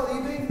grandfather.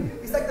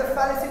 It's like the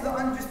fallacy of the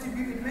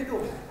undistributed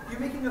middle. You're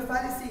making a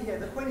fallacy here.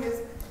 The point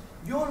is,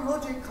 your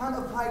logic can't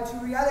apply to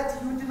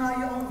reality. You deny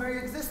your own very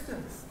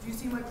existence. Do you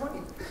see my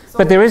point? So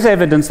but there is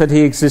evidence that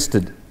he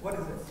existed. What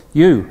is it?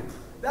 You.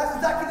 That's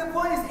exactly the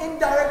point. It's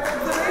indirect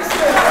observation.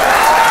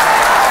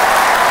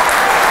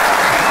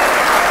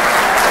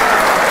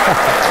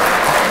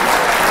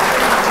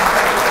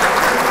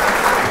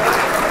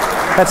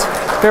 That's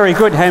very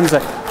good,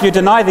 Hamza. You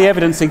deny the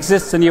evidence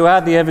exists and you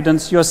are the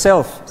evidence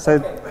yourself. So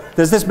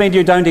does this mean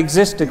you don't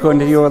exist according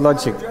to your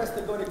logic? Let's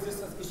go to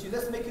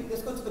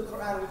the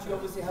Quran, which you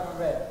obviously haven't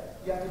read.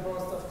 You have to go on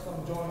stuff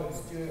from John or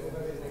Stuart or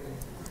whatever his name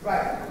is.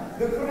 Right.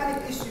 The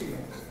Quranic issue.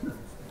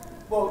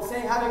 Well,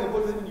 saying having a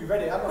book doesn't mean you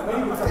read it. I'm not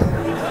maybe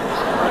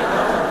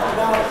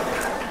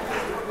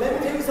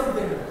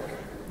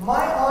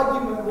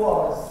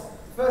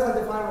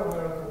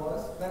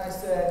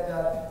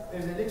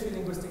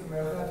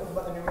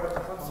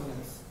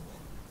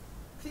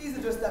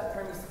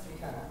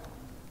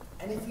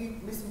And if you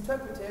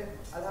misinterpret it,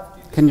 I'll have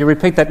to... Can you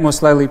repeat that more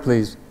slowly,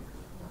 please?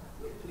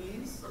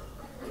 Please,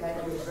 can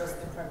you address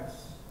the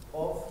premise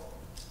of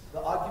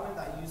the argument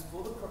that I used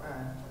for the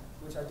Quran,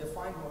 which I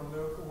defined what a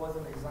miracle was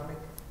in the Islamic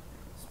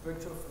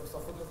spiritual,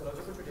 philosophical,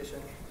 theological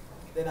tradition.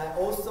 Then I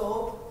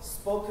also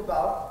spoke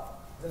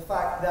about the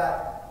fact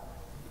that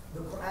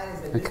the Quran is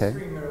a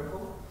literary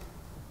miracle.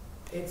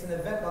 It's an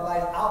event that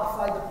lies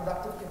outside the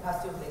productive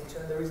capacity of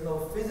nature. There is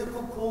no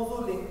physical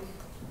causal link.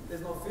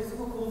 There's no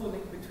physical causal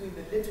link between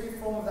the literary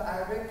form of the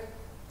Arabic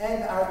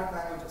and the Arabic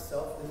language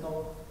itself. There's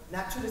no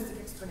naturalistic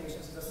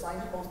explanation, so the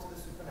signpost to the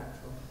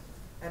supernatural.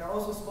 And I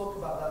also spoke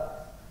about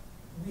that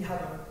we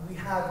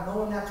have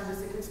no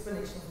naturalistic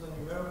explanation for the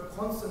numerical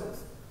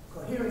consonants,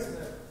 coherence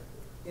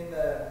in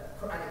the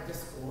Quranic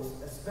discourse,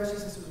 especially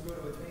since it was written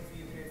over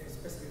 23 periods for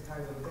specific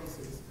times and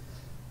places.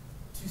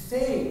 To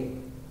say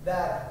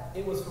that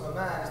it was from a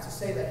man is to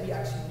say that he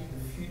actually knew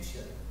the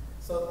future.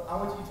 So I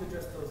want you to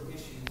address those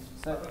issues.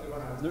 So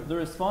the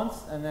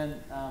response, and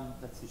then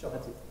that's it. Sure.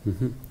 That's it.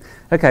 Mm-hmm.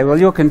 Okay, well,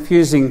 you're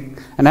confusing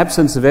an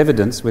absence of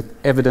evidence with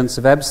evidence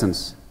of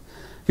absence.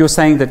 You're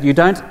saying that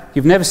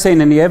you've never seen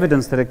any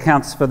evidence that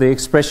accounts for the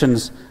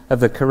expressions of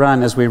the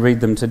Quran as we read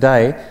them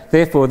today.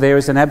 Therefore, there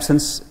is an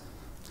absence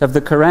of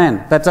the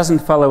Quran. That doesn't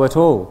follow at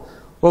all.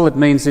 All it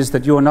means is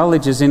that your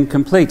knowledge is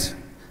incomplete,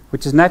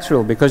 which is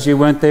natural because you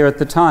weren't there at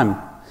the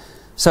time.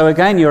 So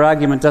again, your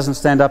argument doesn't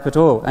stand up at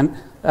all. And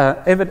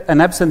an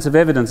absence of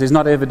evidence is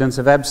not evidence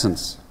of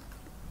absence.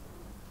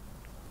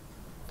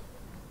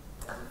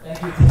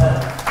 Thank you for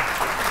that.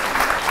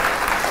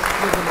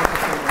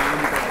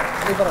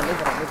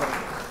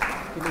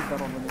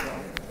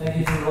 Thank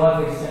you for the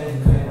lively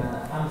exchange between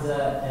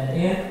Hamza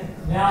and Ian.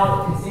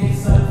 Now it's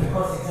Ian's turn to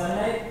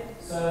cross-examine.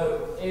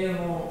 So Ian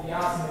will be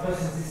asking the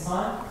questions this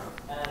time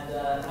and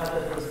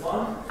Hamza to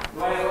respond. The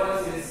way it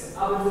works is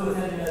up until the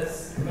 10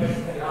 minutes, the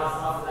question can be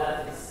asked. After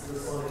that, it's the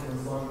respondent can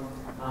respond.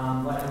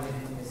 Like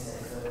anything you say.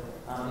 So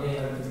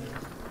Ian, over to you.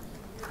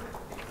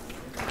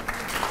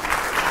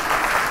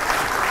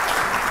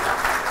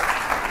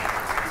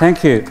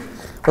 Thank you.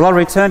 Well, I'll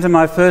return to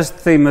my first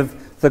theme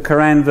of the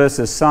Quran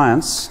versus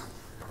science.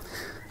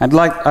 I'd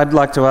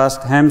like to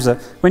ask Hamza,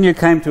 when you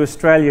came to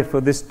Australia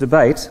for this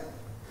debate,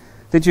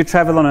 did you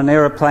travel on an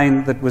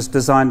aeroplane that was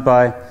designed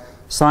by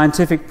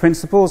scientific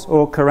principles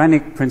or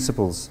Quranic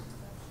principles?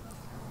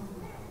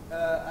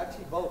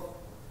 Actually, both.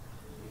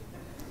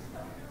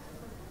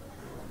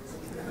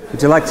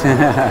 Would you like to?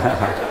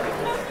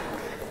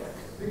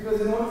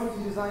 Because in order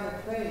to design a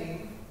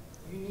plane,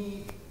 you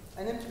need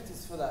an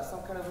impetus for that,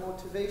 some kind of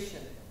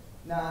motivation.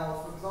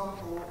 Now, for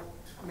example,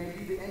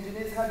 maybe the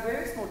engineers had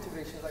various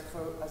motivations, like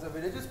as a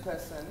religious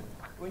person,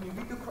 when you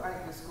read the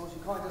Quranic discourse,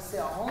 you can't just stay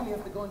at home, you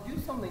have to go and do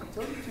something. It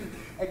tells you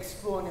to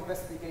explore and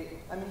investigate.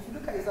 I mean, if you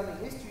look at Islamic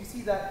history, you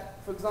see that,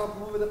 for example,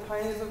 who were the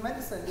pioneers of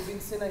medicine? Ibn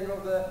Sina, he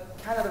wrote the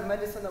canon of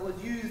medicine that was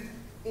used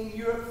in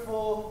Europe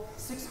for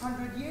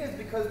 600 years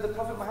because the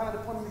Prophet Muhammad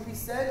upon him, he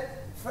said,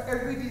 for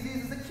every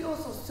disease is a cure,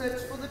 so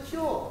search for the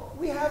cure.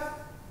 We have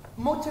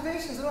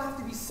motivations, they don't have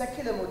to be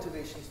secular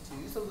motivations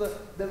too. So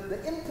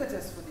the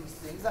impetus for these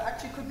things that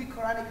actually could be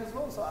Quranic as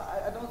well. So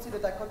I don't see the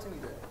dichotomy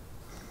there.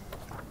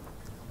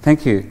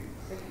 Thank you.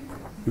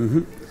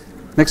 Mm-hmm.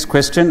 Next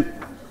question.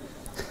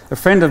 A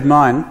friend of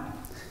mine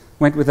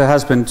went with her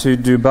husband to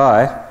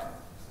Dubai,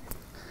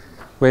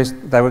 where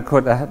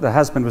the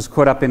husband was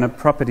caught up in a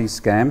property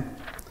scam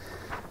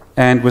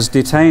and was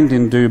detained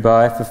in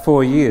Dubai for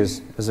 4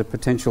 years as a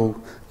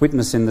potential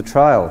witness in the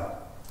trial.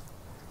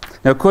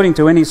 Now, according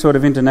to any sort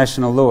of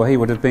international law, he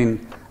wouldn't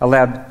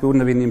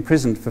have been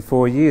imprisoned for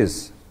 4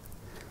 years.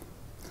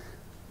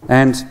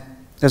 And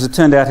as it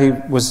turned out, he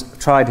was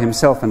tried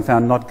himself and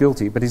found not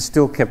guilty, but he's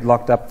still kept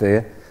locked up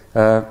there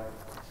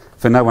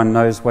for no one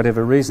knows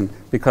whatever reason,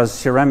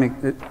 because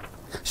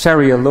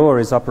Sharia law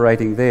is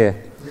operating there.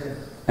 Yes.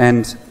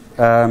 And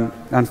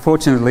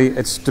unfortunately,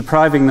 it's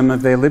depriving them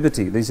of their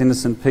liberty, these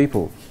innocent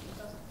people.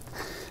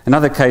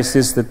 Another case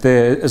is that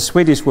a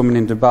Swedish woman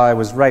in Dubai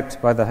was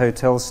raped by the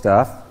hotel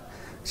staff.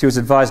 She was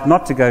advised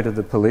not to go to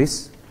the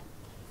police,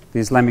 the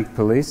Islamic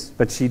police,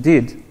 but she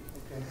did,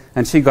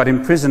 and she got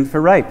imprisoned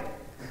for rape.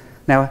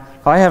 Now,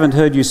 I haven't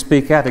heard you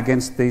speak out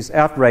against these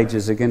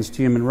outrages against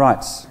human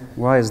rights.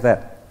 Why is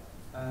that?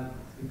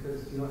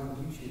 Because you don't have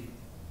YouTube.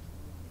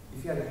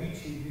 If you had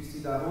YouTube, you see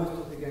that I always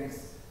talk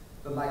against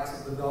the likes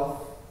of the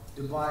Gulf.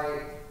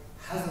 Dubai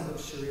hasn't got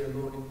Sharia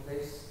law in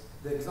place.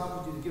 The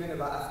example you've given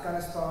about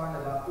Afghanistan,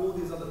 about all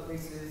these other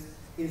places,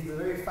 is the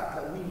very fact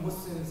that we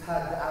Muslims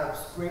had the Arab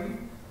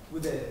Spring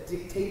with their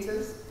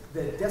dictators,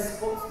 their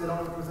despots, they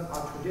don't represent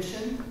our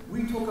tradition.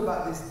 We talk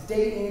about this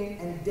day in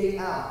and day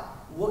out.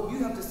 What you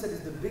have just said is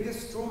the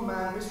biggest straw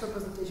man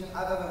misrepresentation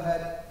I've ever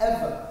heard,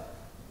 ever.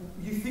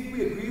 You think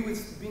we agree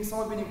with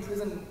someone being in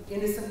prison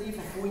innocently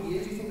for 4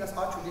 years? You think that's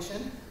our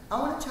tradition? I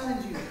want to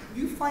challenge you.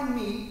 You find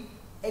me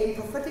a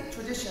prophetic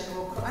tradition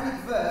or a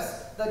Quranic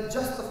verse that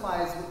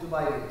justifies what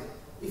Dubai did.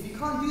 If you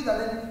can't do that,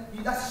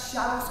 then that's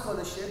shallow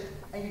scholarship,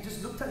 and you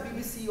just looked at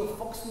BBC or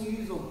Fox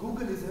News or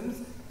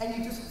Googleisms, and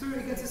you just threw it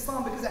against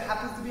Islam because it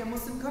happens to be a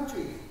Muslim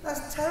country.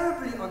 That's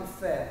terribly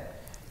unfair.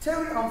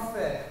 Terribly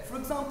unfair. For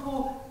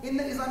example, in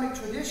the Islamic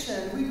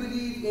tradition, we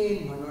believe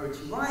in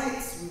minority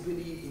rights, we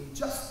believe in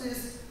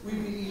justice, we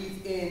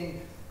believe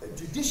in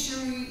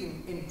judiciary,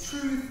 in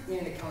truth,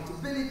 in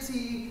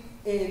accountability,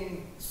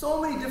 in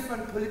so many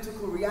different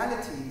political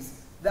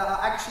realities that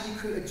are actually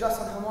create a just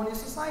and harmonious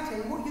society.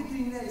 And what you're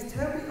doing there is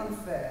terribly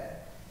unfair.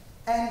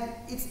 And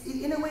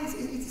in a way,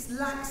 it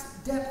lacks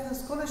depth and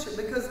scholarship,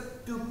 because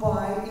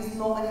Dubai is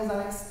not an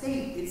Islamic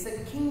state. It's a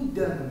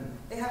kingdom.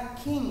 They have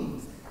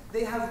kings.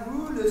 They have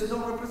rulers who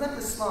don't represent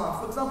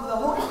Islam. For example, the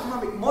whole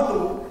economic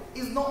model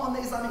is not on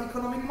the Islamic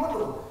economic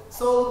model.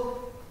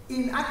 So,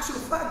 in actual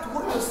fact,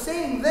 what you're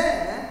saying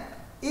there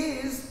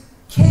is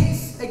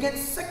case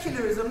against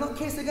secularism, not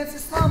case against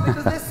Islam,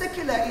 because they're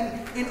secular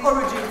in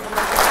origin.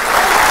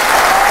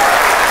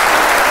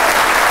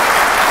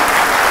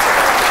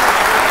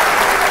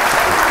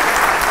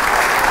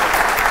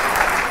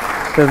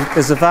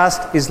 There's a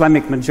vast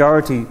Islamic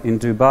majority in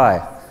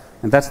Dubai,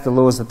 and that's the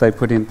laws that they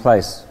put in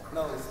place.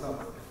 No, it's not.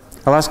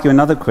 I'll ask you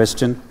another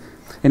question.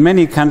 In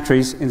many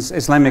countries, in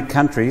Islamic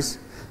countries,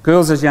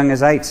 girls as young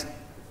as 8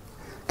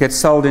 get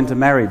sold into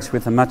marriage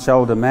with a much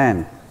older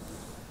man.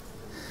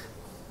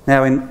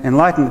 Now, in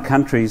enlightened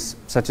countries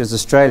such as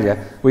Australia,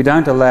 we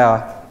don't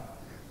allow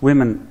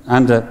women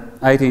under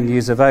 18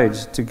 years of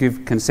age to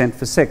give consent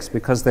for sex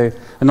because they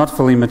are not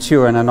fully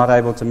mature and are not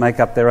able to make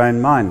up their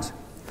own mind.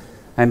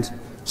 And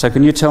so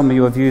can you tell me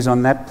your views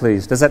on that,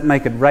 please? Does that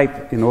make it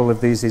rape in all of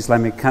these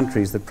Islamic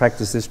countries that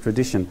practice this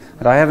tradition?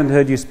 But I haven't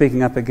heard you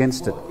speaking up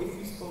against it. Well, if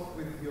you spoke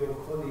with your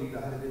colleague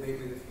that I had a debate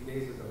with a few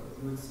days ago,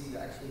 you would see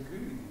that I actually agree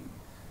with you.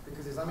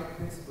 Because Islamic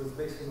principle is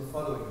based on the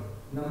following.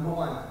 Number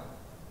 1,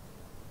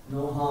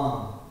 no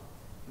harm.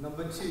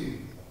 Number 2,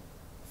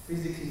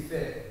 physically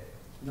fit.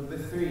 Number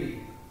 3,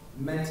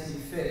 mentally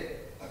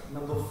fit.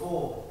 Number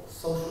 4,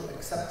 social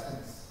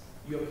acceptance.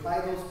 You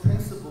apply those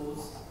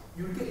principles,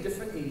 you get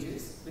different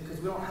ages, because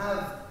we don't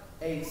have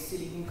a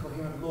silly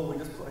incoherent law, we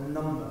just put a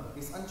number.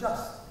 It's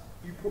unjust.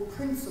 You put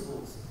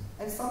principles,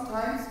 and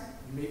sometimes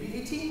you may be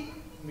 18, you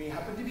may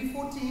happen to be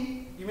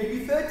 14, you may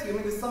be 30. I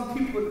mean, there's some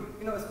people,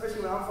 you know,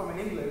 especially where I'm from in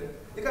England,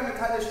 they can't even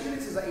tie their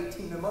shoelaces at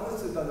 18, their mothers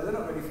still done it, they're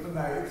not ready for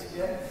marriage,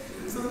 yeah?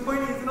 So the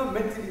point is, they're not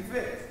mentally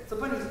fit. So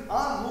the point is,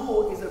 our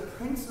law is a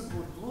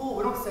principled law.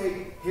 We don't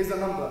say, here's a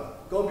number,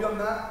 go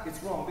beyond that,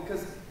 it's wrong,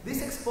 because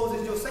this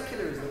exposes your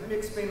secularism. Let me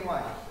explain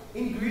why.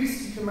 In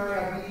Greece, you can marry,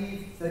 I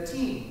believe,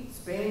 13,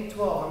 Spain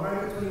 12,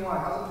 America 21,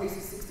 other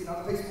places 16,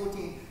 other places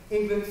 14,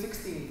 England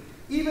 16.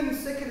 Even in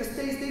secular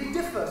states, they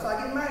differ. So I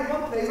get married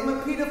one place, I'm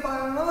a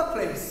paedophile in another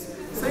place.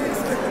 So it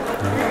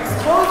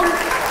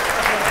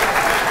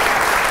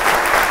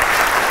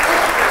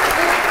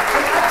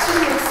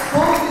actually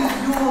exposes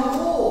your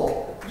law.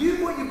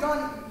 What you've done,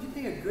 you're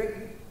doing a great,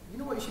 you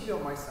know what, you should be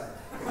on my side.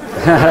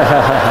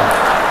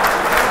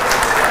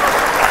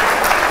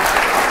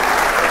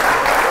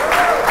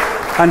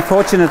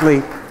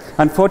 Unfortunately,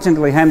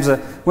 Hamza,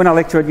 when I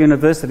lecture at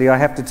university, I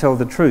have to tell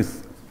the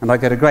truth. And I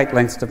go to great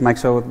lengths to make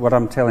sure what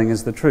I'm telling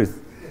is the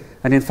truth.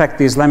 And in fact,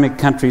 the Islamic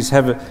countries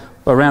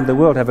around the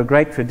world have a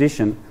great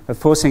tradition of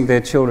forcing their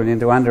children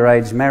into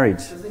underage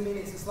marriage. Does it mean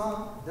it's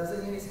Islam? Does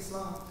it mean it's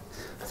Islam?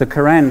 The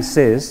Quran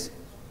says,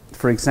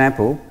 for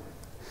example,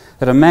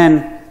 that a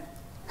man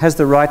has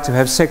the right to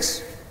have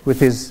sex with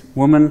his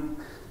woman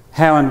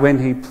how and when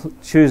he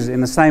chooses,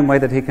 in the same way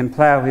that he can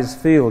plough his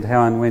field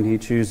how and when he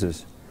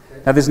chooses.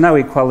 Now, there's no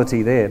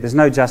equality there. There's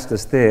no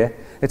justice there.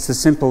 It's a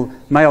simple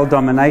male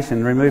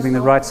domination, removing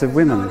the rights of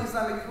women. In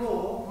Islamic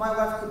law, my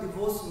wife could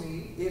divorce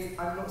me if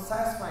I'm not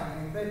satisfying her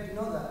in bed. Do you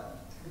know that?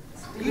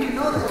 Do you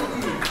know that? Do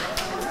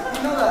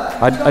you know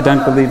that? I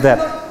don't believe that.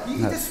 You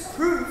just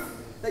prove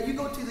that you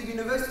go to the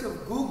University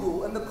of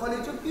Google and the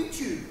College of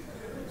YouTube.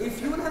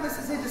 If you want to have a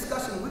sincere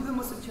discussion with the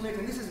Muslim community,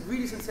 and this is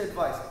really sincere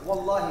advice,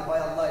 wallahi, by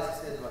Allah, it's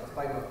sincere advice,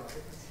 by God.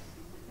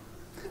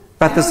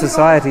 But the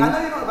society... I know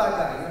you're not a bad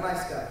guy, you're a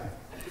nice guy.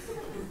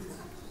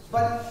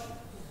 But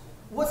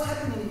what's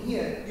happening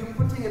here, you're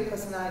putting a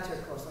personality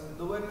across, and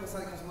the word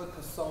personality comes from the word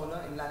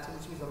persona in Latin,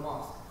 which means a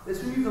mask. Let's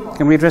remove the mask.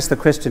 Can we address the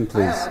question,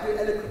 please? I do it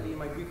eloquently in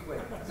my Greek way.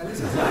 Now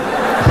listen to me. Now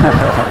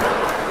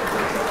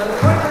the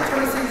point I'm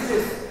trying to say is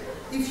this.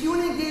 If you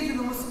want to engage with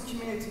the Muslim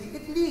community,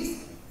 at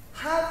least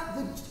have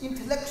the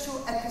intellectual,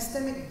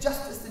 epistemic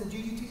justice and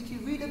duty to actually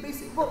read a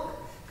basic book.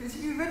 Because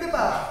if you read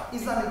about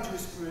Islamic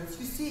jurisprudence,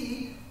 you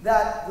see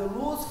that the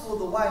laws for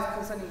the wife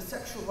concerning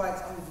sexual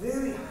rights are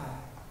very high.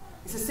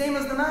 It's the same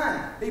as the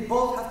man. They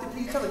both have to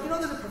please each other. You know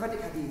there's a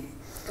prophetic hadith.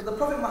 That the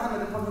Prophet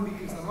Muhammad, upon whom be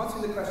peace, I'm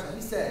answering the question,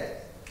 he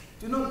said,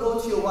 do not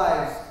go to your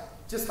wives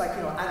just like,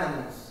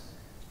 animals.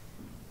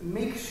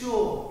 Make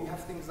sure you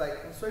have things like,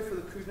 I'm sorry for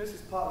the crudeness,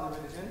 it's part of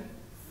the religion,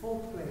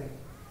 foreplay.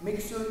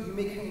 Make sure you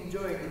make her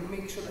enjoy it, and you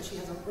make sure that she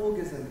has an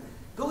orgasm.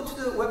 Go to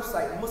the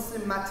website,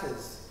 Muslim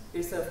Matters.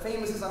 It's a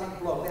famous Islamic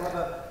blog. They have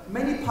a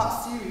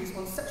many-part series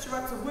on sexual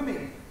rights of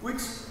women, which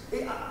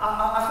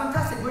are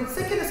fantastic. We're in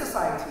secular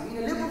society,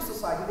 in a liberal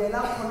society, they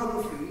allow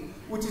pornography,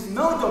 which is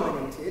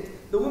male-dominated.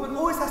 The woman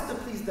always has to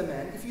please the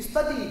men. If you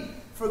study,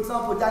 For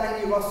example,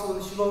 Dana E.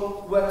 Russell, she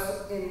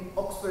works in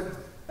Oxford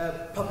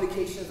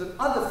publications, and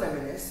other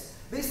feminists,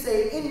 they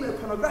say in a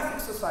pornographic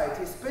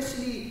society,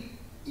 especially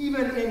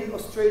even in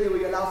Australia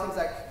where you allow things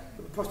like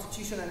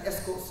prostitution and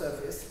escort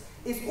service,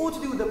 it's all to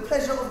do with the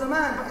pleasure of the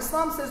man. But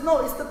Islam says,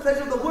 no, it's the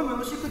pleasure of the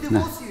woman, or she could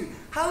divorce you.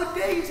 How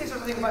dare you say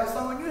something about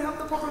Islam when you have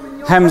the problem in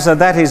your Hamza,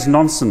 that is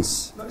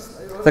nonsense.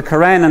 The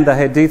Quran and the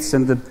Hadiths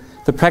and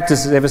the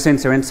practices ever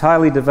since are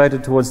entirely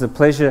devoted towards the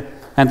pleasure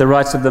and the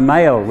rights of the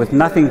male, with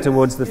nothing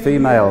towards the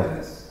female.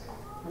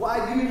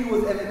 What I given you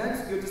was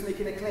evidence, you're just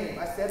making a claim.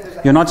 I said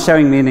there's You're not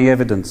showing me any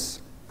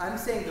evidence. I'm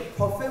saying the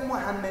Prophet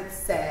Muhammad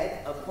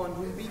said, upon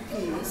whom be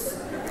peace,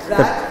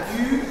 that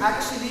you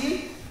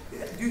actually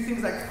do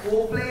things like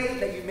foreplay,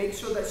 that you make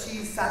sure that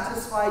she's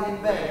satisfied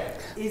in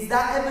bed. Is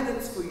that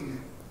evidence for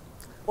you?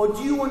 Or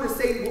do you want to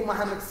say what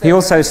Muhammad said? He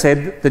also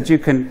said that you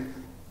can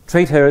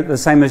treat her the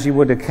same as you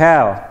would a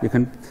cow,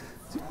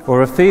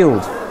 or a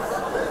field.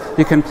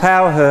 You can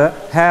plough her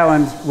how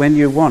and when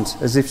you want,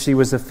 as if she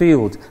was a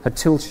field, a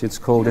tilch it's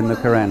called in the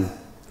Quran.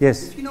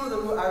 Yes. If you know the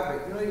word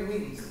Arabic, you know what it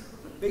means.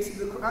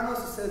 Basically, the Quran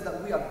also says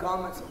that we are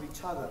garments of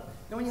each other.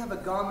 You know when you have a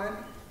garment,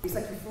 it's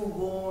like you feel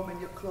warm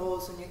and you're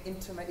close and you're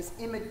intimate. It's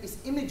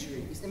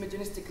imagery, it's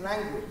imaginistic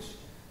language.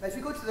 Now if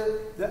you go to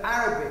the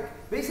Arabic,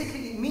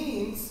 basically it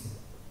means,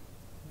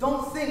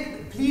 don't think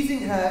that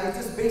pleasing her is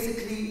just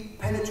basically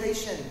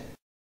penetration.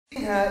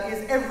 Pleasing her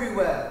is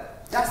everywhere.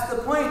 That's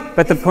the point.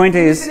 But the point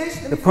is,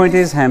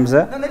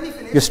 Hamza, no, let me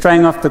finish. You're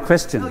straying off the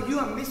question. No, you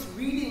are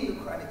misreading the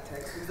Quranic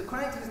text, because the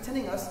Quranic text is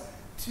telling us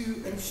to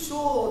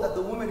ensure that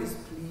the woman is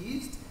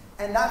pleased,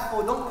 and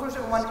therefore don't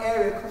concentrate on one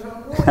area, concentrate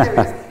on all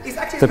areas. It's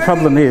actually The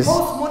problem is,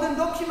 postmodern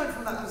document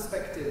from that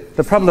perspective.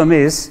 The problem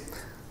is,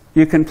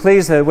 you can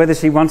please her whether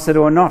she wants it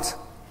or not.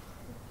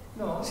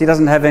 No. She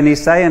doesn't have any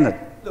say in it.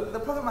 Look, the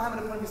Prophet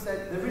Muhammad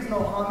said there is no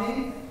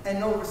harming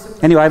and no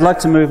reciprocation. Anyway, I'd like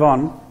to move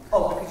on.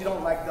 Oh, because you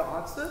don't like the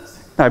answers?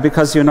 No,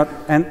 because you're not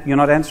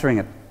answering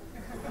it.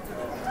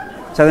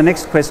 So the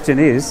next question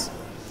is,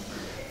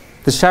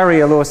 the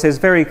Sharia law says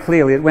very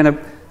clearly that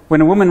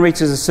when a woman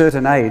reaches a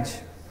certain age,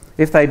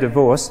 if they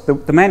divorce,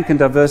 the man can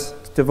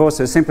divorce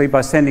her simply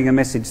by sending a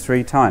message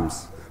 3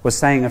 times, or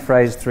saying a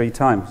phrase 3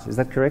 times. Is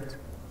that correct?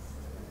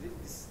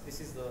 This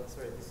is the last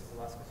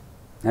question.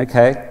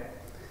 Okay.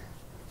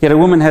 Yet a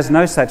woman has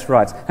no such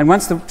rights. And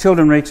once the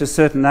children reach a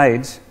certain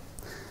age,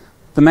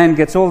 the man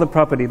gets all the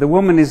property. The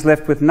woman is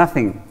left with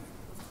nothing.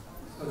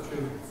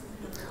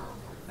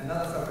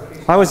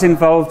 I was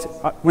involved,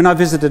 when I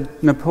visited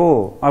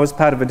Nepal, I was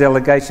part of a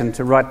delegation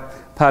to write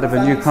part of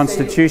a new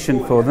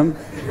constitution for them.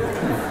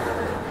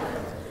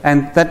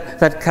 And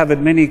that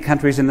covered many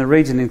countries in the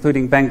region,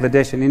 including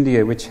Bangladesh and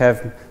India, which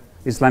have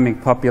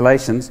Islamic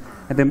populations.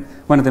 And then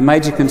one of the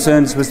major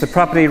concerns was the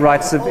property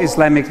rights of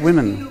Islamic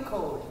women.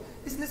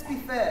 Listen, let's be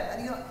fair.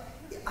 And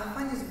I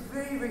find this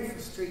very, very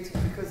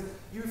frustrating, because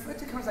you refer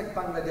to countries like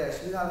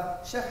Bangladesh. You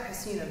have Sheikh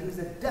Hasina, who's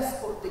a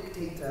despot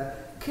dictator,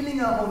 killing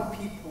her own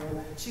people.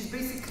 She's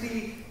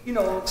basically,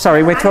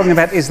 Sorry, we're talking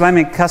about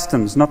Islamic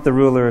customs, not the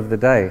ruler of the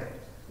day.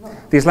 No.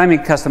 The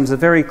Islamic customs are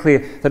very clear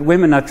that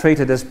women are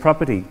treated as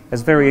property,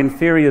 as very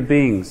inferior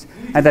beings,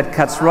 and that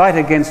cuts right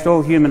against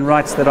all human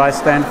rights that I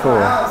stand for.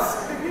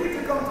 You need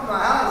to come to my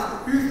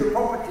house. Who's the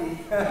property?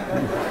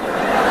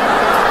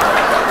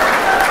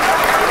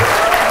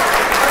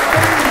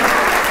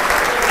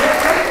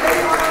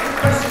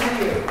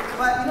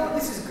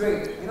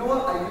 Great. You know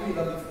what? I really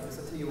love you for this.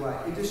 I'll tell you why.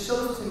 It just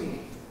shows to me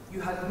you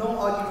had no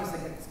arguments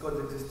against God's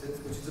existence,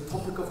 which is the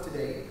topic of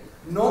today.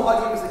 No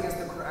arguments against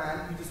the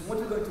Quran. You just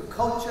want to go into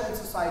culture and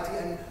society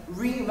and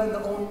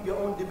reinvent your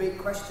own debate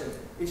questions.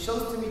 It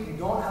shows to me you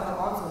don't have an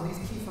answer on these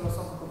key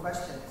philosophical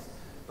questions.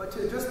 But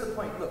to address the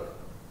point, look,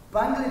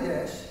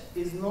 Bangladesh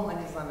is not an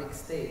Islamic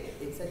state.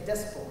 It's a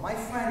despot. My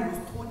friend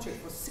was tortured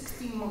for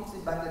 16 months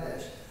in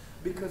Bangladesh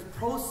because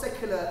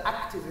pro-secular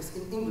activists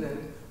in England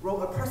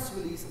wrote a press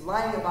release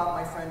lying about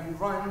my friend who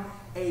run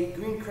a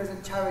Green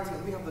Crescent charity,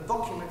 and we have the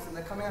documents, and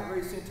they're coming out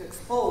very soon to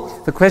expose.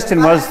 The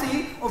question was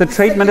the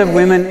treatment of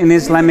women in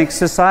Islamic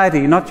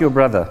society, not your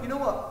brother. You know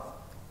what?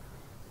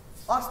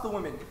 Ask the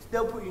women.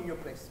 They'll put you in your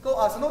place. Go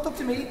ask them. Don't talk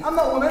to me. I'm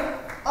not a woman.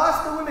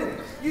 Ask the women.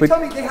 You tell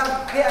me they're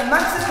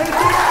emancipated.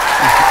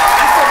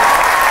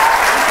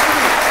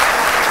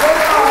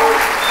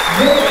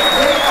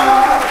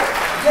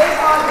 They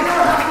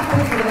don't have to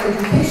pay for their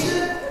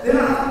education. They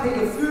don't have to pay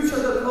the food,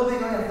 shelter, clothing.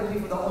 They don't have to pay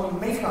for their own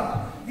makeup.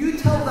 You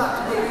tell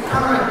that to David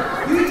Cameron.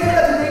 You tell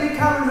that to David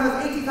Cameron, who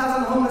has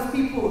 80,000 homeless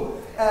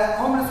people,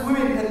 homeless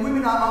women, and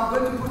women are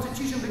going to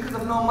prostitution because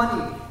of no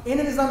money. In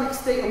an Islamic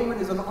state, a woman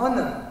is an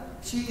honor.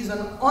 She is an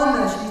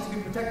honor. She needs to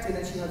be protected,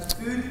 and she has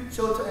food,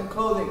 shelter, and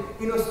clothing.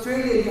 In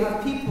Australia, you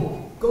have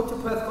people. Go to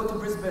Perth, go to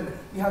Brisbane.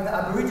 You have the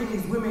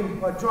Aborigines women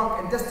who are drunk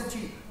and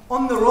destitute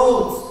on the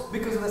roads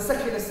because of the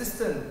secular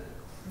system.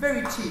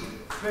 Very cheap.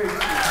 Very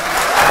cheap.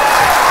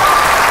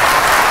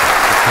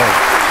 Okay.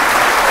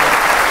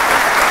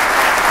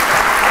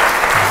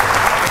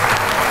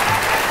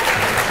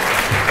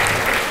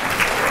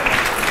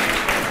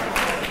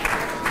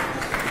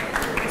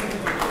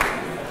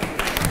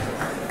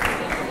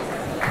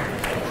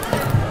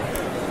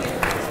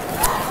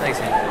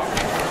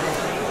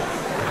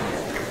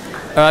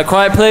 Alright,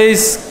 quiet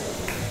please.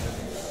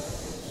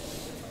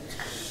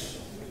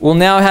 We'll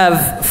now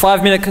have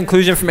 5-minute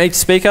conclusion from each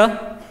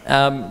speaker.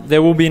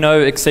 There will be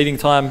no exceeding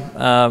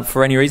time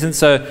for any reason.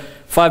 So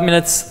 5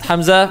 minutes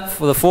Hamza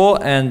for the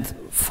for and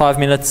 5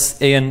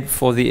 minutes Ian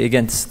for the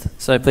against.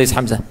 So please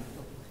Hamza.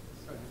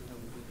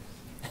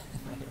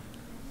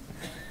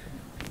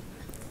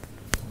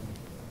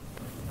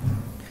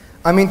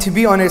 I mean, to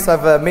be honest,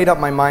 I've made up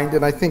my mind,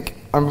 and I think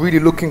I'm really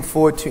looking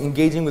forward to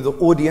engaging with the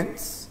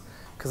audience,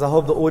 because I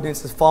hope the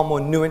audience is far more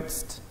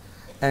nuanced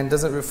and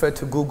doesn't refer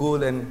to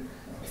Google and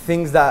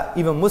things that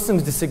even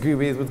Muslims disagree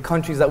with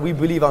countries that we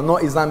believe are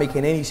not Islamic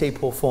in any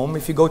shape or form.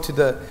 If you go to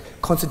the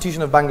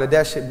constitution of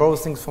Bangladesh, it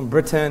borrows things from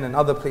Britain and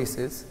other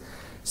places.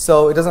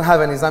 So it doesn't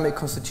have an Islamic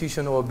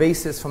constitution or a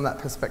basis from that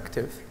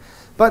perspective.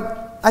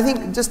 But I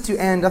think, just to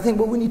end, I think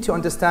what we need to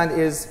understand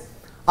is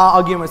our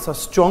arguments are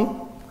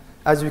strong.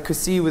 As we could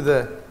see with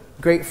the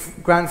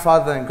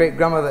great-grandfather and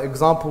great-grandmother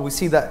example, we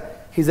see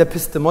that his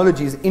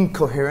epistemology is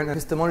incoherent.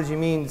 Epistemology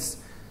means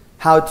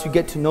how to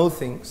get to know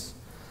things.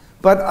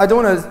 But I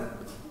don't want to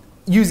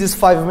use this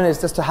 5 minutes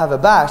just to have a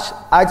bash.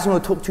 I just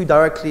want to talk to you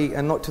directly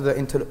and not to the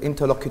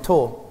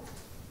interlocutor.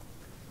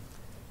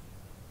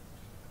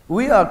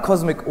 We are a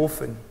cosmic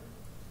orphan,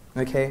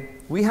 okay?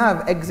 We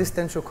have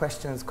existential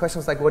questions,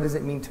 questions like, what does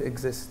it mean to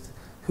exist?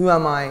 Who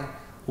am I?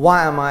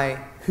 Why am I?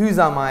 Whose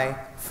am I?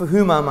 For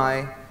whom am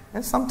I?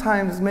 And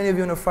sometimes, many of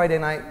you on a Friday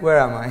night, where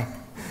am I?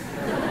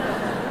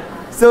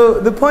 So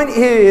the point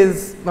here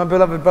is, my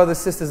beloved brothers,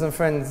 sisters, and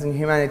friends in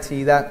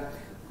humanity, that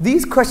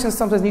these questions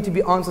sometimes need to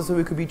be answered so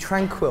we could be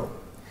tranquil.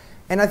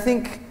 And I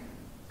think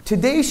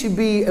today should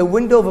be a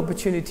window of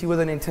opportunity,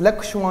 whether an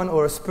intellectual one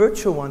or a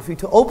spiritual one, for you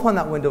to open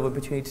that window of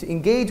opportunity to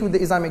engage with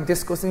the Islamic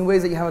discourse in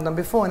ways that you haven't done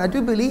before. And I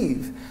do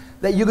believe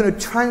that you're going to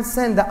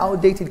transcend the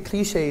outdated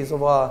cliches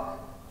of our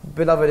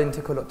beloved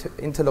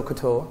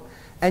interlocutor.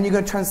 And you're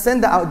going to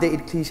transcend the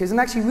outdated cliches and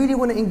actually really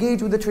want to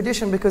engage with the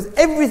tradition, because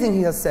everything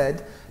he has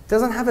said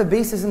doesn't have a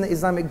basis in the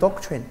Islamic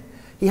doctrine.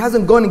 He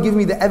hasn't gone and given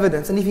me the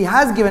evidence. And if he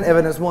has given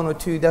evidence, one or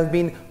two, there have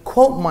been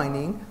quote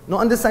mining,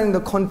 not understanding the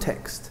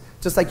context.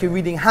 Just like you're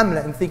reading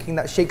Hamlet and thinking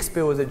that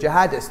Shakespeare was a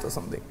jihadist or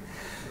something.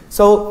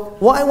 So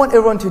what I want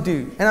everyone to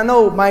do, and I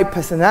know my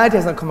personality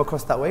hasn't come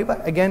across that way,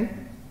 but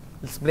again,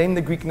 let's blame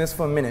the Greekness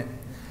for a minute.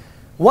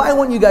 What I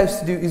want you guys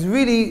to do is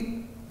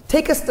really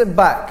take a step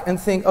back and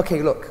think,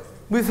 okay, look,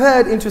 we've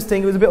heard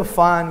interesting, it was a bit of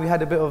fun, we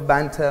had a bit of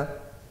banter.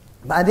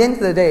 But at the end of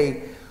the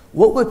day,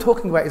 what we're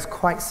talking about is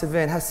quite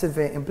severe and has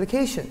severe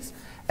implications.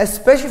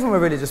 Especially from a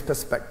religious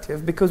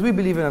perspective, because we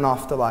believe in an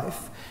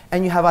afterlife.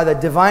 And you have either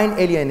divine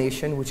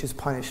alienation, which is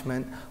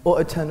punishment, or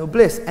eternal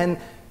bliss. And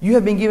you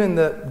have been given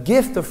the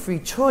gift of free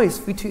choice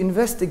for you to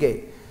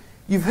investigate.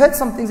 You've heard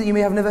some things that you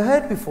may have never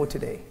heard before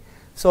today.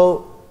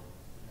 So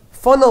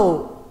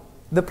follow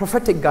the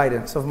prophetic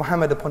guidance of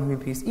Muhammad, upon whom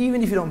be peace,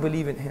 even if you don't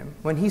believe in him,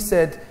 when he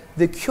said,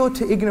 the cure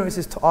to ignorance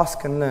is to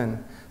ask and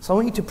learn. So I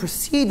want you to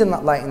proceed in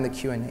that light in the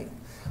Q&A.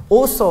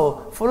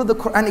 Also, follow the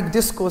Quranic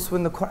discourse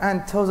when the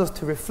Quran tells us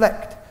to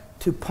reflect,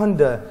 to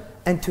ponder,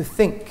 and to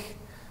think.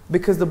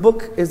 Because the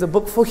book is a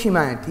book for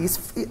humanity.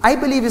 I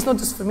believe it's not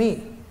just for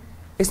me.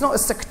 It's not a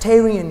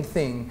sectarian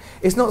thing.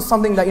 It's not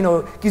something that,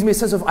 gives me a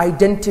sense of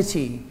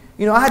identity.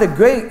 I had a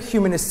great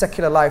humanist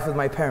secular life with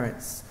my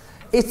parents.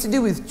 It's to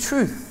do with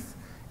truth.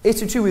 It's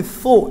to do with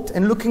thought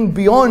and looking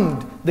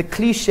beyond the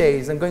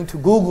cliches and going to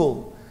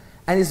Google.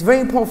 And it's very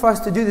important for us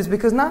to do this,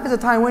 because now is a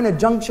time we're in a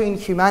juncture in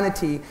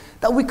humanity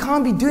that we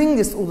can't be doing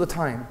this all the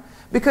time.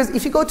 Because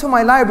if you go to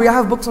my library, I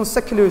have books on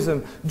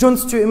secularism, John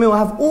Stuart Mill, I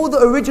have all the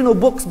original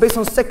books based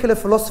on secular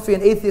philosophy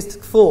and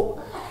atheistic thought.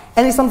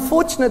 And it's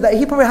unfortunate that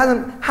he probably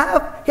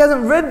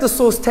hasn't read the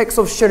source text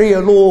of Sharia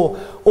law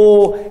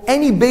or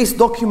any base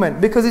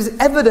document, because it's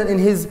evident in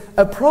his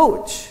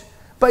approach.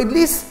 But at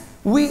least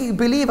we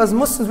believe as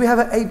Muslims we have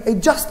a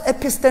just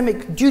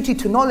epistemic duty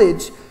to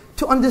knowledge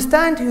to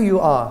understand who you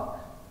are.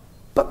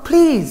 But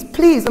please,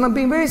 please, and I'm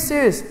being very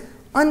serious,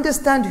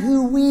 understand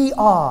who we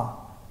are.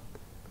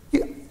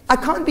 I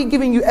can't be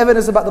giving you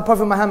evidence about the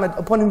Prophet Muhammad,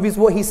 upon him is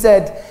what he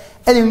said,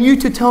 and then you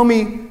to tell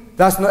me,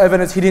 that's not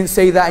evidence, he didn't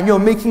say that, and you're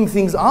making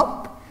things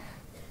up.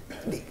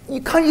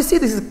 Can't you see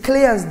this is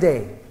clear as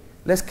day?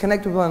 Let's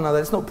connect with one another,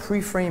 let's not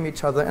pre-frame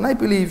each other, and I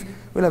believe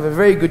we'll have a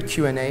very good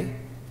Q&A,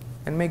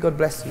 and may God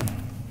bless you.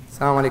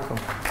 Assalamu alaikum.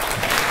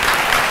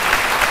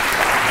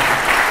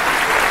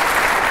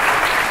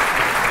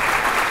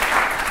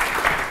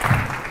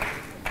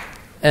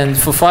 And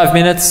for 5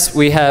 minutes,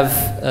 we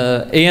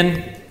have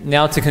Ian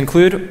now to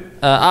conclude.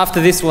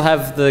 After this, we'll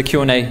have the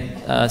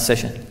Q&A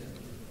session.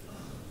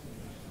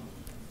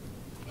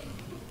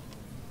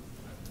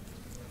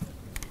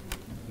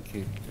 Thank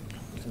you.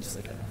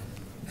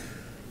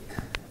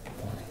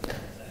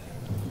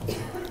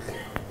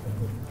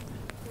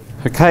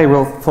 Okay,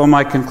 well, for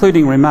my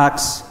concluding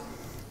remarks,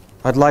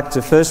 I'd like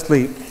to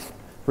firstly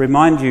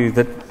remind you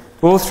that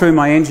all through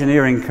my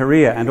engineering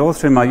career and all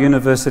through my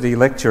university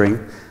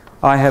lecturing,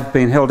 I have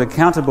been held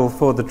accountable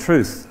for the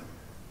truth.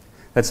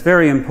 That's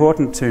very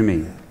important to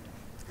me.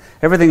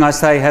 Everything I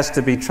say has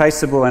to be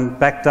traceable and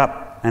backed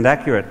up and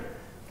accurate.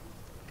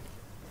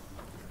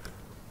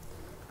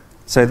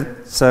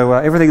 So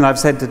everything that I've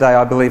said today,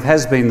 I believe,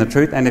 has been the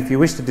truth, and if you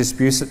wish to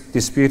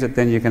dispute it,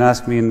 then you can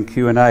ask me in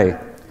Q&A. Now,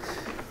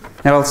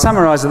 I'll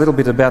summarise a little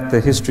bit about the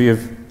history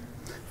of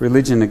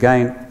religion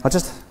again. I'll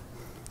just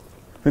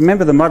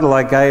remember the model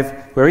I gave,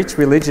 where each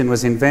religion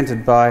was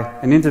invented by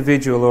an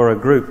individual or a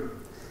group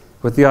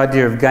with the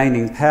idea of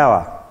gaining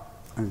power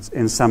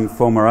in some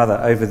form or other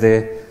over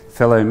their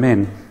fellow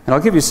men. And I'll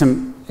give you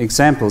some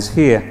examples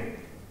here.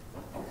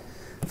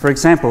 For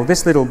example,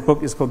 this little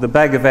book is called the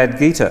Bhagavad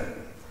Gita,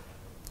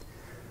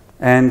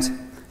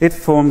 and it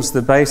forms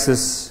the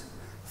basis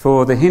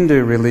for the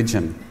Hindu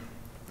religion.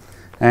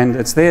 And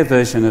it's their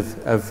version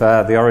of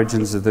the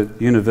origins of the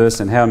universe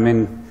and how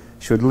men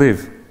should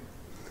live.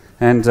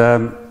 And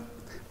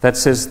that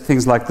says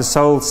things like the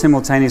soul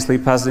simultaneously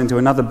passes into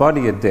another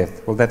body at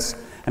death. Well, that's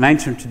an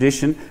ancient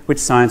tradition which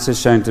science has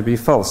shown to be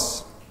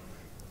false.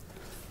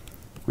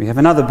 We have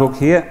another book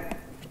here,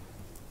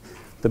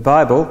 the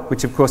Bible,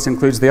 which of course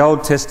includes the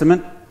Old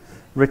Testament,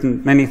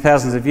 written many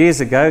thousands of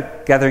years ago,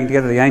 gathering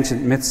together the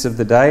ancient myths of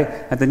the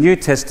day, and the New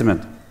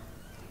Testament,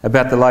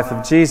 about the life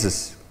of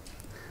Jesus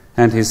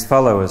and his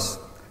followers.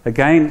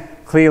 Again,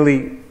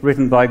 clearly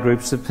written by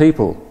groups of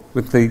people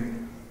with the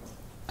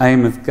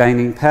aim of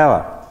gaining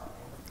power.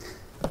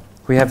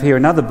 We have here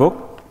another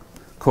book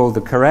called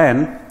the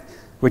Quran,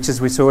 which,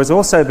 as we saw, has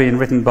also been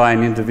written by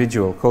an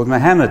individual called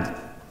Muhammad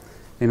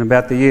in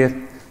about the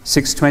year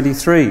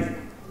 623.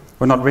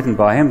 Well, not written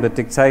by him, but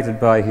dictated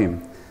by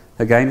him.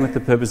 Again, with the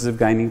purpose of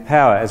gaining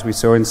power, as we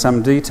saw in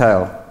some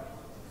detail.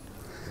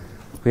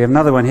 We have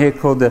another one here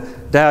called the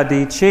Tao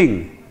Te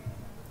Ching,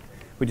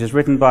 which is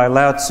written by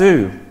Lao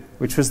Tzu,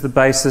 which was the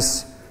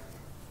basis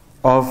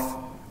of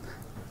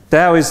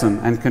Taoism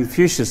and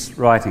Confucius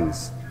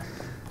writings.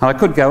 And I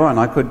could go on.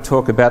 I could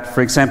talk about,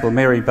 for example,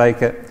 Mary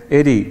Baker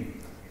Eddy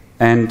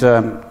and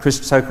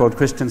so-called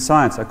Christian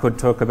Science. I could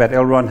talk about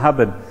L. Ron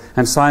Hubbard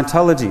and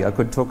Scientology. I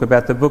could talk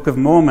about the Book of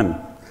Mormon,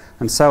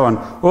 and so on.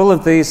 All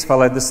of these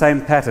followed the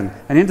same pattern.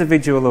 An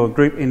individual or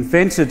group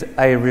invented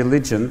a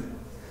religion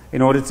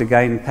in order to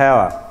gain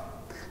power,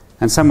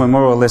 and some were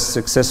more or less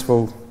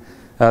successful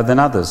than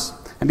others.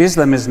 And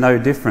Islam is no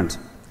different.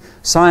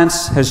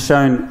 Science has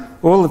shown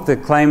all of the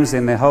claims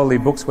in their holy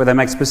books, where they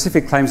make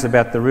specific claims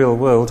about the real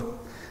world,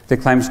 their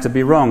claims to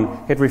be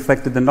wrong. It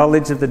reflected the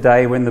knowledge of the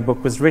day when the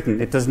book was written.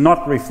 It does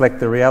not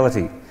reflect the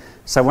reality.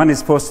 So one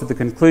is forced to the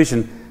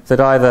conclusion that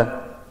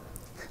either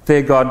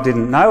their God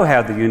didn't know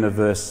how the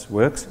universe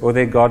works, or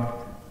their God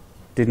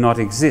did not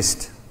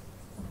exist.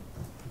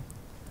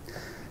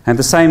 And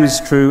the same is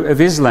true of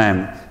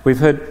Islam. We've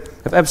heard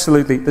of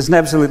there's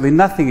absolutely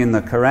nothing in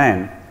the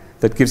Quran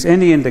that gives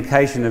any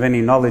indication of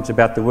any knowledge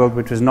about the world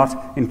which was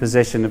not in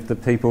possession of the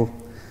people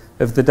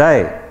of the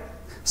day.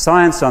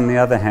 Science, on the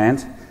other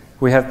hand,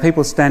 we have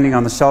people standing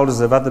on the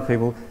shoulders of other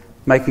people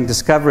making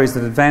discoveries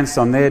that advance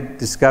on their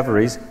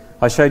discoveries.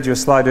 I showed you a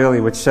slide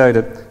earlier which showed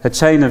a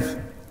chain of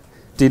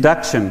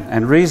deduction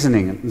and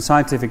reasoning and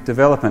scientific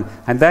development,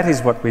 and that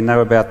is what we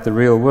know about the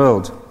real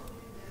world.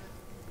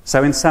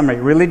 So in summary,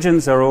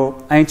 religions are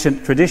all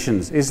ancient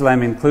traditions,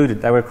 Islam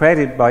included. They were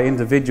created by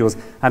individuals,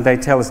 and they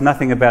tell us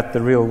nothing about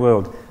the real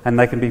world, and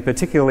they can be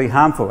particularly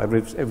harmful,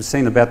 as we've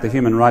seen about the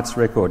human rights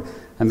record,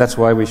 and that's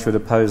why we should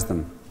oppose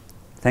them.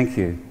 Thank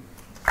you.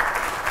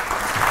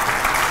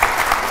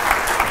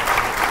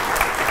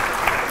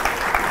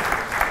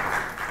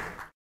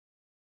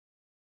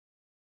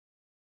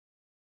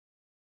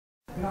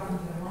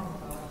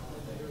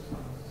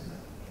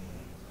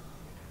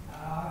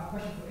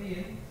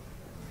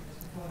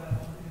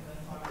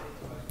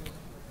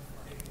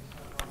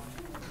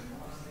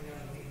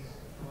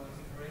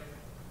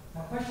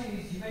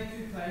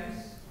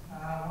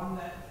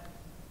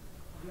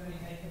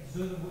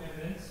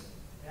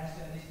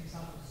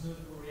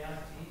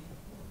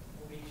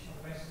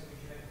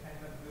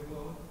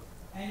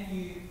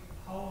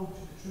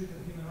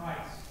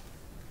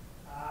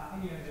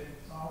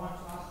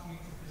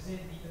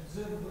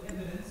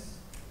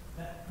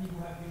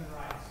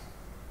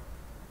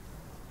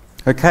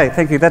 Okay,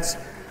 thank you. That's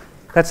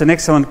an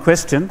excellent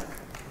question.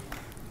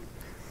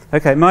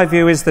 Okay, my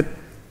view is that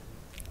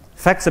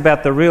facts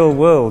about the real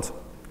world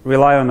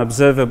rely on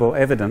observable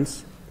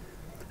evidence,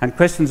 and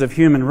questions of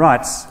human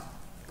rights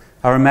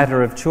are a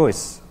matter of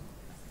choice.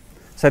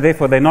 So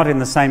therefore, they're not in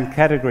the same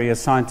category as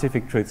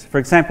scientific truths. For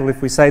example,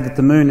 if we say that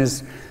the moon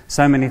is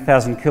so many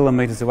thousand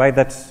kilometres away,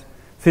 that's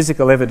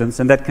physical evidence,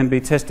 and that can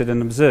be tested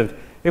and observed.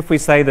 If we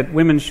say that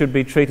women should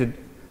be treated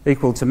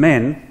equal to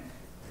men,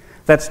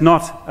 that's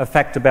not a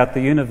fact about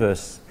the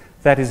universe.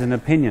 That is an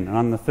opinion, and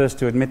I'm the first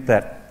to admit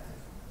that.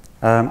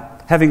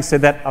 Having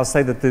said that, I'll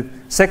say that the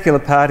secular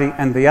party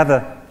and the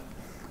other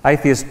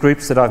atheist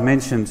groups that I've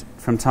mentioned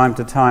from time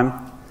to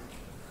time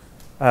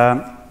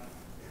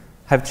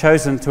have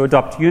chosen to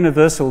adopt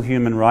universal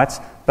human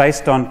rights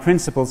based on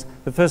principles.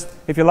 The first,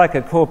 if you like,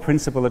 a core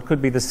principle, it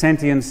could be the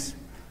sentience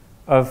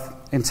of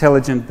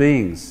intelligent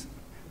beings.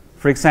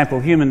 For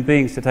example, human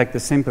beings, to take the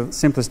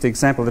simplest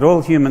example, that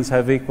all humans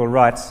have equal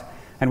rights,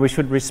 and we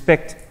should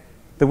respect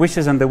the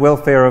wishes and the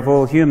welfare of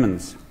all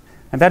humans.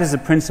 And that is a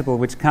principle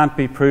which can't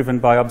be proven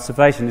by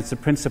observation. It's a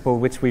principle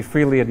which we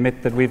freely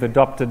admit that we've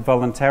adopted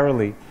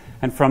voluntarily.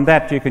 And from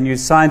that you can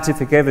use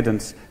scientific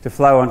evidence to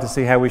flow on to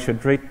see how we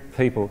should treat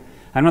people.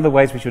 And one of the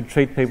ways we should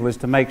treat people is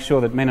to make sure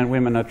that men and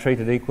women are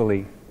treated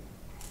equally.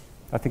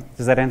 I think,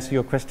 does that answer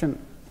your question?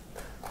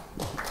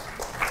 The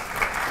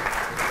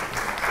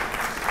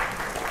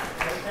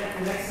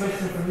next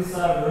question from this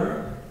side of the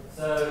room.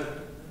 So,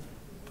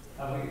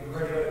 have we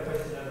already got a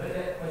question over there?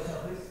 Yeah, question,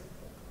 please.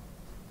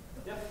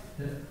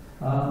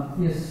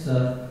 Yes,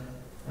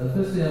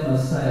 firstly I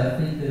must say I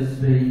think there's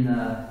been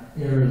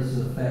errors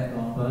of fact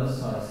on both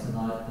sides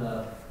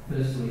tonight.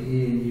 Firstly,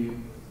 Ian, you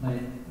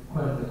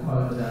quoted the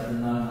quote about the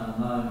known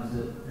unknowns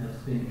that has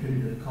been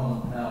attributed to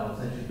Colin Powell.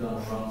 It's actually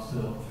Donald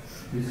Rumsfeld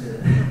who said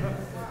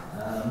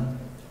that.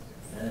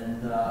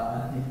 And I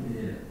think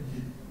you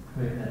should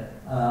correct that.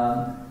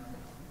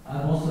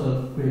 I'm also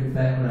a Greek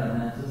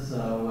background answer, so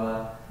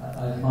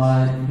I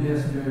admire you do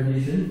have some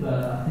erudition, but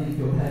I think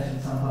your passion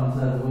sometimes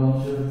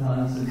overwhelms you at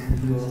times,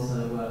 and you also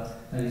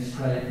maybe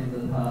stray from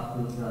the path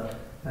of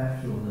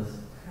factualness.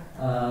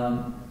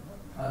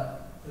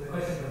 The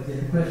question was...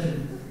 The question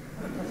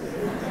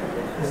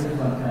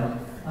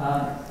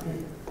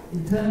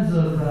in terms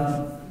of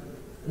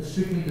a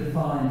strictly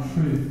defined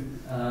truth,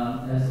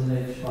 as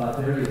alleged by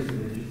various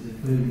religions,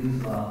 including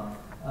Islam,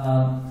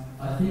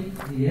 I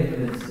think the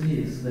evidence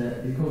is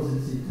that because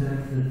it's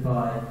interpreted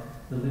by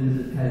the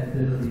limited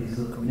capabilities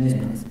of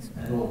men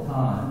at all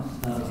times,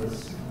 none of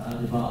us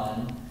are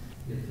divine,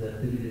 if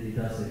that divinity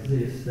does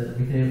exist, that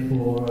we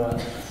therefore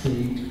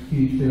see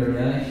huge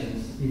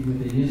variations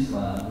within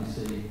Islam. We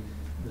see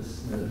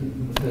this,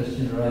 in the first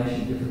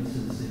generation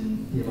differences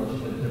in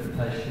theological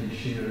interpretation in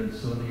Shia and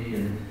Sunni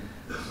and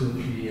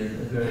Sufi and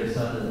various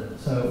other.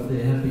 So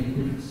there have been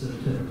differences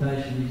of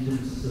interpretation. These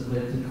differences have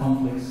led to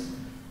conflicts,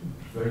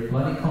 very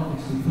bloody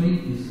conflicts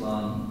between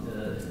Islam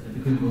and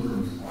between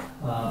Muslims,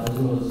 as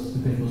well as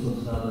between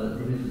Muslims and other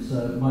religions.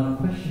 So my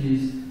question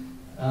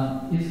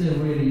is there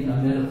really a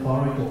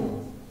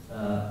metaphorical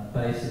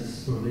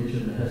basis for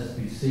religion that has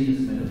to be seen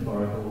as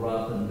metaphorical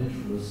rather than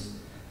literalist?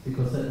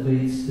 Because that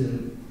leads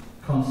to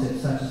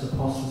concepts such as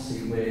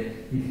apostasy, where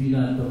if you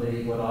don't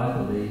believe what I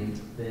believe,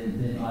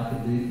 then I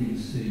can do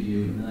things to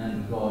you in the name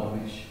of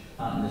God which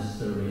aren't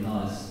necessarily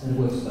nice. And it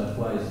works both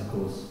ways, of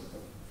course.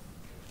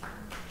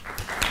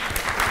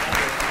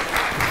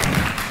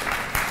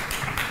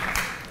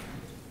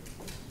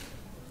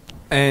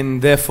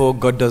 And therefore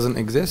God doesn't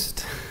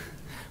exist,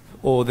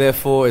 or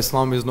therefore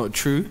Islam is not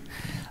true.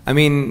 I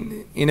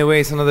mean, in a way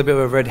it's another bit of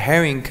a red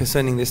herring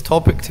concerning this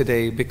topic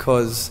today,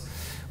 because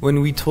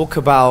when we talk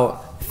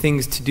about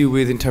things to do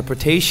with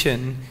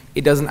interpretation,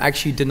 it doesn't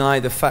actually deny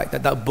the fact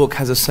that that book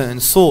has a certain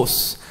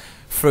source.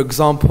 For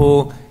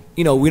example,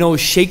 we know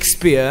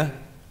Shakespeare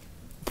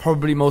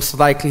probably most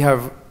likely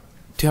have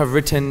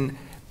written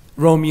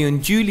Romeo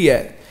and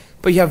Juliet,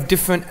 but you have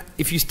different,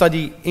 if you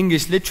study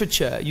English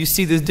literature, you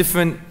see there's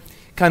different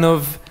kind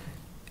of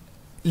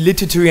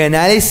literary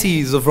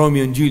analyses of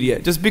Romeo and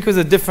Juliet. Just because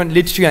of different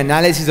literary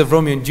analyses of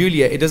Romeo and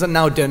Juliet, it doesn't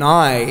now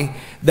deny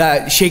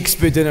that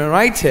Shakespeare didn't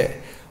write it.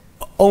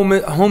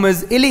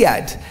 Homer's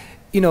Iliad,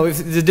 if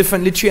there's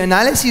different literary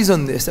analyses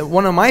on this.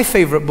 One of my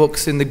favorite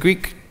books in the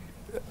Greek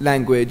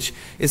language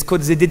is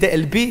called Zedida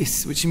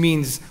el-Bis, which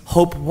means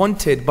Hope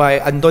Wanted, by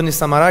Andonis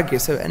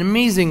Samarakis, an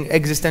amazing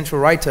existential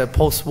writer,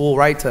 post-war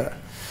writer.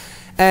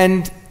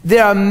 And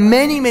there are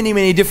many, many,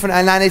 many different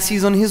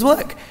analyses on his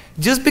work.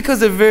 Just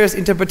because of various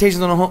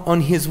interpretations on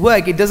his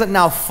work, it doesn't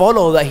now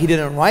follow that he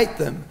didn't write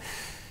them.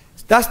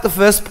 That's the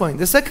first point.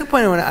 The second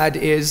point I want to add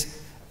is,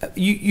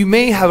 you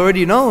may have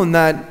already known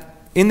that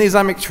in the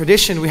Islamic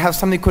tradition we have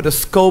something called a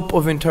scope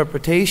of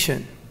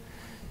interpretation.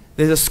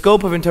 There's a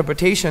scope of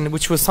interpretation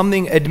which was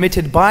something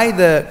admitted by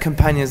the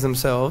companions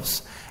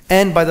themselves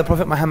and by the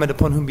Prophet Muhammad,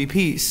 upon whom be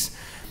peace.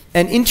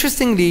 And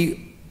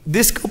interestingly,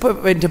 this scope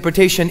of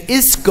interpretation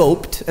is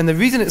scoped, and the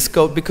reason it's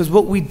scoped because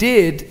what we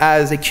did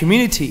as a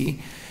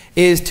community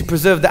is to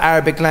preserve the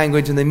Arabic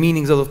language and the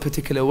meanings of those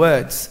particular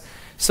words.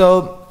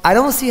 So I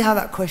don't see how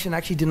that question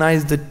actually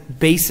denies the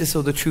basis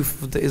or the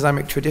truth of the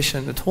Islamic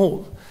tradition at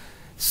all.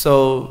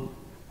 So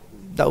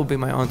that would be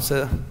my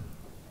answer.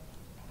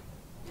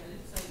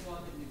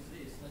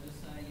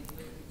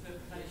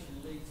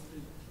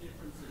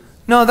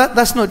 No,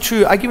 that's not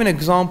true. I give an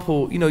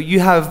example. You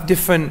have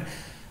different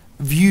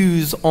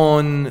views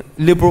on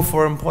liberal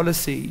foreign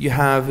policy. You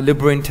have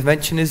liberal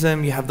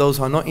interventionism, you have those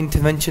who are not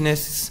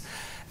interventionists,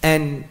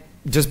 and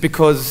just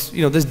because,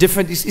 there's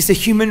different, it's a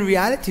human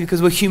reality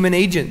because we're human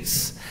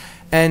agents.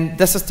 And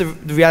that's just the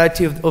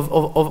reality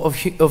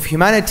of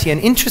humanity.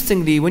 And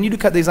interestingly, when you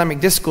look at the Islamic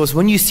discourse,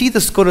 when you see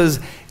the scholars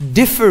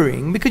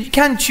differing, because you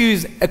can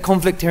choose a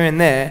conflict here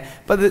and there,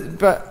 but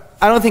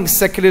I don't think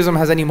secularism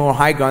has any more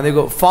high ground. They've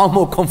got far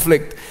more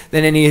conflict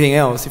than anything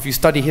else if you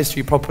study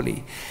history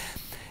properly.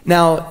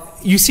 Now,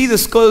 you see the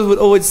scholars would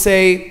always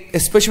say,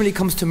 especially when it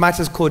comes to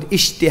matters called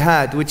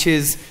ijtihad, which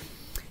is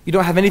you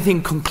don't have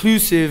anything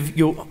conclusive,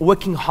 you're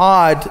working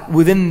hard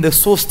within the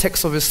source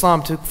text of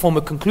Islam to form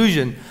a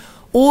conclusion.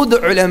 all the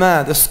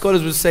ulama, the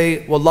scholars would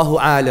say, Wallahu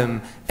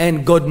alam,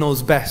 and God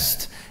knows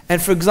best.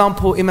 And for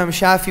example, Imam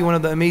Shafi, one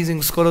of the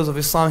amazing scholars of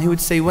Islam, he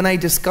would say, when I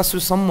discuss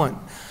with someone,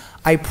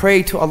 I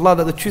pray to Allah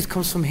that the truth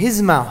comes from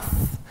his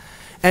mouth.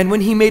 And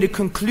when he made a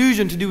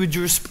conclusion to do with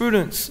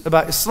jurisprudence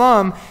about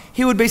Islam,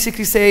 he would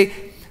basically say,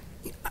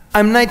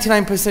 I'm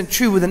 99%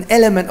 true with an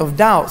element of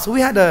doubt. So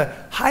we had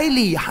a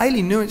highly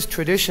nuanced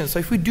tradition. So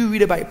if we do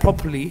read about it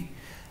properly,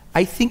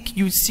 I think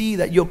you see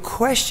that your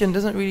question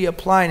doesn't really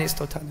apply in its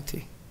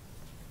totality.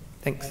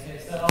 Thanks. Okay,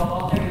 so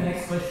I'll take the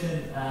next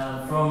question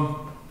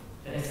from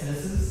the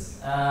SNSs.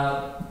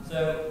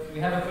 So we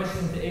have a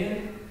question to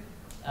Ian,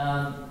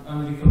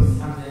 only because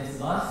Hamza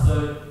answered last.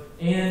 So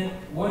Ian,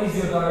 what is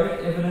your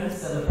direct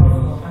evidence that the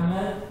Prophet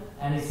Muhammad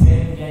and his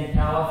family gained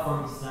power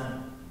from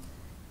Islam?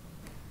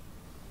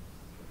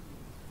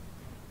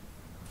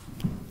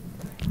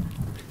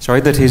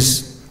 Sorry, that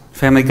his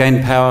family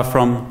gained power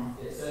from...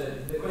 Yeah, so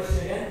the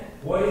question again,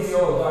 what is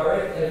your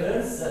direct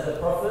evidence that the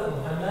Prophet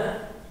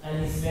Muhammad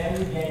and his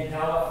family gained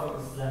power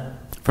from Islam?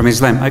 From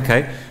Islam,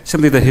 okay.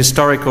 Simply the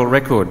historical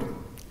record.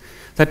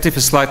 That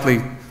differs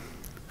slightly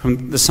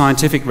from the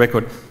scientific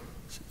record.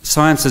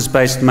 Science is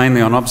based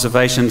mainly on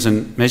observations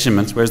and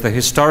measurements, whereas the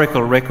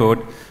historical record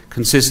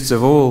consists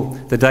of all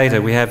the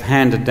data we have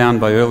handed down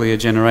by earlier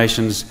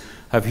generations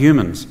of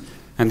humans.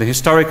 And the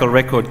historical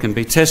record can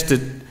be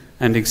tested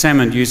and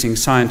examined using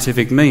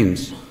scientific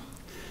means.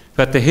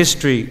 But the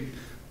history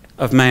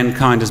of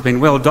mankind has been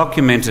well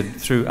documented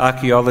through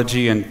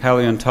archaeology and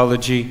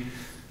paleontology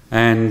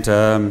and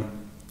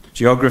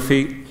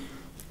geography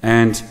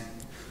and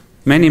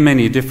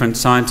many different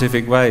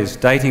scientific ways,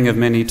 dating of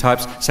many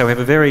types. So we have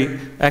a very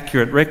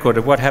accurate record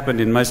of what happened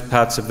in most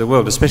parts of the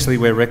world, especially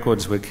where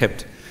records were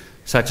kept,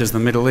 such as the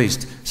Middle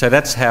East. So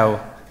that's how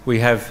we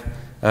have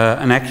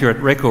an accurate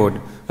record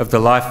of the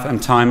life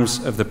and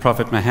times of the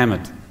Prophet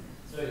Muhammad.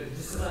 So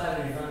just so I have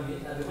it in front of me,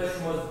 the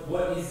question was,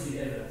 what is the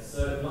evidence?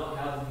 So not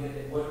how did you get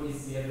it, what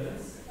is the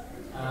evidence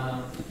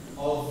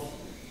of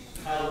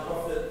how the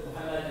Prophet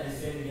Muhammad and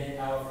his family gained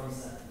power from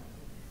Islam?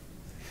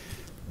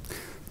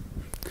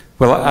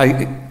 Well,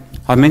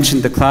 I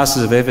mentioned the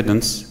classes of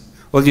evidence.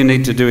 All you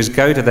need to do is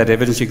go to that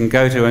evidence. You can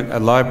go to a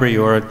library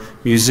or a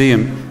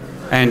museum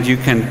and you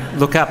can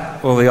look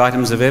up all the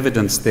items of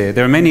evidence there.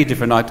 There are many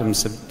different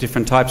items of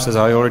different types, as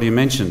I already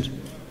mentioned,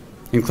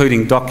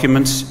 including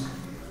documents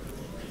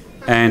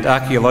and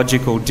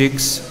archaeological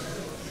digs,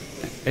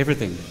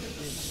 everything.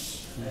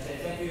 Okay,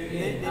 thank you,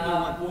 Ian.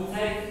 We'll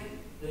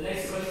take the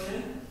next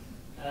question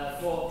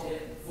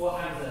for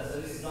Hamza. So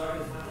this is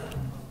directed to Hamza.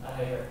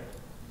 Okay, great.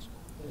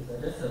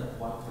 Just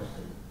one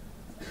question.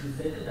 You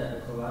stated that the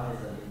Quran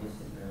is a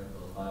linguistic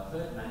miracle, but I've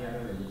heard many other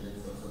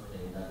religions also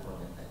claim that for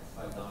the text.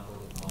 For example,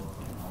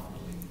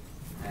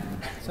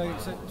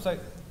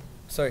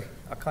 Sorry,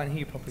 I can't hear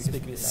you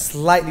properly.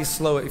 Slightly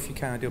slower if you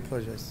can, I do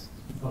apologize.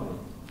 You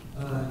said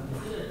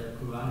that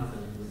the Quran is a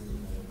linguistic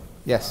miracle.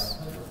 Yes.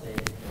 I've heard the same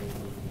thing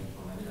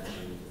from many other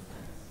religious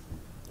texts,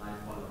 like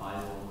for the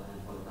Bible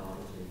and for the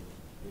Delusion,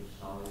 which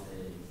always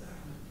say is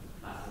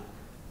classic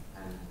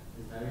and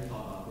it's very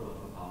short but full of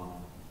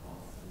profound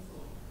thoughts and so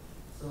on.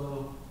 So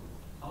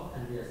how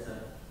can we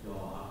accept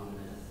your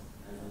argument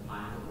as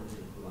applying to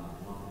the Quran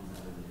and not these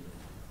other religions?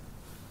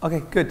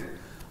 Okay, good.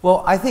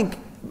 Well, I think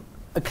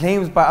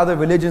claims by other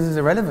religions is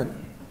irrelevant.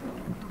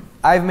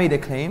 I've made a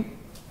claim,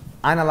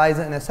 analyze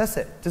it and assess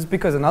it. Just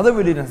because another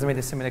religion has made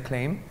a similar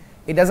claim,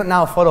 it doesn't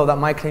now follow that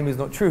my claim is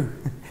not true.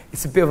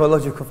 It's a bit of a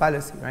logical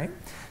fallacy, right?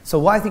 So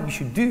what I think you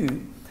should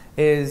do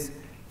is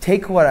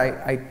take what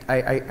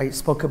I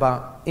spoke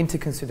about into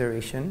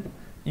consideration.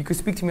 You could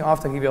speak to me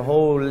after, I give you a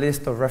whole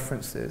list of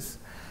references,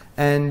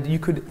 and you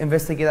could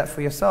investigate that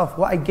for yourself.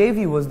 What I gave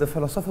you was the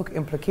philosophical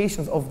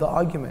implications of the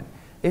argument.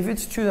 If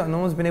it's true that no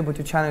one's been able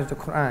to challenge the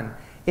Quran,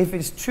 if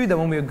it's true that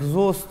when we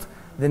exhaust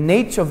the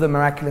nature of the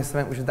miraculous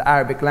event, which is the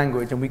Arabic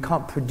language, and we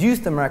can't produce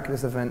the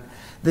miraculous event,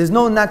 there's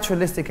no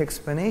naturalistic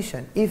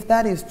explanation. If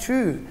that is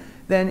true,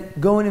 then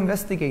go and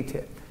investigate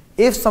it.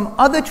 If some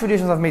other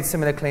traditions have made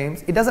similar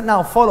claims, it doesn't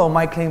now follow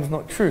my claim's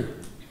not true.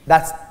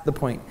 That's the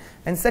point.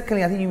 And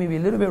secondly, I think you may be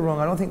a little bit wrong.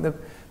 I don't think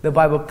the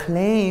Bible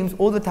claims,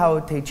 or the Tao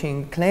Te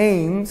Ching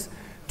claims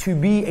to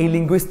be a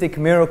linguistic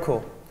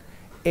miracle.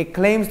 It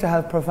claims to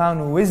have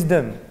profound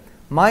wisdom.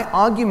 My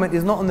argument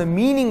is not on the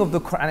meaning of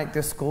the Quranic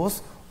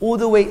discourse or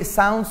the way it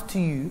sounds to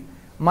you.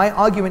 My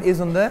argument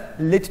is on the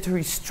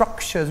literary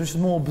structures, which is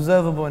more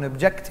observable and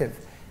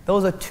objective.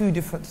 Those are two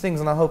different things,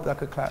 and I hope that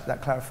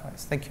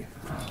clarifies. Thank you.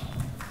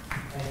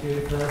 Thank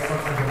you.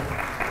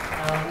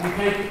 We'll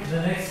take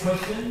the next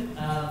question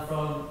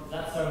from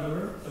that side of the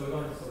room. So we're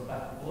going to sort of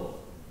back and forth.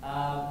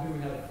 Do we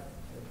have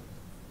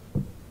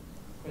a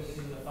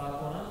question in the far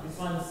corner? This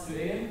one's to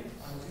Ian.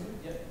 I'm assuming.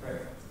 Yep,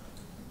 great.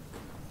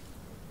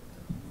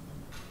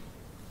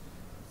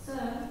 So,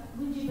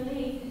 would you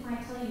believe if I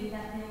tell you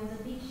that there was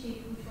a big ship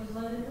which was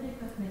loaded with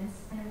equipment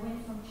and it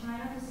went from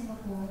China to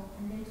Singapore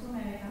and then to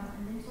America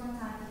and then to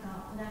Antarctica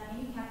without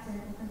any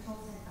captain or control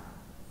center?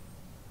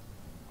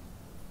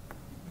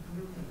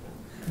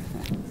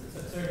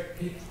 So,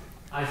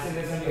 I see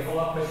there's only a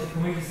follow-up question.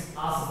 Can we just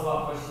ask a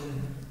follow-up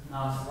question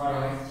right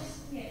away?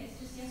 It's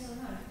just yes or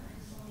no. I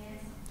just want the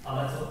answer. Oh,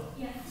 that's all?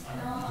 Yeah.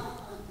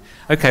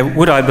 Okay,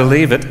 would I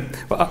believe it?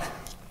 Well,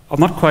 I'm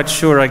not quite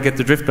sure I get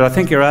the drift, but I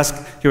think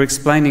you're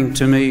explaining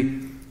to me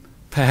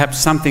perhaps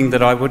something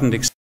that I wouldn't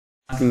expect,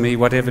 asking me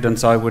what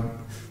evidence I would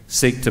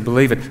seek to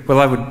believe it.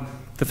 Well,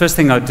 the first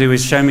thing I'd do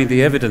is show me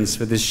the evidence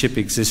for this ship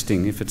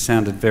existing, if it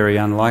sounded very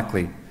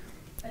unlikely.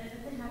 But if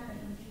it did happen,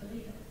 would you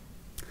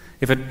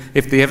believe it?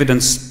 If the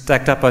evidence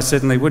stacked up, I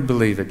certainly would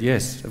believe it,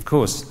 yes, of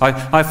course.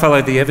 I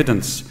follow the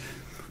evidence.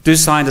 Do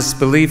scientists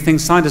believe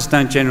things? Scientists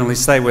don't generally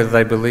say whether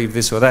they believe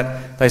this or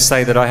that. They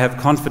say that I have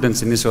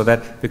confidence in this or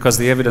that because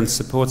the evidence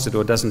supports it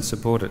or doesn't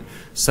support it.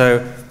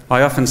 So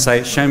I often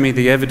say, show me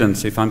the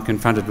evidence if I'm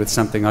confronted with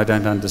something I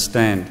don't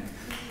understand.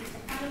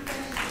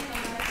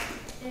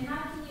 Then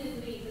how can you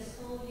agree this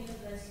whole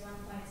universe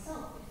runs by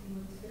itself if you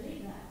want to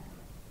believe that?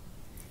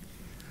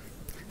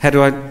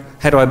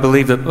 How do I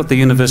believe that what the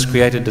universe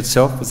created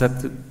itself? Was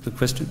that the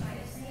question?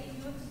 Right, say if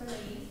you were to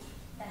believe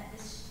that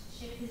this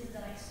ship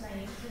that I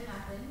explained could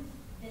happen,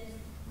 then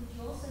would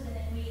you also then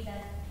agree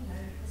that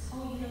this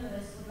whole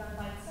universe would run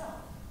by itself?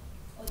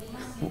 Or there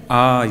must be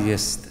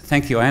Yes.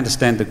 Thank you. I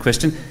understand the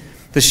question.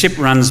 The ship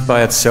runs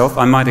by itself.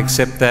 I might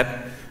accept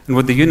that. And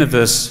would the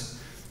universe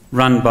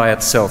run by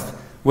itself?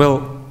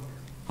 Well,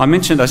 I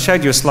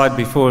showed you a slide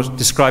before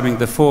describing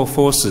the four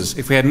forces.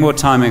 If we had more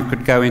time, I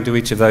could go into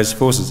each of those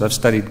forces. I've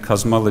studied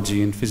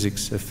cosmology and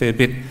physics a fair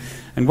bit.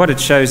 And what it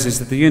shows is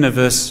that the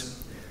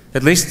universe,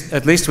 at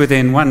least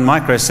within 1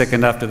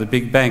 microsecond after the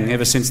Big Bang,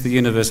 ever since the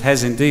universe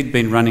has indeed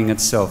been running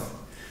itself.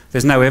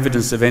 There's no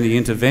evidence of any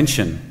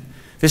intervention.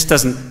 This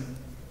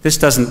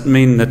doesn't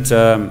mean that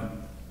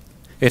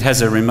it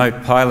has a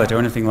remote pilot or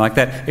anything like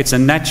that. It's a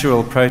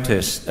natural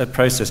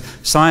process.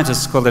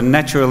 Scientists call it a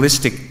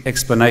naturalistic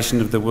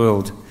explanation of the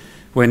world,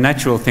 where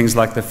natural things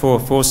like the four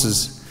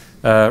forces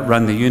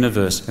run the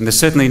universe. And there's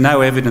certainly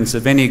no evidence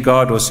of any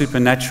god or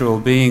supernatural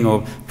being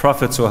or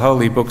prophets or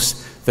holy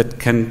books that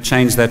can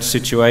change that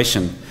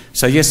situation.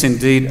 So yes,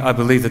 indeed, I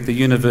believe that the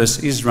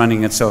universe is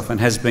running itself and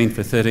has been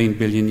for 13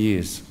 billion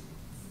years.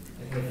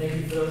 Okay, thank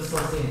you for the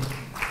response, Ian.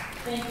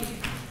 Thank you.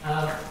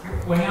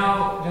 We're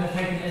now going to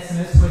take an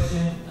SMS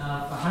question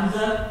for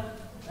Hamza.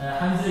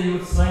 Hamza, you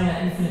explained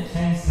that infinite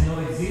chains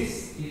cannot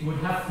exist. It would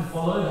have to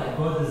follow that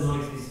God does not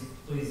exist.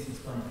 Please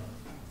explain.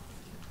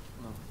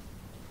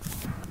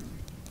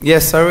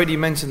 Yes, I already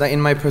mentioned that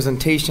in my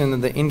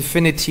presentation, the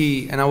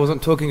infinity, and I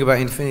wasn't talking about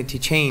infinity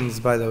chains,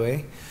 by the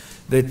way.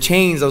 The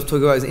chains I was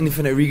talking about is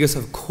infinite regress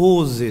of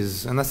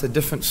causes, and that's a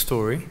different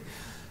story.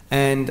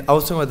 And I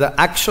was talking about the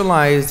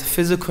actualized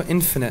physical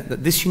infinite,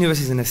 that this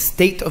universe is in a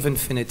state of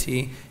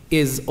infinity,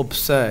 is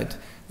absurd.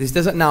 This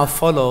doesn't now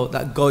follow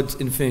that God's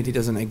infinity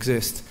doesn't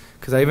exist.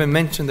 Because I even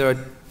mentioned there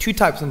are 2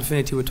 types of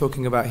infinity we're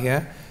talking about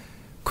here,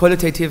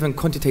 qualitative and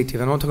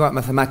quantitative. And I'm not talking about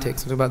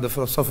mathematics, I'm talking about the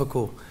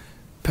philosophical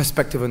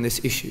perspective on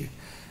this issue.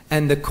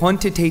 And the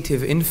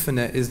quantitative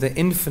infinite is the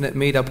infinite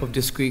made up of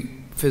discrete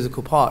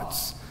physical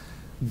parts.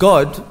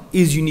 God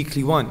is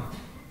uniquely one.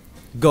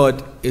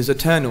 God is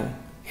eternal.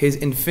 His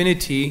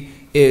infinity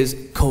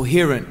is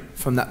coherent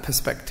from that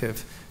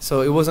perspective.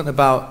 So it wasn't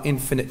about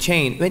infinite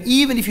chain. But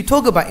even if you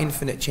talk about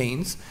infinite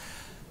chains,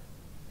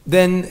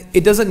 then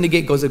it doesn't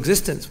negate God's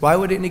existence. Why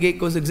would it negate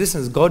God's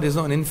existence? God is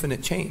not an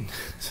infinite chain.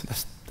 So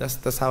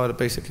that's how I would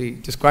basically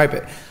describe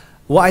it.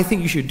 What I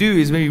think you should do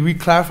is maybe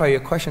re-clarify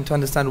your question to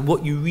understand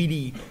what you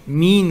really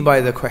mean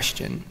by the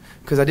question,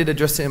 because I did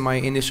address it in my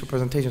initial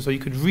presentation. So you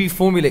could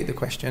reformulate the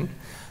question,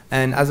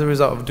 and as a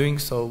result of doing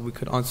so, we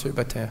could answer it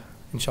better,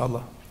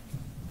 inshallah.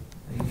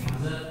 Thank you,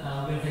 Hamza.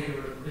 I'm going to take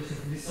a question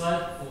from this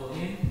side for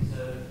Ian.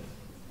 So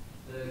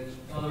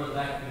the other at the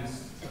back is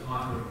the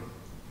micro.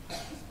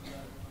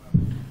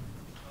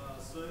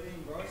 So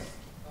Ian, Bryce,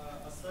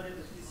 I studied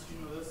at this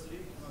university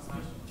and I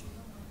specialized.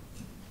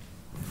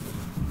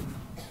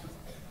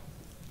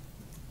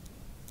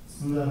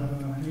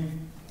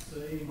 So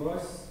Ian,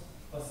 Bryce,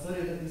 I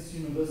studied at this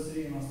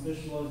university and I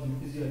specialized in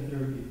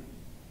physiotherapy.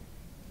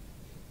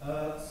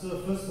 So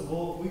first of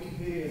all,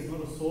 Wikipedia is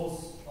not a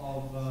source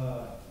of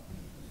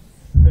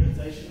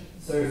accreditation.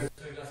 Sorry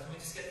guys, can we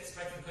just get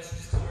straight to the question?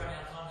 Just because we're running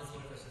out of time, there's a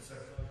lot of questions.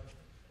 Sorry.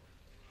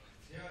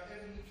 There are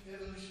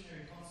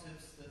evolutionary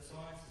concepts that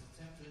science has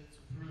attempted to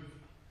prove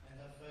and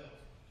have failed.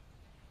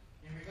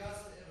 In regards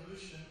to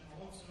evolution, I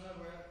want to know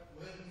where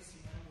the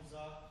missing animals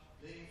are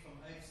leading from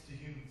apes to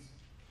humans.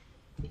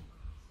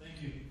 Thank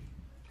you.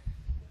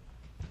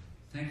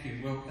 Thank you.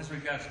 Well, as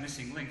regards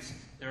missing links,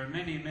 there are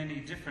many,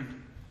 many different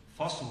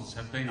fossils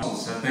have been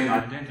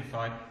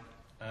identified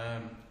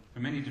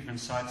from many different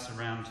sites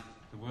around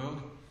the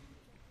world.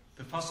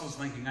 The fossils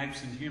linking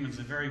apes and humans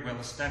are very well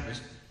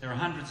established. There are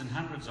hundreds and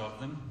hundreds of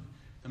them.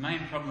 The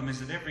main problem is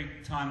that every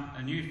time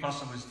a new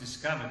fossil is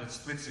discovered, it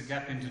splits a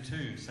gap into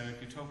 2. So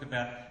if you talk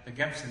about the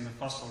gaps in the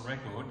fossil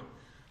record,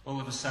 all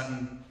of a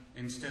sudden,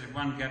 instead of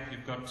 1 gap,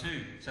 you've got 2.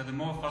 So the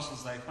more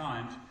fossils they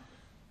find,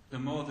 the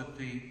more that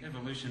the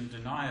evolution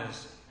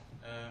deniers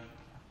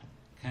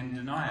can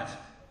deny it.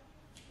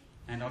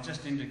 And I'll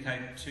just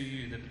indicate to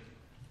you that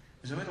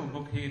There's a little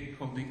book here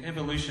called The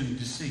Evolution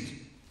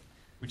Deceit,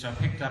 which I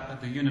picked up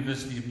at the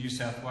University of New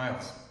South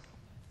Wales.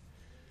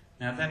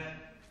 Now that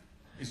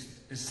is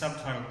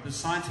subtitled The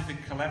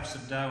Scientific Collapse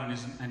of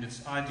Darwinism and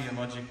Its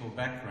Ideological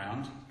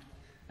Background,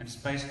 and it's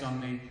based on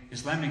the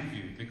Islamic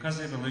view. Because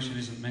evolution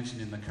isn't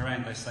mentioned in the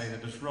Quran, they say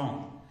that it's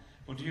wrong.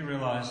 Well, do you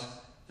realise,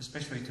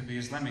 especially to the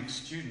Islamic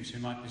students who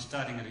might be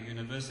studying at a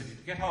university,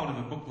 to get hold of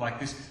a book like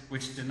this,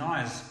 which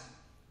denies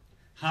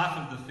half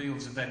of the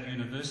fields of that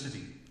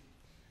university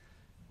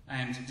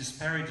and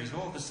disparages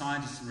all the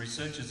scientists and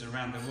researchers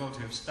around the world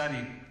who have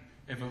studied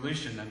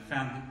evolution and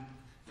found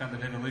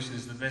that evolution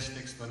is the best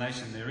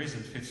explanation there is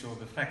and fits all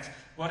the facts.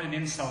 What an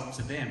insult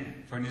to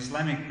them for an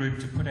Islamic group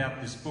to put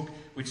out this book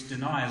which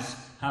denies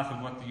half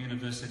of what the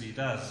university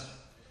does.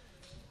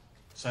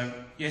 So,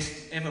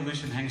 yes,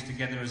 evolution hangs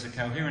together as a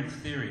coherent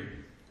theory,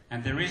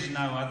 and there is no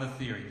other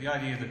theory. The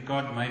idea that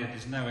God made it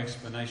is no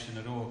explanation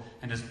at all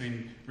and has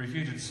been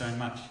refuted so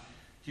much.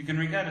 You can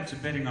regard it to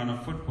betting on a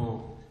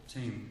football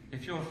team.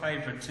 If your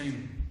favourite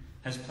team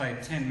has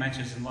played 10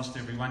 matches and lost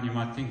every one, you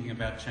might be thinking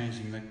about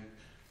changing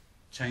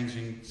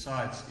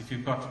sides. If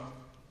you've got,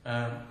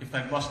 if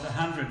they've lost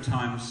 100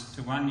 times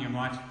to one, you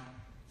might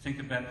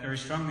think very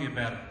strongly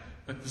about it.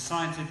 But the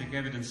scientific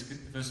evidence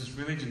versus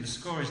religion, the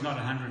score is not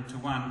 100 to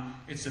 1,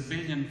 it's 1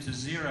 billion to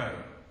 0.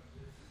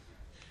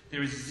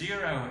 There is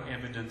zero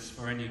evidence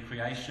for any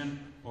creation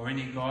or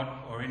any God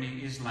or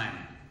any Islam.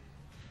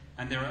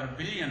 And there are 1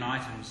 billion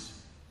items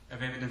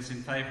of evidence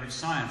in favour of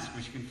science,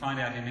 which you can find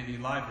out in any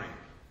library.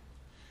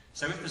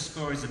 So if the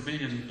score is 1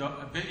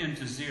 billion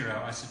to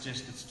 0, I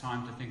suggest it's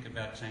time to think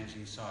about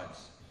changing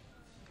sides.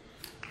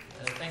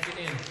 Thank you,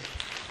 Ian.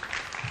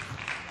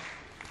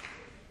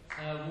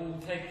 We'll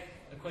take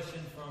a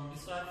question from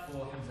this side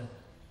for Hamza.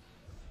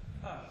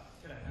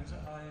 G'day Hamza.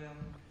 I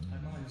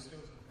admire your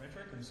skills in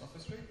rhetoric and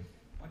sophistry.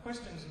 My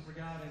question is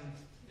regarding...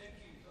 Thank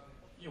you.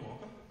 You're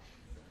welcome.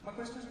 My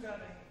question is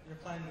regarding your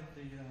claim that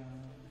the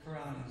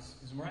Quran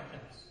is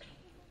miraculous.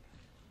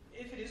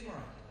 If it is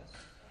miraculous,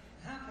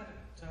 how can it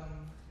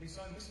be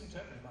so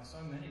misinterpreted by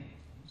so many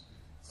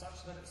Muslims,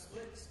 such that it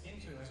splits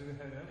into, as we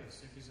heard earlier,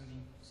 Sufism,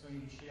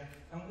 Sunni, Shia,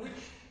 and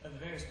which of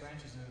the various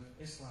branches of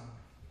Islam,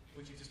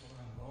 which exist all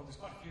around the world, there's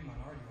quite a few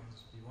minority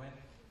ones, beware,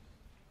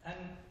 and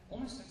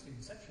almost since the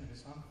inception of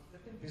Islam,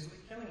 they've been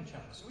busily killing each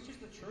other. So which is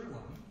the true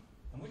one,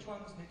 and which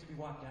ones need to be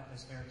wiped out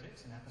as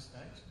heretics and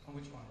apostates, and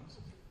which ones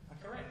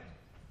are correct?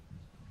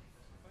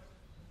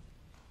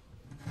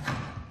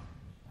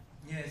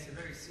 Yeah, it's a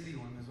very silly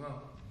one as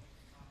well.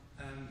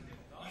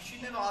 You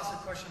should never ask a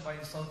question by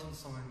insulting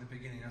someone in the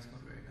beginning. That's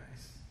not very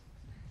nice.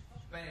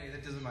 But anyway,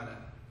 that doesn't matter.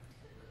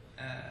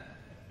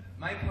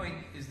 My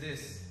point is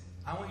this.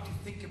 I want you to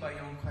think about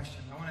your own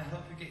question. I want to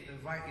help you get the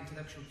right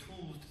intellectual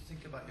tools to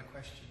think about your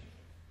question.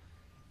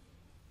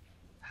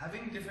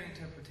 Having different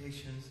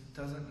interpretations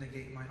doesn't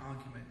negate my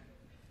argument.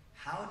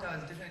 How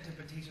does different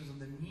interpretations of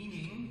the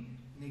meaning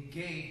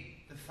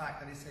negate the fact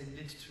that it's a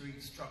literary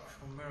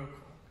structural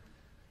miracle?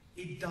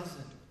 It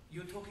doesn't.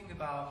 You're talking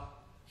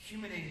about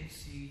human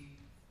agency,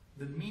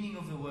 the meaning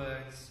of the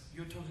words,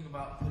 you're talking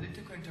about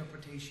political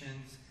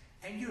interpretations,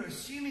 and you're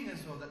assuming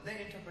as well that their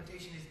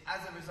interpretation is as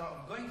a result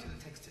of going to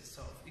the text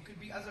itself. It could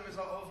be as a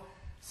result of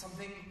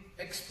something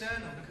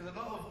external, because a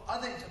lot of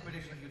other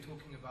interpretations that you're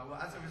talking about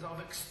were as a result of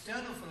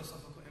external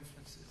philosophical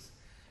influences.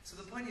 So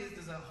the point is,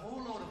 there's a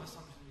whole load of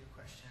assumptions in your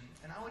question,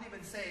 and I would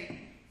even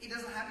say it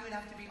doesn't even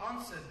have to be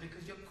answered,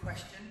 because your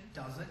question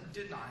doesn't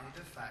deny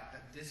the fact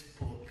that this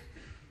book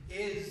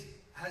has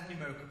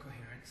numerical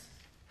coherence,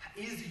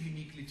 is a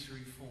unique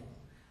literary form.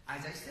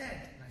 As I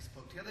said, and I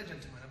spoke to the other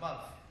gentleman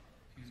above,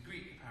 who's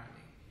Greek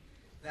apparently,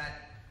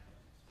 that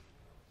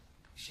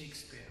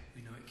Shakespeare,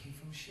 we know it came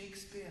from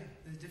Shakespeare.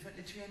 There's different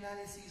literary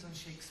analyses on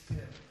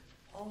Shakespeare.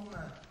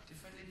 Homer,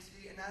 different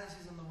literary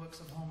analyses on the works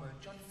of Homer.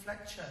 John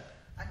Fletcher,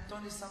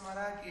 Antonis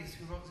Samarakis,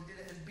 who wrote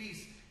Zedila El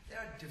Beast. There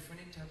are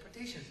different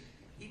interpretations.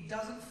 It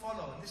doesn't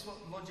follow, and this is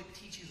what logic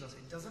teaches us,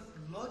 it doesn't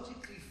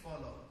logically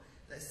follow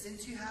that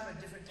since you have a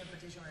different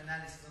interpretation or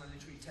analysis on a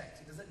literary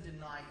text, it doesn't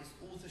deny its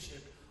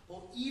authorship,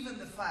 or even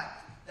the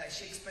fact that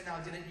Shakespeare now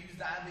didn't use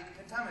the iambic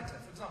pentameter.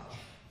 For example,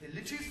 the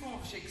literary form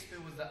of Shakespeare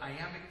was the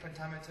iambic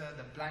pentameter,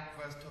 the blank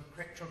verse,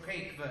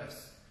 trochaic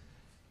verse.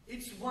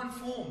 It's one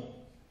form,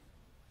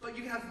 but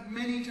you can have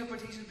many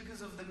interpretations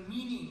because of the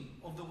meaning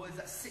of the words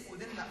that sit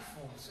within that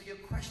form. So your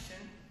question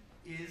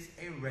is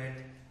a red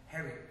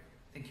herring.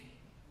 Thank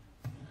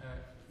you.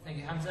 Thank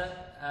you,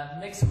 Hamza.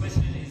 Next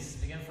question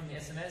is again from the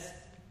SMS.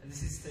 And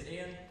this is to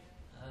Ian.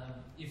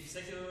 If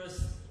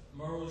secularist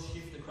morals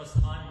shift across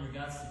time in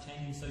regards to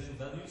changing social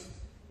values,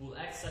 will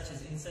acts such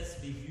as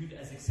incest be viewed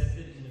as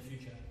accepted in the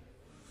future?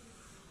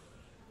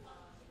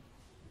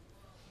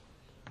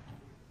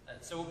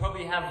 So we'll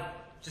probably have,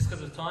 just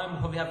because of time, we'll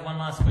probably have one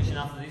last question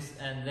after this,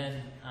 and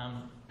then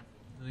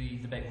the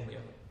debate will be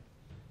over.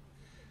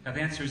 Now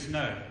the answer is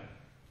no.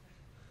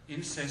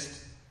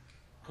 Incest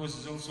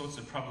causes all sorts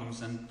of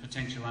problems and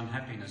potential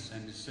unhappiness,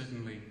 and is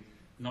certainly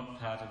not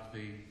part of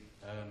the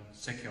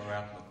secular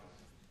outlook.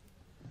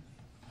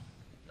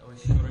 That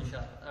was short and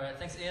sharp. All right,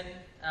 thanks, Ian.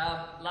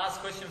 Last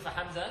question for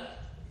Hamza.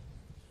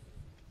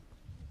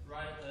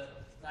 Right at the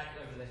back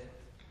over there.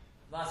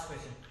 Last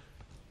question.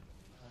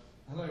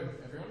 Hello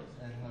everyone,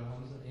 and hello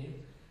Hamza, Ian.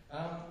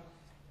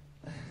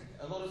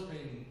 A lot has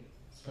been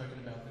spoken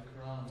about the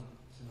Quran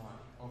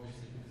tonight,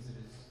 obviously because it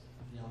is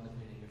the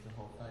underpinning of the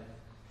whole faith.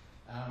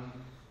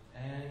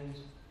 And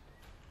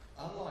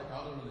unlike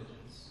other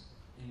religions,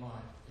 in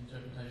my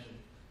interpretation,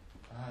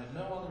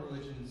 no other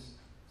religions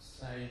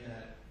say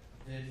that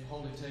their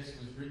holy text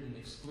was written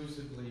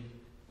exclusively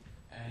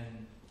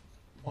and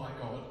by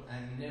God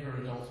and never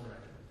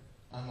adulterated,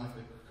 unlike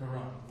the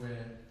Quran,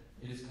 where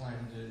it is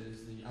claimed it is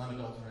the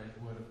unadulterated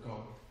word of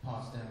God,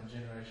 passed down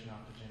generation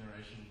after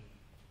generation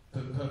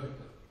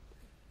perfectly.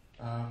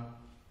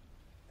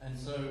 And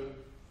so,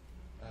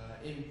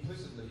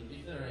 implicitly,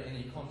 if there are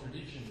any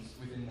contradictions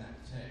within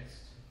that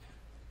text,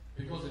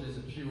 because it is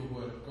a pure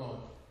word of God,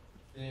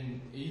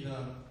 then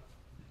either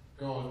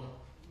God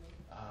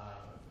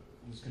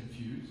was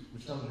confused,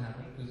 which doesn't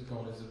happen because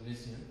God is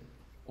omniscient,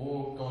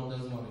 or God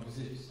does not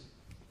exist.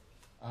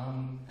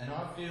 And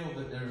I feel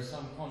that there are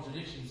some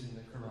contradictions in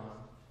the Quran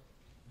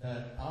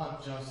that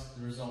aren't just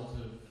the result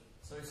of...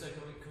 Sorry, sir,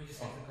 can we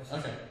just ask the question?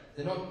 Okay,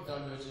 they're not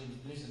diverging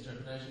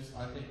misinterpretations.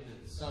 I think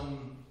that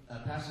some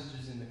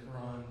passages in the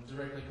Quran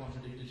directly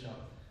contradict each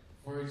other.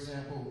 For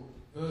example,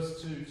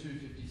 verse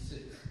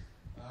 256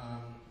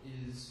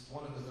 is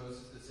one of the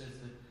verses that says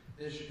that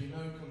there should be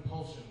no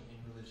compulsion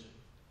in religion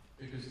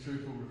because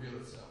truth will reveal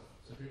itself.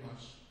 So pretty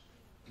much,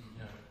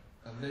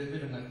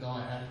 live in that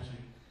die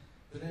attitude.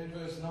 But then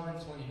verse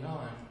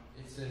 929,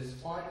 it says,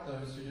 fight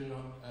those who do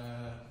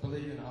not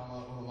believe in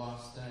Allah or the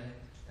last day,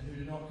 and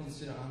who do not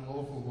consider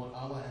unlawful what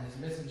Allah and His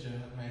Messenger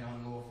have made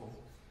unlawful.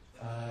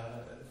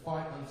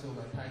 Fight until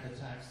they pay the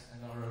tax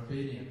and are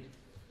obedient.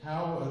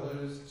 How are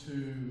those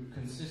two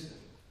consistent?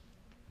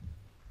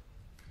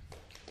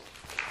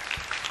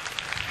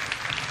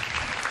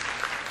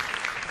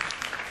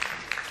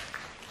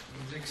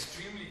 It was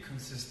extremely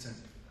consistent,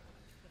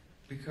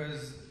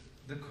 because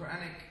the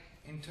Quranic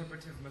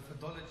interpretive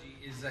methodology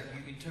is that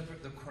you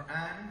interpret the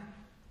Quran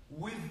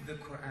with the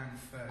Quran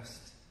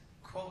first.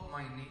 Quote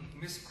mining,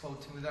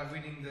 misquoting without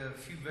reading the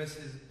few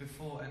verses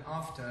before and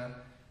after,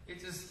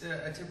 it is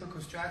a typical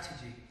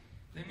strategy.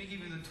 Let me give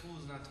you the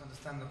tools now to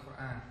understand the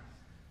Quran.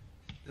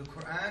 The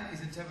Quran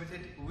is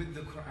interpreted with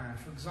the Quran.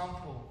 For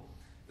example,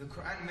 the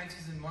Quran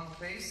mentions in one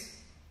place,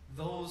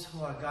 those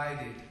who are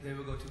guided, they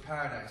will go to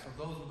paradise,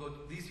 or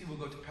these people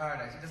will go to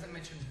paradise. It doesn't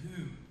mention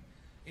whom.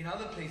 In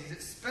other places,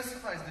 it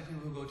specifies the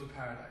people who go to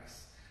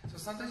paradise. So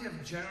sometimes you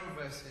have general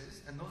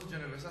verses, and those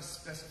general verses are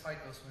specified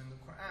also in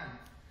the Quran.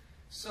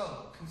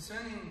 So,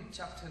 concerning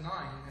chapter 9,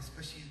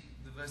 especially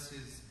the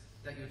verses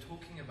that you're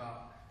talking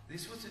about,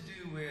 this was to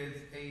do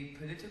with a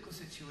political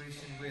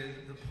situation where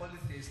the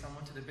polytheists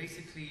wanted to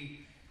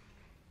basically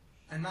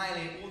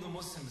annihilate all the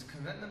Muslims,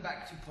 convert them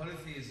back to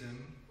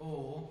polytheism,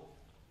 or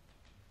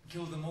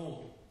kill them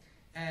all.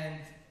 And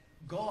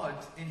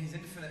God, in His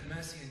infinite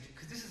mercy,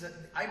 because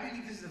I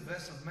believe this is a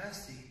verse of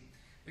mercy,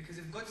 because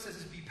if God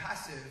says be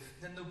passive,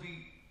 then there'll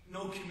be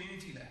no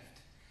community left.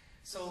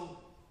 So,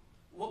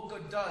 what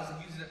God does,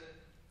 He uses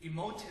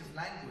emotive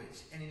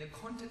language, and in the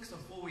context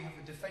of war, you have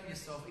to defend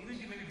yourself, even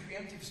do maybe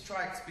preemptive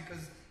strikes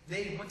because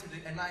they wanted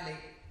to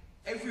annihilate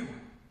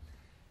everyone.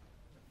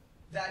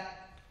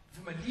 That,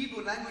 from a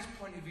legal language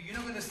point of view, you're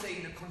not going to say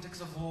in the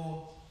context of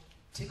war,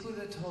 tickle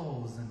their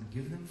toes and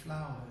give them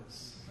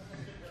flowers.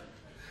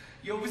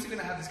 You're obviously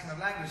going to have this kind of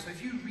language. So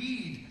if you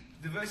read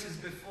the verses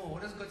before,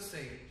 what does God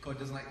say? God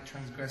doesn't like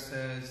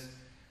transgressors.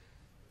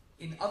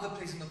 In other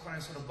places in the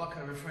Quran, Surah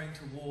Baqarah, referring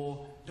to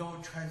war,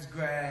 don't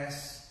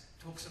transgress.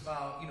 Talks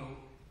about,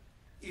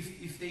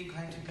 if they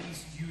incline to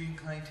peace, you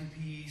incline to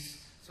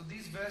peace. So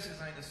these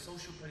verses are in a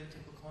social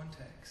political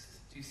context.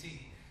 Do you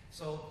see?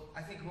 So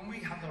I think when we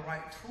have the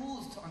right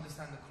tools to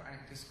understand the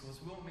Quranic discourse,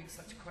 we won't make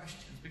such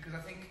questions, because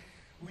I think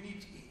we need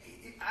to,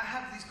 I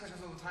have these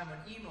questions all the time on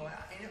email,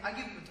 and I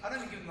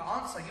don't even give them the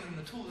answer, I give them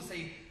the tool to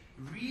say,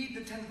 read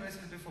the 10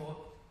 verses before,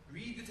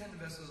 read the 10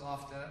 verses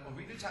after, or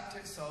read the chapter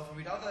itself, and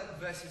read other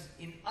verses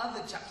in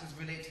other chapters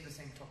related to the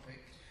same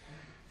topic.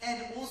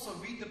 And also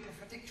read the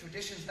prophetic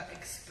traditions that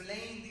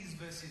explain these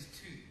verses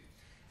too.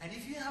 And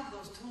if you have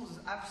those tools,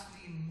 there's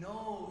absolutely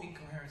no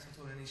incoherence at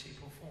all in any shape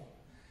or form.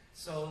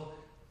 So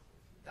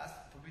that's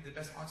probably the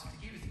best answer to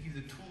give, is to give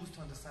the tools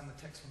to understand the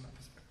text from that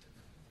perspective.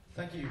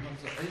 Thank you,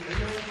 Hamza. Are you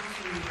able to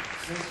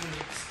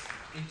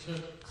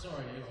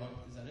sorry,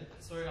 is that it?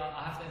 Sorry,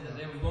 I have to end it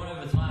there. We've gone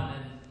over time,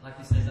 and like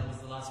you said, that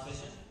was the last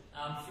question.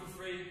 Feel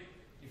free,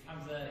 if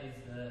Hamza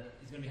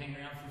is going to be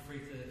hanging around, feel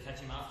free to catch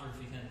him after if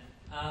you can.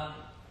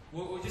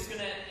 We're just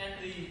going to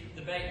end the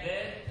debate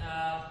there.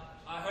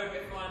 I hope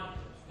everyone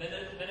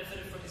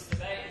benefited from this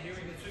debate,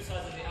 hearing the two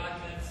sides of the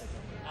argument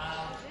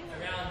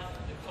around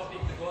the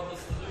topic, the Godless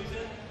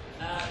Delusion.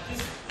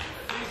 Just to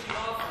finish you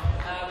off,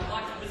 we'd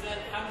like to present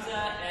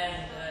Hamza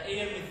and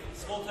Ian with a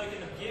small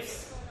token of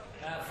gifts.